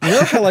 you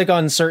know how like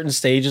on certain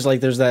stages, like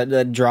there's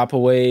that drop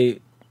away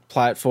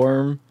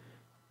platform,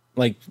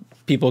 like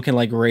people can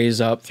like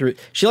raise up through.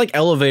 She like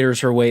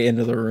elevators her way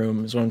into the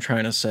room. Is what I'm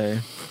trying to say.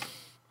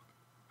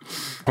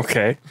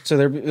 Okay. So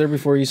there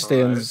before you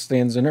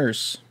stands a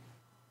nurse.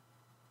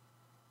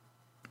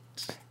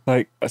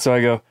 Like, so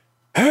I go,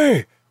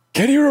 hey,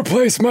 can you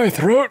replace my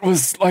throat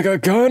with like a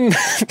gun?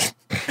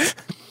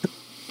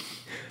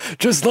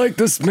 Just like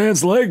this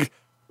man's leg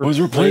was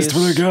replaced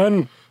with a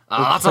gun.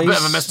 That's a bit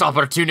of a missed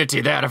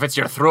opportunity there. If it's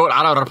your throat,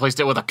 I'd have replaced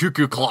it with a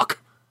cuckoo clock.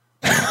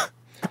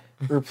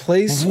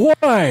 Replace.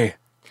 Why?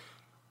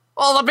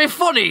 Oh, that'd be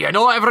funny, you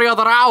know? Every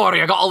other hour,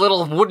 you got a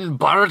little wooden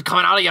bird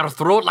coming out of your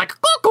throat like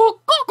cuckoo,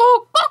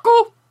 cuckoo,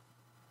 cuckoo.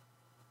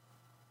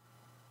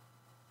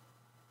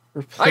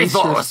 I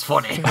thought it was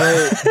funny.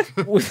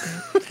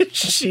 With a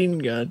machine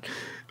gun.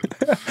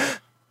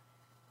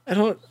 I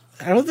don't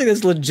think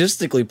that's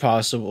logistically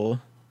possible.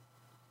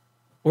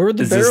 Where would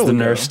the barrel go? Is this the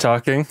nurse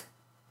talking?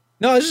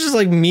 No, it's just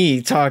like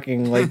me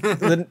talking. Like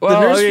the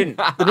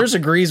nurse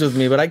agrees with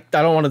me, but I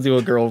don't want to do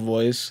a girl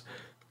voice.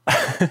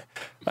 I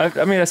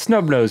mean, a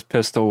snub-nosed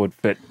pistol would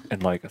fit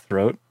in like a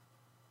throat.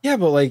 Yeah,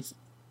 but like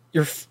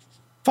you're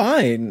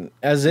fine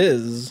as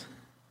is.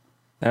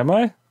 Am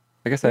I?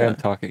 I guess I am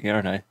talking,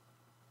 aren't I?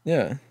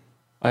 Yeah.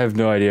 I have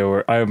no idea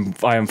where I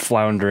am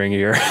floundering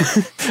here.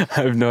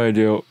 I have no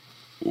idea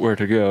where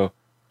to go.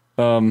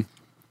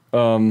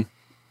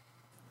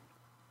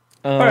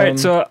 All right,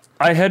 so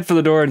I head for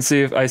the door and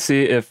see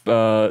if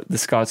the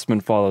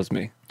Scotsman follows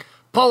me.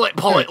 Pull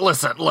it.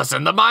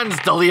 Listen. The man's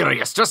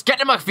delirious. Just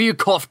get him a few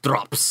cough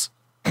drops.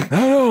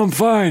 No,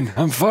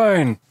 I'm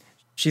fine.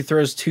 She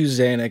throws 2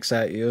 Xanax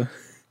at you.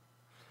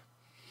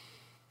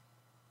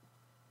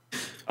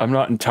 I'm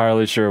not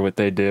entirely sure what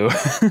they do.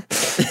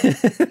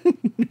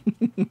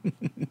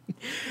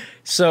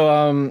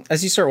 So,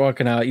 as you start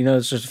walking out, you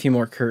notice there's a few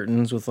more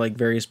curtains with like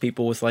various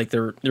people with like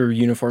their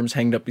uniforms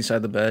hanged up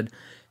beside the bed.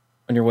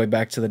 On your way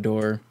back to the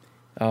door,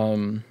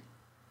 you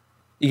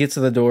get to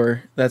the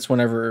door. That's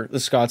whenever the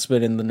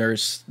Scotsman and the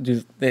nurse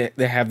they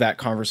have that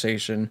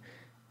conversation,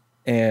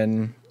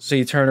 and so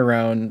you turn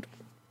around.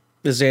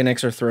 The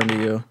Xanax are thrown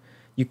to you.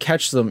 You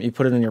catch them. You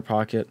put it in your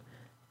pocket,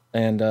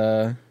 and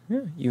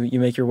you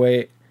make your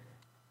way.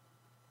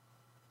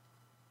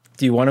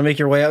 Do you want to make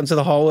your way out into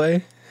the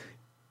hallway?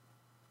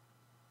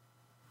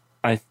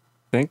 I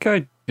think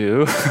I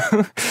do.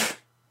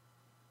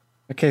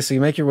 Okay, so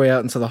you make your way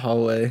out into the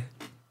hallway.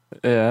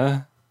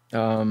 Yeah.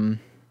 Start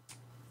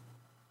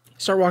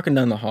walking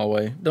down the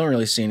hallway. Don't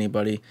really see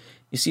anybody.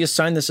 You see a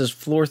sign that says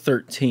floor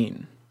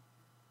 13.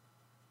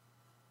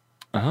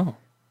 Oh.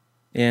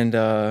 And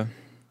an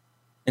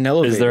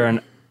elevator. Is there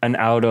an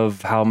out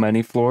of how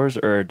many floors,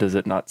 or does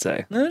it not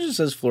say? No, it just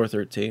says floor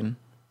 13.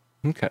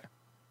 Okay.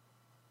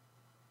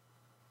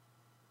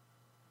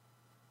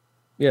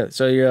 Yeah,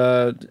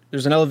 so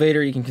there's an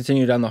elevator. You can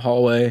continue down the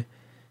hallway.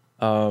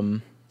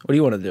 What do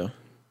you want to do?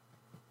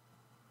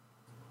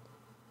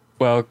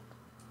 Well,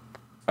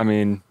 I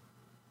mean,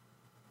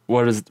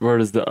 where does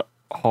the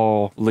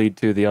hall lead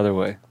to the other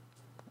way?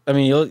 I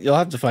mean, you'll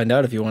have to find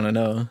out if you want to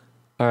know.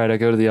 All right, I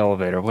go to the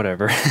elevator.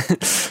 Whatever. All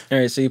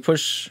right, so you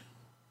push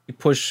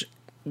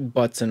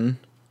button,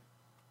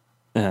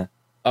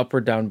 up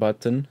or down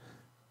button.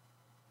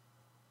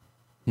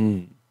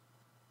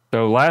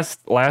 So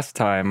last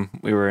time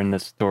we were in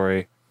this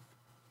story,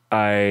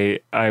 I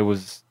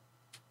was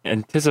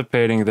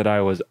anticipating that I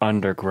was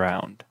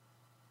underground.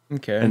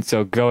 Okay. And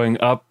so going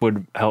up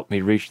would help me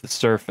reach the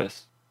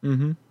surface.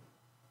 Mm-hmm.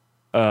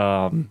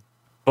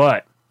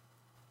 But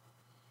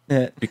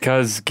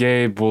because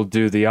Gabe will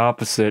do the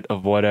opposite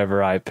of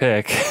whatever I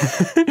pick,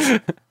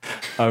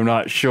 I'm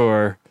not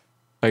sure.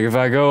 Like if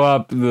I go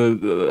up,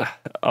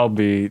 I'll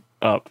be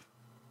up,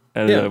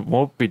 and it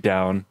won't be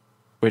down,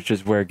 which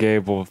is where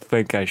Gabe will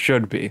think I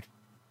should be.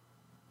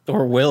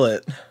 Or will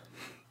it?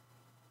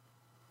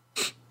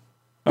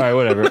 All right,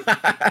 whatever.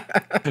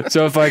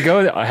 So if I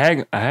go,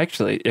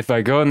 if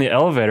I go in the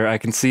elevator, I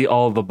can see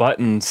all the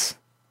buttons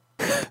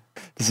to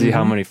see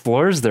how many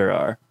floors there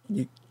are.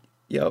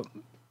 Yep.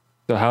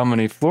 So how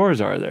many floors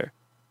are there?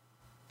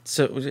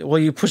 So, well,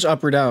 you push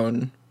up or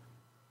down.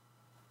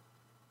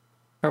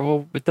 All right,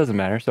 well, it doesn't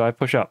matter. So I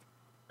push up.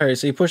 All right,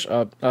 so you push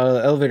up. The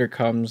elevator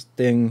comes.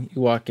 Ding.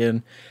 You walk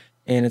in,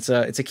 and it's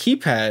a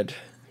keypad.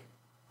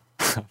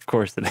 Of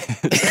course it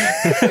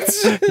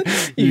is.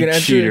 You can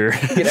cheater.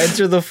 You can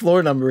enter the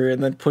floor number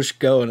and then push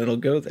go, and it'll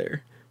go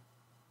there.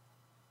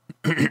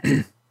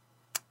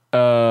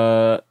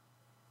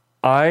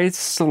 I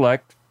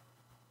select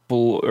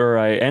or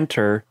I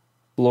enter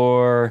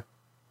floor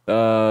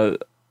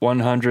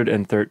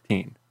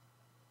 113.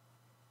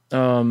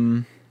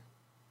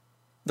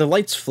 the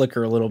lights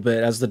flicker a little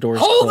bit as the doors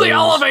Hold close. the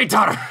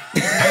elevator!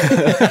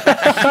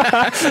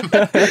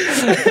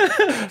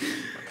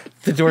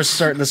 The doors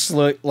starting to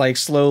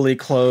slowly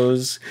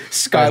close.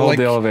 Scott, I hold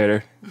the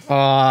elevator.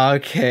 Oh,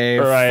 okay,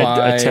 Or fine.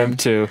 I attempt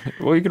to.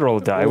 Well, you can roll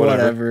a die,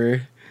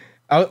 whatever.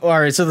 All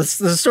right, so the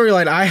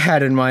storyline I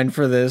had in mind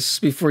for this,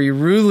 before you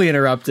rudely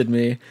interrupted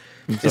me,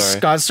 is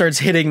Scott starts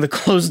hitting the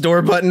closed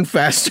door button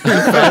faster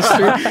and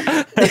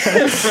faster.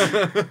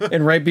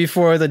 And right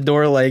before the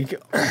door, like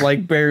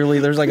barely,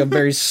 there's like a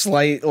very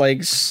slight,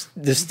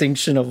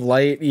 distinction of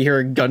light. You hear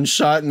a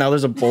gunshot, and now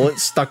there's a bullet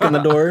stuck in the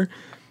door,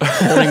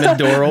 holding the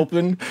door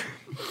open.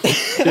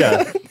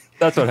 Yeah,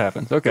 that's what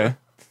happens. Okay.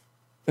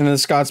 And then the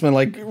Scotsman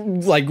like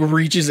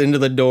reaches into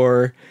the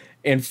door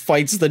and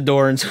fights the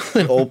door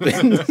until it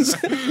opens.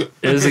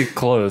 Is he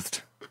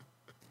clothed?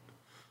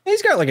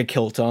 He's got like a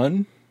kilt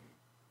on.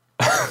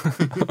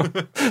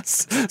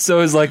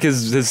 So is like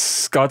his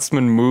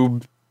Scotsman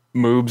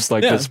moves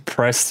like just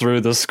press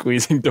through the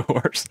squeezing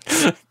doors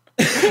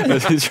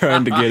as he's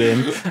trying to get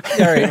in.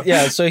 All right,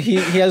 yeah. So he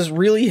has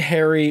really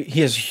hairy. He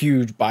has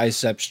huge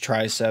biceps,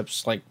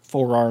 triceps, like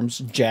forearms,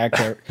 jacked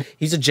up.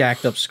 He's a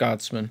jacked up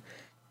Scotsman.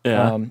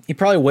 Yeah. He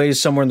probably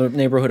weighs somewhere in the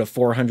neighborhood of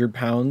 400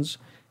 pounds,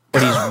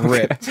 but he's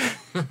ripped.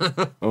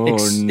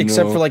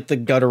 Except for like the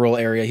guttural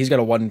area, he's got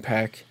a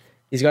 1-pack.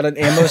 He's got an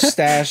ammo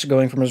stash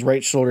going from his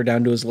right shoulder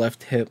down to his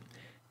left hip,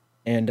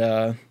 and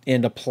a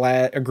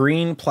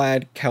green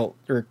plaid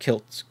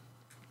kilt.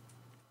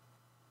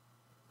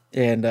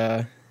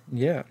 And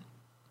yeah,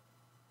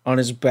 on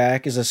his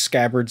back is a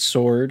scabbard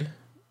sword,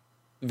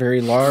 very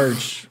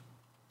large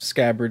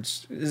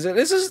scabbards. Is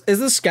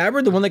the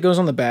scabbard the one that goes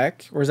on the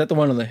back, or is that the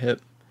one on the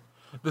hip?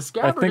 The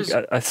scabbard I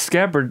think a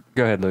scabbard.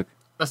 Go ahead, Luke.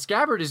 A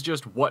scabbard is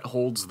just what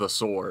holds the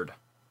sword.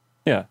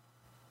 Yeah.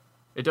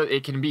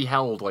 It can be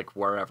held like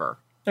wherever.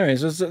 All right,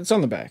 so it's on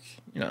the back,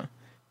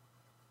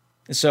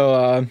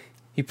 So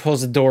he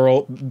pulls the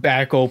door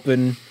back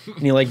open, and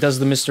he like does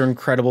the Mr.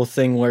 Incredible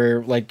thing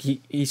where like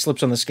he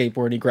slips on the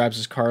skateboard, and he grabs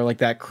his car, like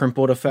that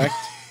crumpled effect.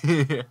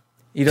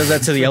 He does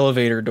that to the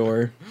elevator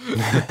door.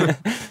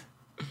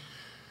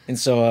 And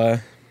so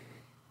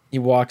he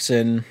walks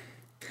in,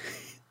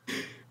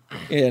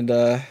 and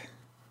what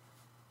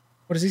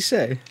does he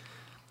say?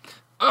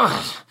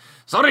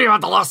 Sorry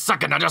about the last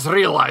second, I just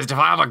realized if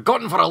I have a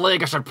gun for a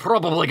leg, I should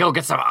probably go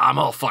get some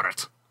ammo for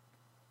it.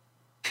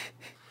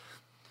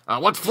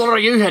 What floor are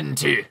you heading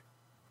to?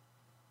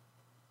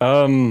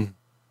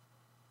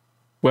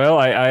 Well,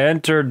 I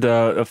entered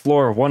a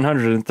floor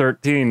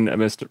 113,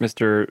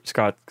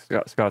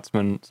 Mr.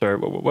 Scotsman, sir.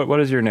 What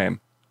is your name?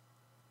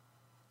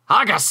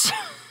 Haggis!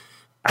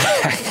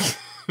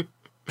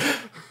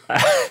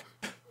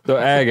 So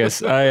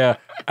Agus, I'm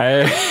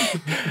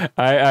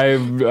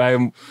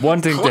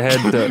wanting to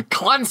head to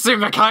Clancy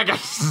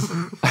McHaggis!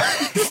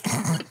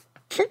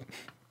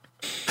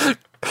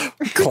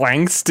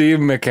 Clancy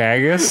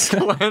McHaggis.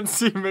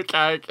 Clancy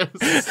McHaggis.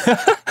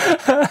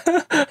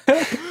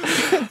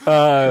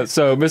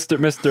 So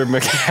Mr.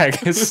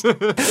 McHaggis,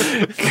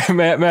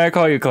 may I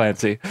call you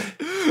Clancy?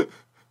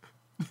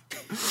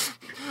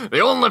 The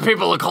only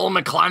people who call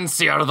me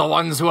Clancy are the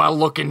ones who I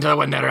look into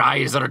when their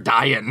eyes are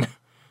dying.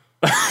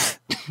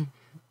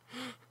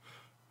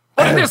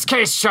 But in this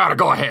case, sure,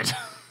 go ahead.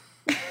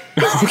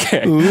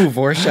 Okay. Ooh,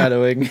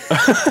 foreshadowing.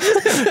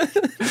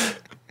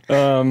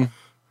 Oh,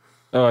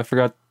 I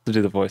forgot to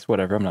do the voice.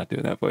 Whatever, I'm not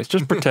doing that voice.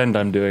 Just pretend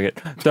I'm doing it.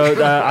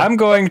 So I'm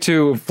going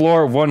to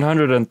floor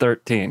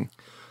 113.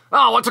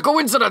 Oh, what a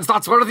coincidence!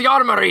 That's where the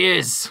armory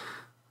is.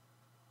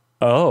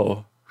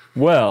 Oh,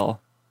 well.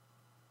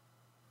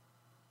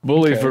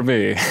 Bully for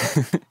me.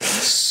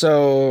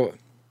 So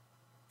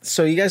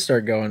you guys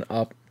start going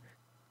up.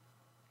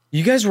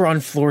 You guys were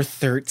on floor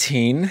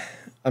 13.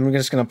 I'm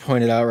just gonna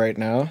point it out right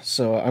now.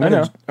 So I'm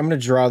gonna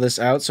draw this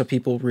out so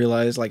people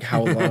realize like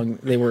how long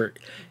they were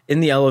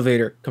in the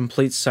elevator.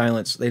 Complete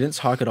silence. They didn't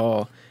talk at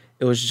all.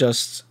 It was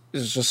just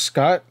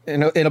Scott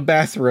in a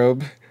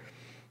bathrobe,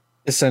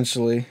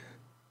 essentially,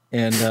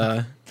 and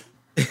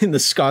the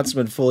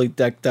Scotsman fully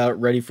decked out,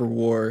 ready for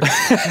war.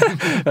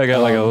 I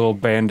got like a little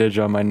bandage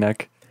on my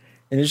neck.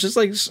 And it's just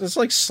like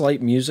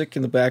slight music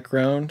in the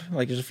background.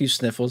 Like there's a few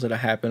sniffles that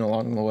happen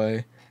along the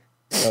way.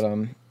 But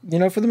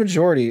for the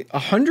majority,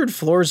 100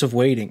 floors of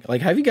waiting.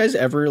 Like, have you guys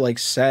ever like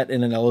sat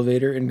in an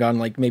elevator and gone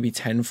like maybe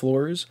 10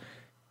 floors?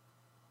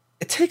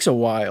 It takes a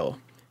while,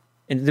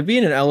 and to be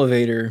in an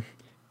elevator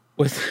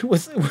with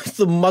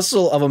the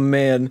muscle of a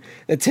man,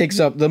 it takes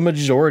up the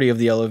majority of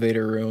the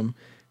elevator room.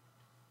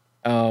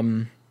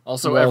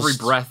 Also, every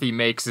breath he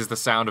makes is the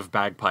sound of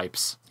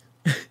bagpipes.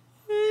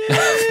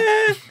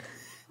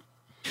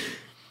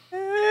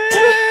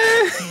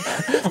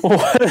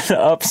 What an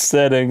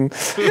upsetting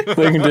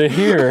thing to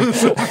hear.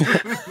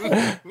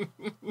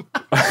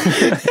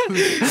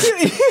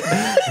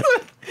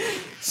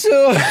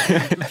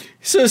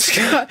 So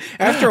Scott,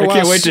 after a I while,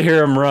 can't wait to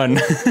hear him run.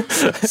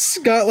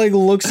 Scott like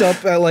looks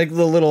up at like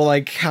the little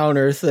like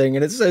counter thing,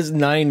 and it says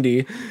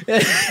 90.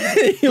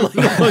 He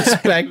like looks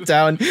back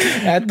down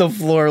at the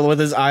floor with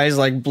his eyes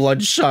like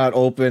bloodshot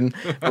open,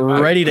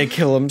 ready to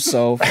kill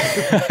himself.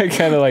 I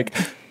kind of like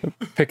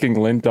picking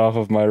lint off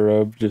of my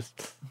robe,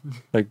 just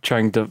like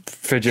trying to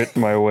fidget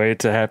my way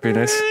to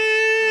happiness.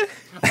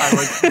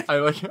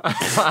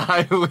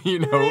 I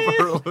lean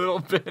over a little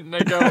bit and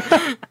I go,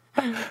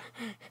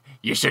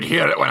 you should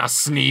hear it when I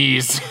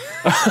sneeze.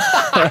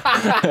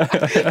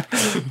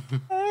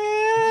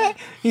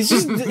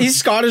 He's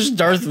Scottish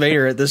Darth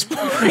Vader at this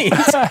point.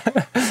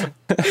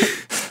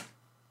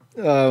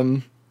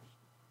 Bing!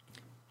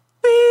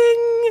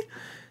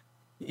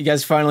 You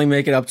guys finally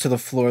make it up to the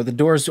floor. The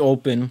door's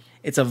open.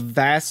 It's a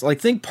vast, like,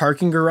 think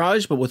parking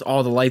garage, but with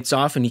all the lights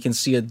off, and you can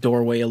see a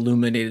doorway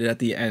illuminated at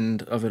the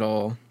end of it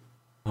all.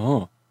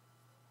 Oh.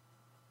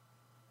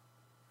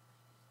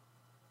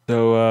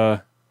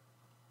 So,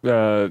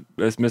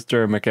 it's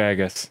Mr.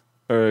 McAgus,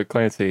 or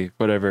Clancy,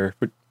 whatever.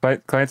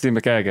 Clancy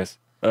McAgus.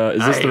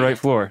 Is this the right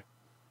floor?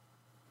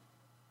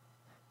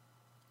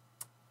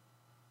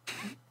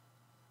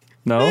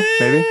 No?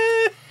 Maybe?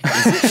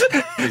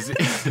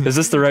 Is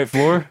this the right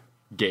floor?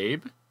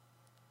 Gabe?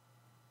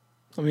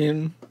 I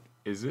mean...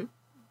 Is it?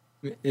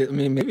 I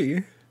mean,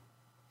 maybe.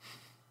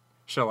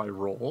 Shall I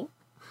roll?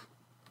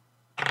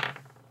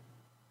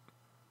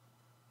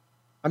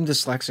 I'm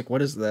dyslexic.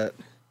 What is that?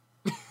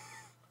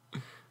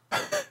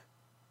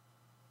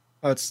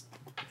 Oh, it's...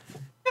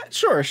 Yeah,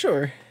 sure.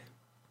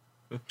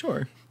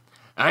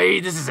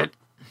 Hey, this is it.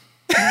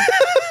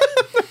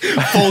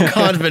 Full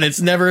confidence.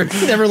 Never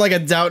like a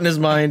doubt in his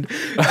mind.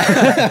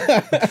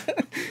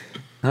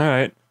 All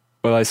right.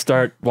 Well, I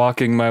start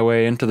walking my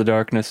way into the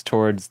darkness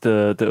towards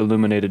the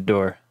illuminated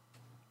door.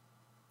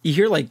 You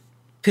hear like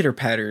pitter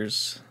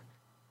patters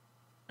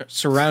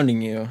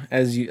surrounding you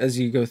as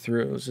you go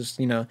through. It's just,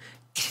 you know.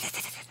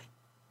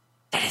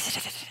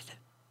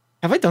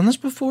 Have I done this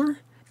before?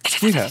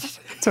 Yeah,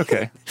 it's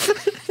okay.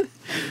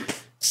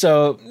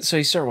 So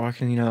you start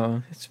walking. You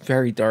know, it's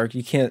very dark.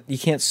 You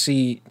can't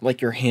see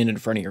like your hand in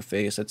front of your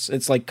face.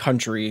 It's like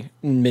country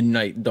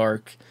midnight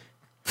dark.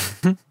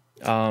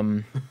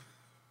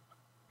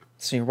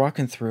 So you're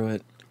walking through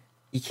it.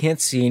 You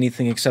can't see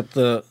anything except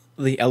the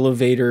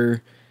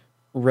elevator.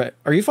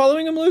 Are you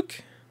following him,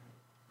 Luke?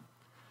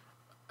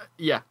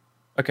 Yeah.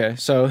 Okay,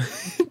 so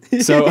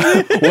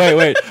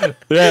wait.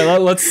 Yeah,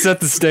 let's set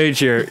the stage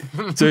here.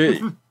 So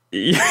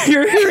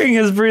you're hearing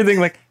his breathing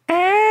like,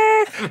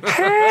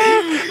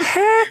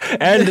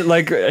 and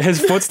like his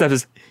footsteps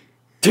is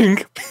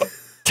tink,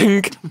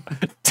 tink,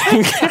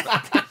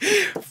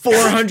 tink.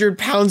 400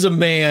 pounds of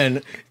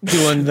man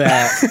doing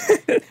that.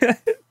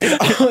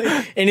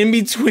 And in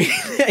between,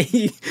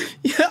 I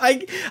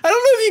don't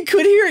know if you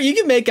could hear it. You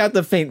can make out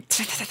the faint.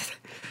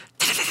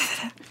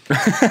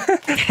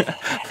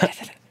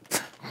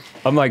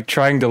 I'm like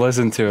trying to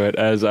listen to it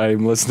as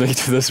I'm listening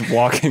to this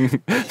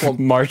walking,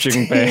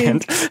 marching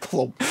band.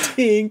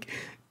 Tink.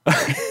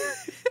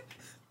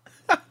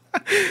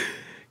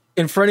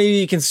 In front of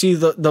you can see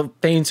the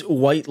faint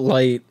white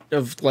light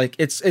of like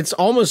it's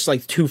almost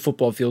like 2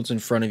 football fields in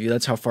front of you.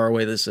 That's how far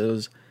away this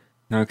is.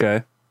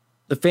 Okay.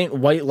 The faint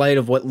white light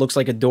of what looks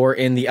like a door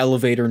and the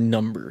elevator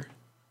number.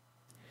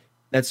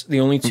 That's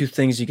the only 2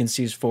 things you can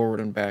see is forward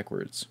and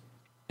backwards.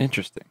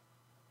 Interesting.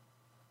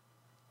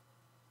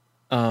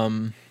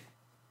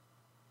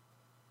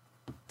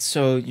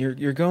 So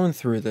you're going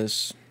through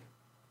this.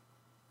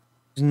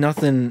 There's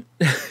nothing.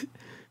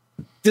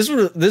 This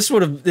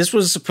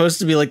was supposed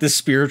to be like the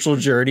spiritual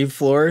journey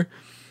floor.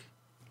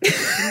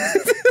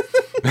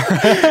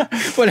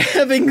 But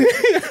having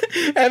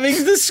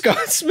the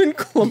Scotsman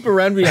clump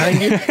around behind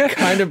you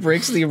kind of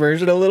breaks the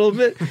immersion a little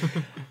bit.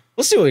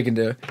 We'll see what we can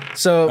do.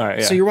 So right,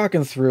 yeah. So you're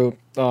walking through.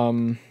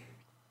 You're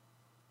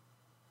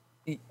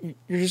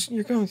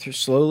going through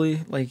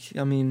slowly. Like,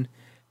 I mean,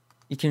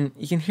 you can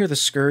hear the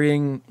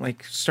scurrying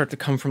like start to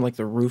come from like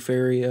the roof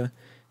area.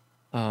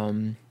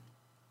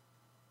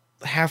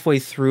 Halfway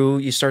through,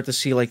 you start to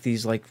see like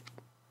these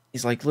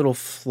little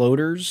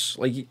floaters,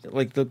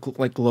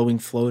 like glowing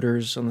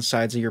floaters on the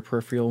sides of your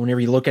peripheral. Whenever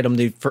you look at them,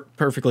 they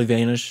perfectly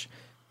vanish.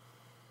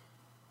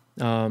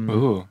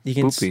 Ooh, you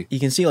can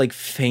see like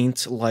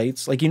faint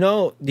lights. Like, you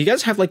know, do you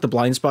guys have like the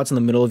blind spots in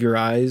the middle of your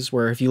eyes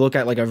where if you look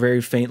at like a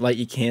very faint light,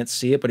 you can't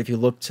see it, but if you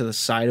look to the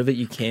side of it,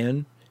 you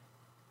can?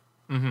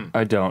 Mm-hmm.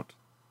 I don't.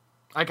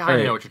 I kind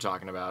of know what you're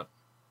talking about.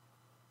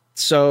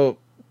 So,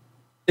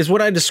 is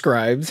what I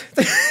described.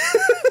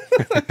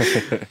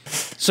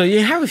 So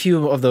you have a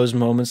few of those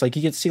moments. Like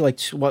you can see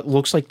like what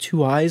looks like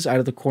 2 eyes out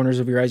of the corners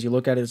of your eyes. You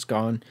look at it, it's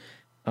gone.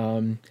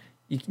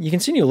 You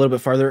continue a little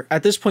bit farther.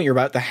 At this point, you're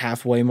about the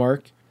halfway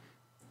mark.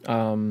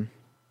 You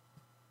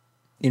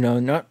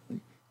know,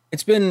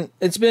 it's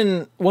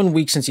been 1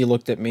 week since you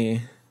looked at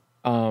me.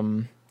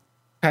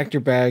 Packed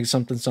your bag,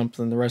 something.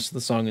 The rest of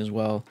the song as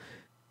well.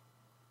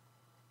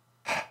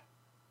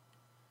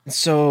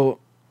 So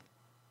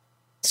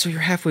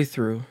you're halfway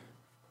through.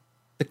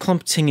 The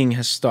clump tinging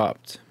has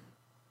stopped.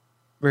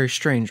 Very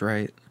strange,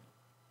 right?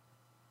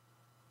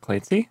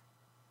 Clancy?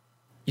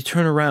 You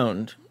turn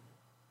around.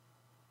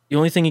 The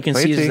only thing you can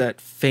see is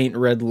that faint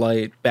red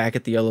light back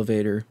at the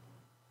elevator.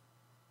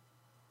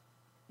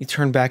 You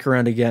turn back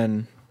around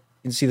again.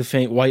 You can see the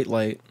faint white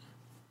light.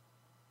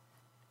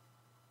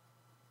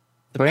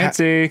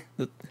 Clancy!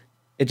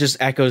 It just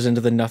echoes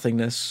into the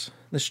nothingness,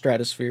 the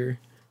stratosphere.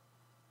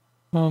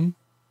 Clancy?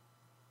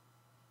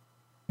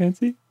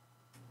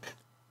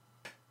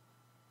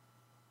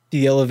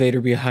 The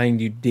elevator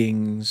behind you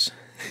dings.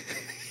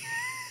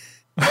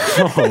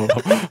 Oh.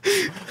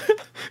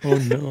 Oh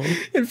no.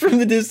 And from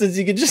the distance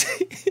you can just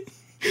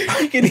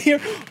you can hear,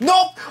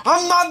 nope,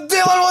 I'm not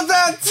dealing with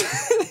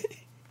that.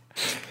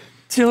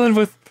 Dealing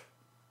with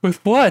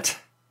what?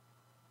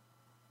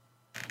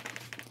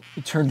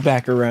 You turn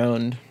back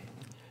around.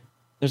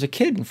 There's a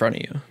kid in front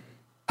of you.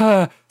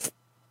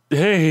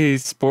 Hey,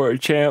 sport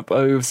champ.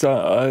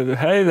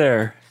 Hey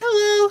there.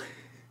 Hello.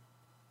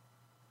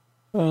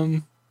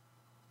 What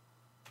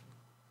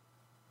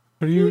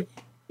are you?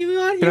 You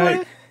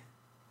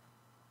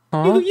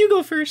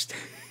go first.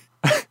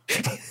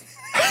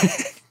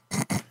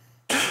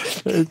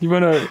 You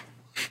wanna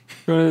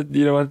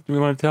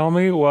tell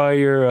me why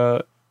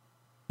you're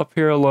up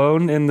here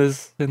alone in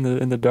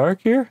the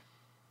dark here?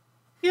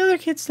 The other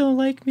kids don't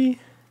like me.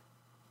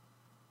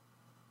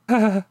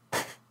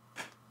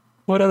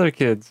 What other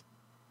kids?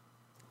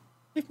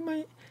 Like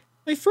my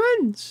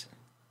friends.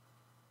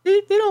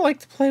 They don't like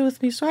to play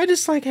with me, so I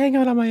just like hang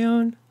out on my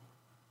own.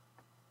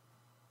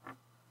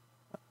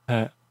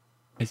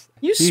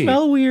 You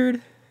smell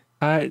weird.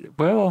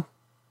 I'm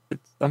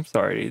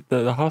sorry.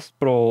 The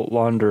hospital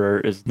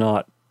launderer is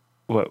not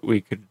what we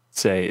could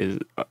say is.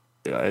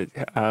 Don't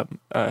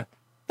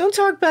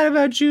talk bad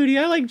about Judy.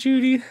 I like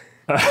Judy.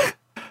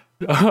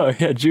 Oh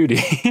yeah,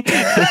 Judy.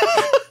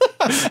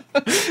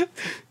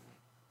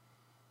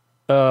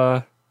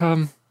 But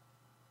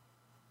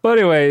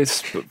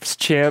anyways,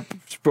 champ,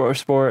 sport,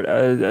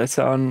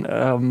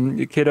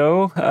 son,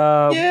 kiddo.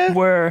 Yeah.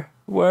 Where,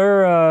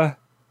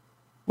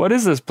 what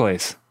is this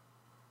place?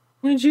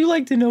 Would you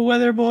like to know,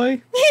 Weather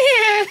Boy?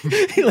 Yeah.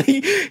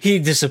 He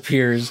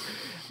disappears.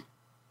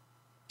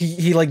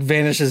 He like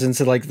vanishes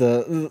into like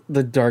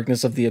the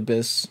darkness of the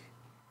abyss.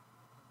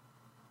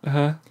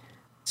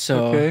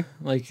 So okay.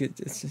 like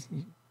it's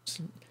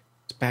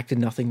back to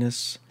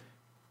nothingness.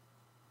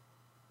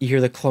 You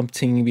hear the clump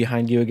tinging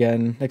behind you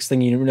again. Next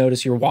thing you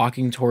notice, you're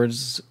walking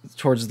towards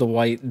the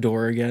white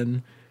door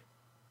again.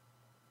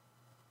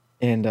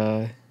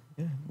 And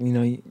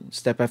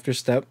step after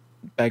step,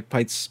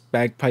 bagpipe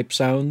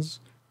sounds.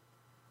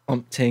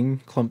 Clump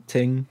ting, clump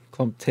ting,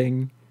 clump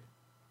ting.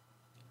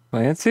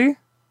 Clancy?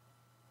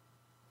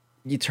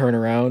 You turn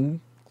around.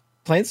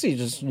 Clancy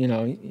just,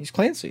 he's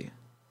Clancy.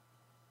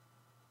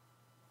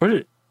 What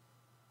did...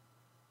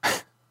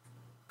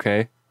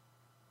 Okay.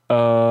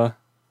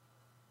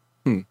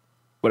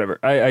 Whatever.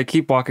 I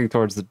keep walking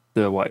towards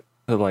the light.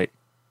 All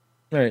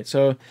right,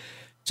 so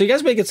you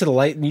guys make it to the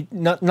light. And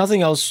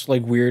nothing else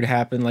like weird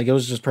happened. Like it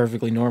was just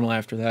perfectly normal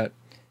after that.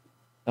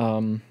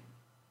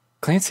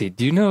 Clancy,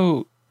 do you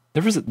know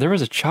there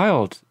was a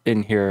child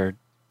in here?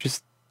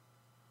 Just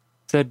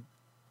said,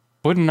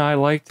 "Wouldn't I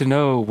like to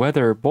know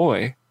whether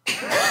boy?"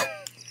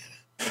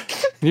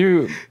 Can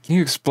you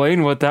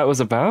explain what that was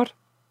about?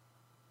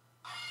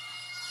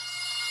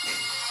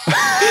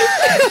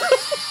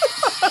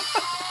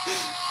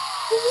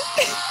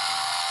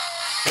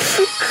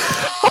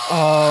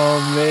 Oh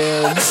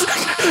man.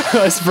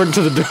 I sprint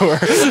to the door.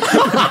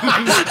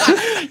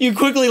 You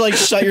quickly like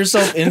shut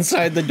yourself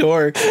inside the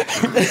door.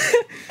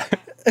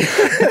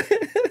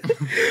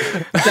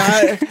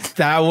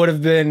 That would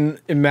have been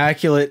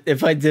immaculate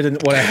if I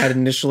didn't what I had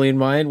initially in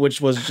mind,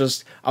 which was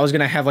just I was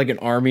gonna have like an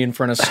army in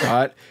front of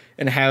Scott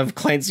and have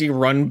Clancy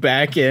run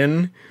back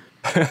in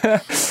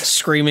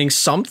screaming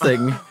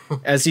something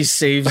as he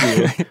saves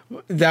you.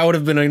 That would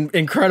have been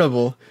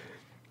incredible.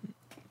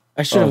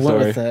 I should have went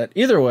with that.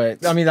 Either way,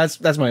 I mean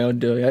that's my own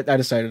doing. I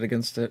decided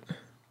against it.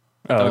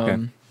 Oh, okay.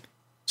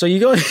 So you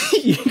go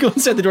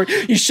inside the door.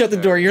 You shut the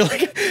door. You're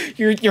like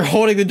you're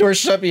holding the door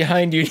shut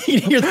behind you.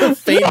 You hear the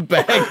faint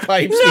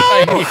bagpipes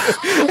behind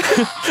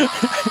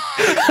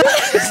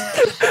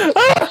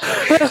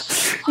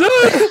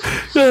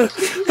you.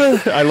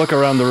 I look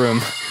around the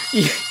room.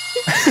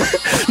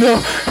 No.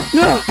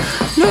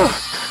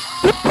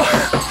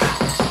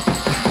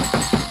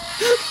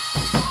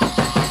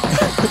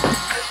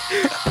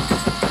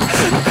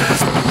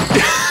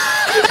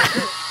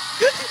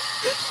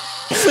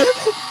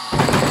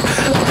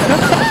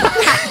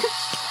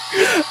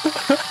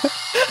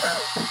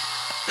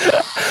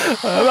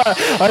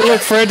 I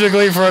look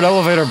frantically for an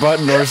elevator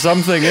button or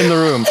something in the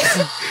room.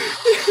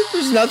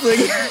 There's nothing.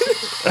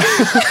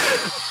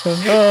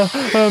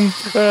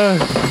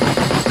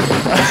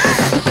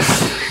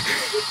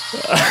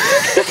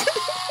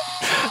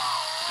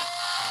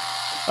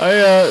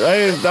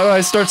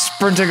 I start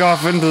sprinting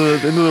off into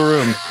the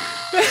room.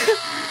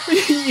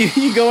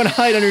 You go and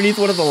hide underneath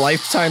one of the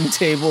lifetime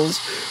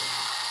tables.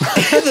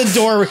 The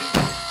door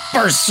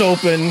bursts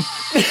open.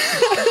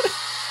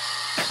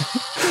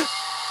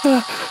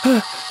 I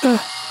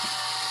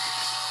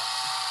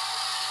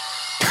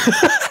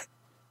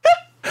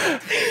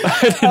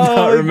did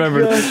not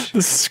remember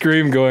the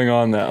scream going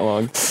on that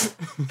long.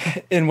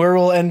 And where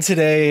we'll end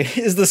today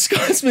is the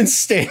Scotsman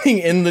standing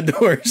in the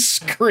door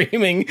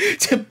screaming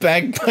to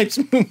bagpipes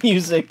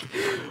music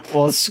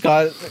while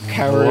Scott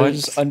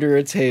cowers under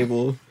a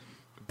table.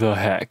 The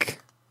heck?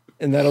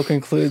 And that'll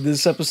conclude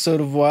this episode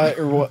of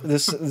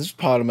this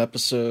Podumb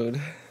episode.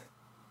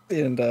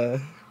 And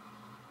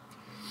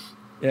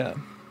yeah.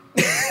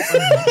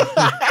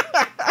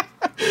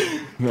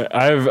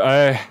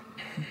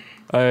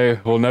 I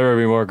will never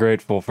be more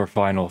grateful for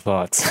final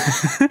thoughts.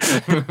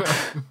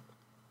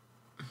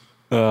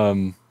 What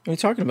are you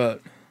talking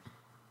about?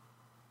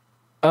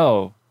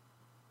 Oh,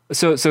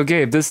 so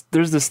Gabe, there's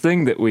this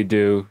thing that we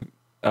do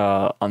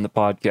on the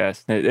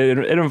podcast.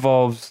 It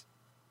involves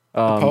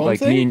like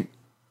thing? me.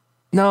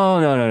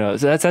 No.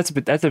 So that's at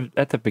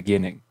the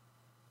beginning.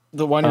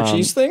 The wine or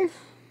cheese thing?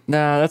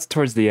 Nah, that's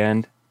towards the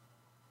end.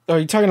 Are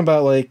you talking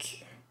about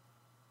like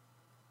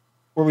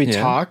where we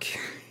talk?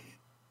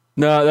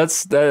 No,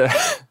 that's a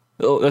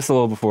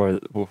little before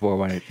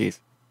wine or cheese.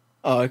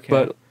 Oh, okay.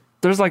 But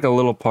there's like a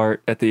little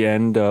part at the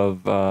end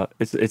of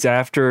it's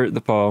after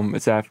the poem.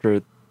 It's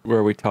after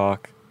where we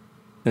talk.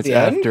 It's the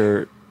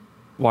after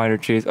wine or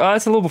cheese. Oh,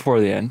 it's a little before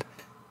the end.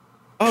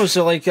 Oh,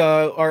 so like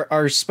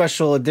our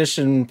special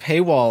edition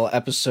paywall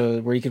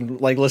episode where you can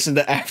like listen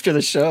to after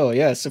the show.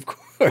 Yes, of course.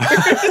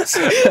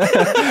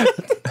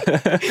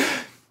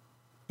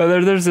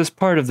 There's this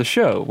part of the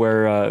show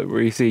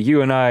where you see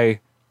you and I.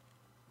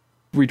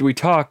 We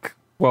talk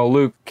while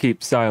Luke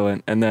keeps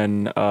silent, and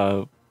then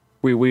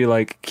we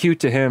like cue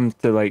to him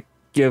to like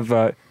give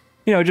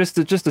just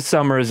a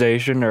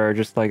summarization or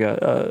just like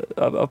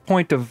a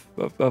point of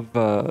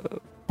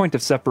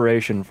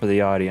separation for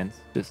the audience.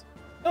 Just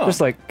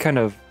like kind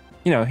of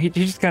he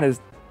just kind of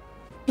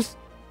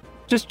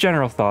just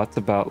general thoughts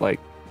about the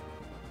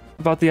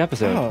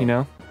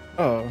episode.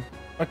 Oh,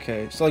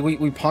 okay. So like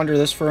we ponder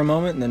this for a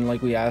moment, and then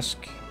like we ask.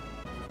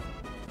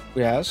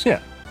 Yeah, that's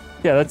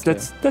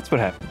what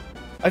happened.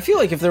 I feel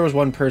like if there was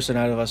one person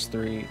out of us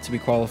three to be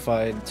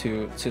qualified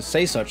to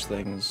say such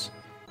things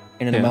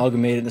in an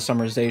amalgamated, the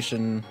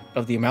summarization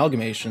of the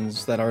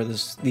amalgamations that are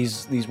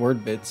these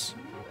word bits.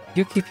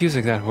 You keep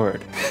using that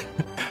word.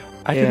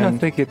 I do not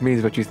think it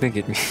means what you think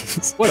it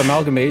means. What,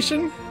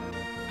 amalgamation?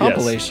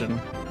 Compilation.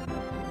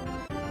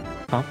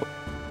 Yes.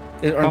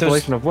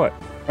 Compilation of what?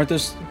 Aren't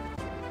those...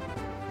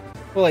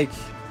 Well, like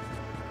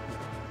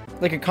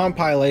a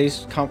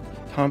compilation...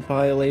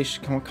 Compilation!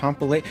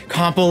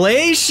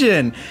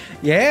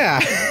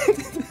 Yeah!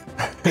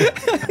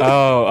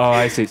 Oh,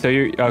 I see. So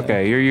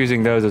you're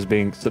using those as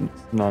being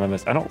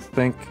synonymous. I don't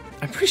think...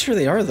 I'm pretty sure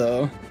they are,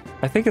 though.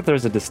 I think that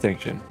there's a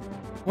distinction.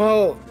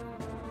 Well...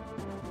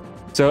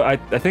 So I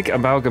think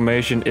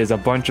amalgamation is a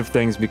bunch of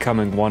things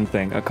becoming one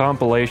thing. A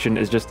compilation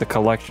is just a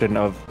collection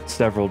of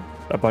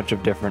a bunch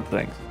of different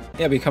things.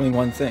 Yeah, becoming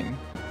one thing.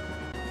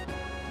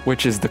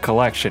 Which is the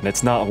collection.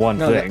 It's not one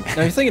thing.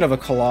 No, you're thinking of a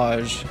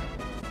collage.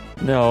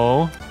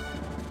 No.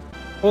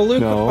 Well,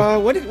 Luke,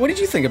 what did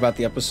you think about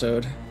the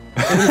episode?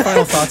 Any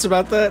final thoughts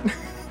about that?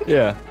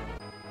 Yeah.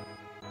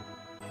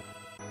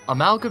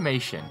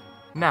 Amalgamation.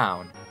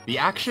 Noun. The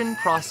action,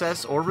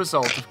 process, or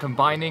result of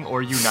combining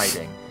or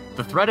uniting.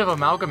 The threat of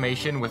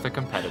amalgamation with a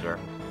competitor.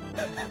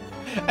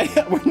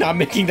 We're not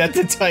making that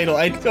the title.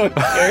 I don't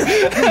care.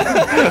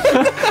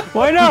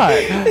 Why not?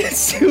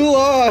 It's too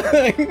long.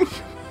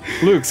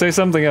 Luke, say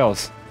something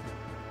else.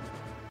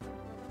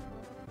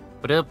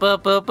 Alright,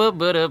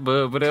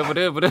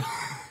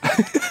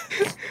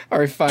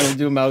 fine, we'll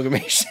do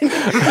amalgamation.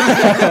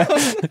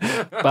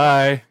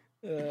 Bye.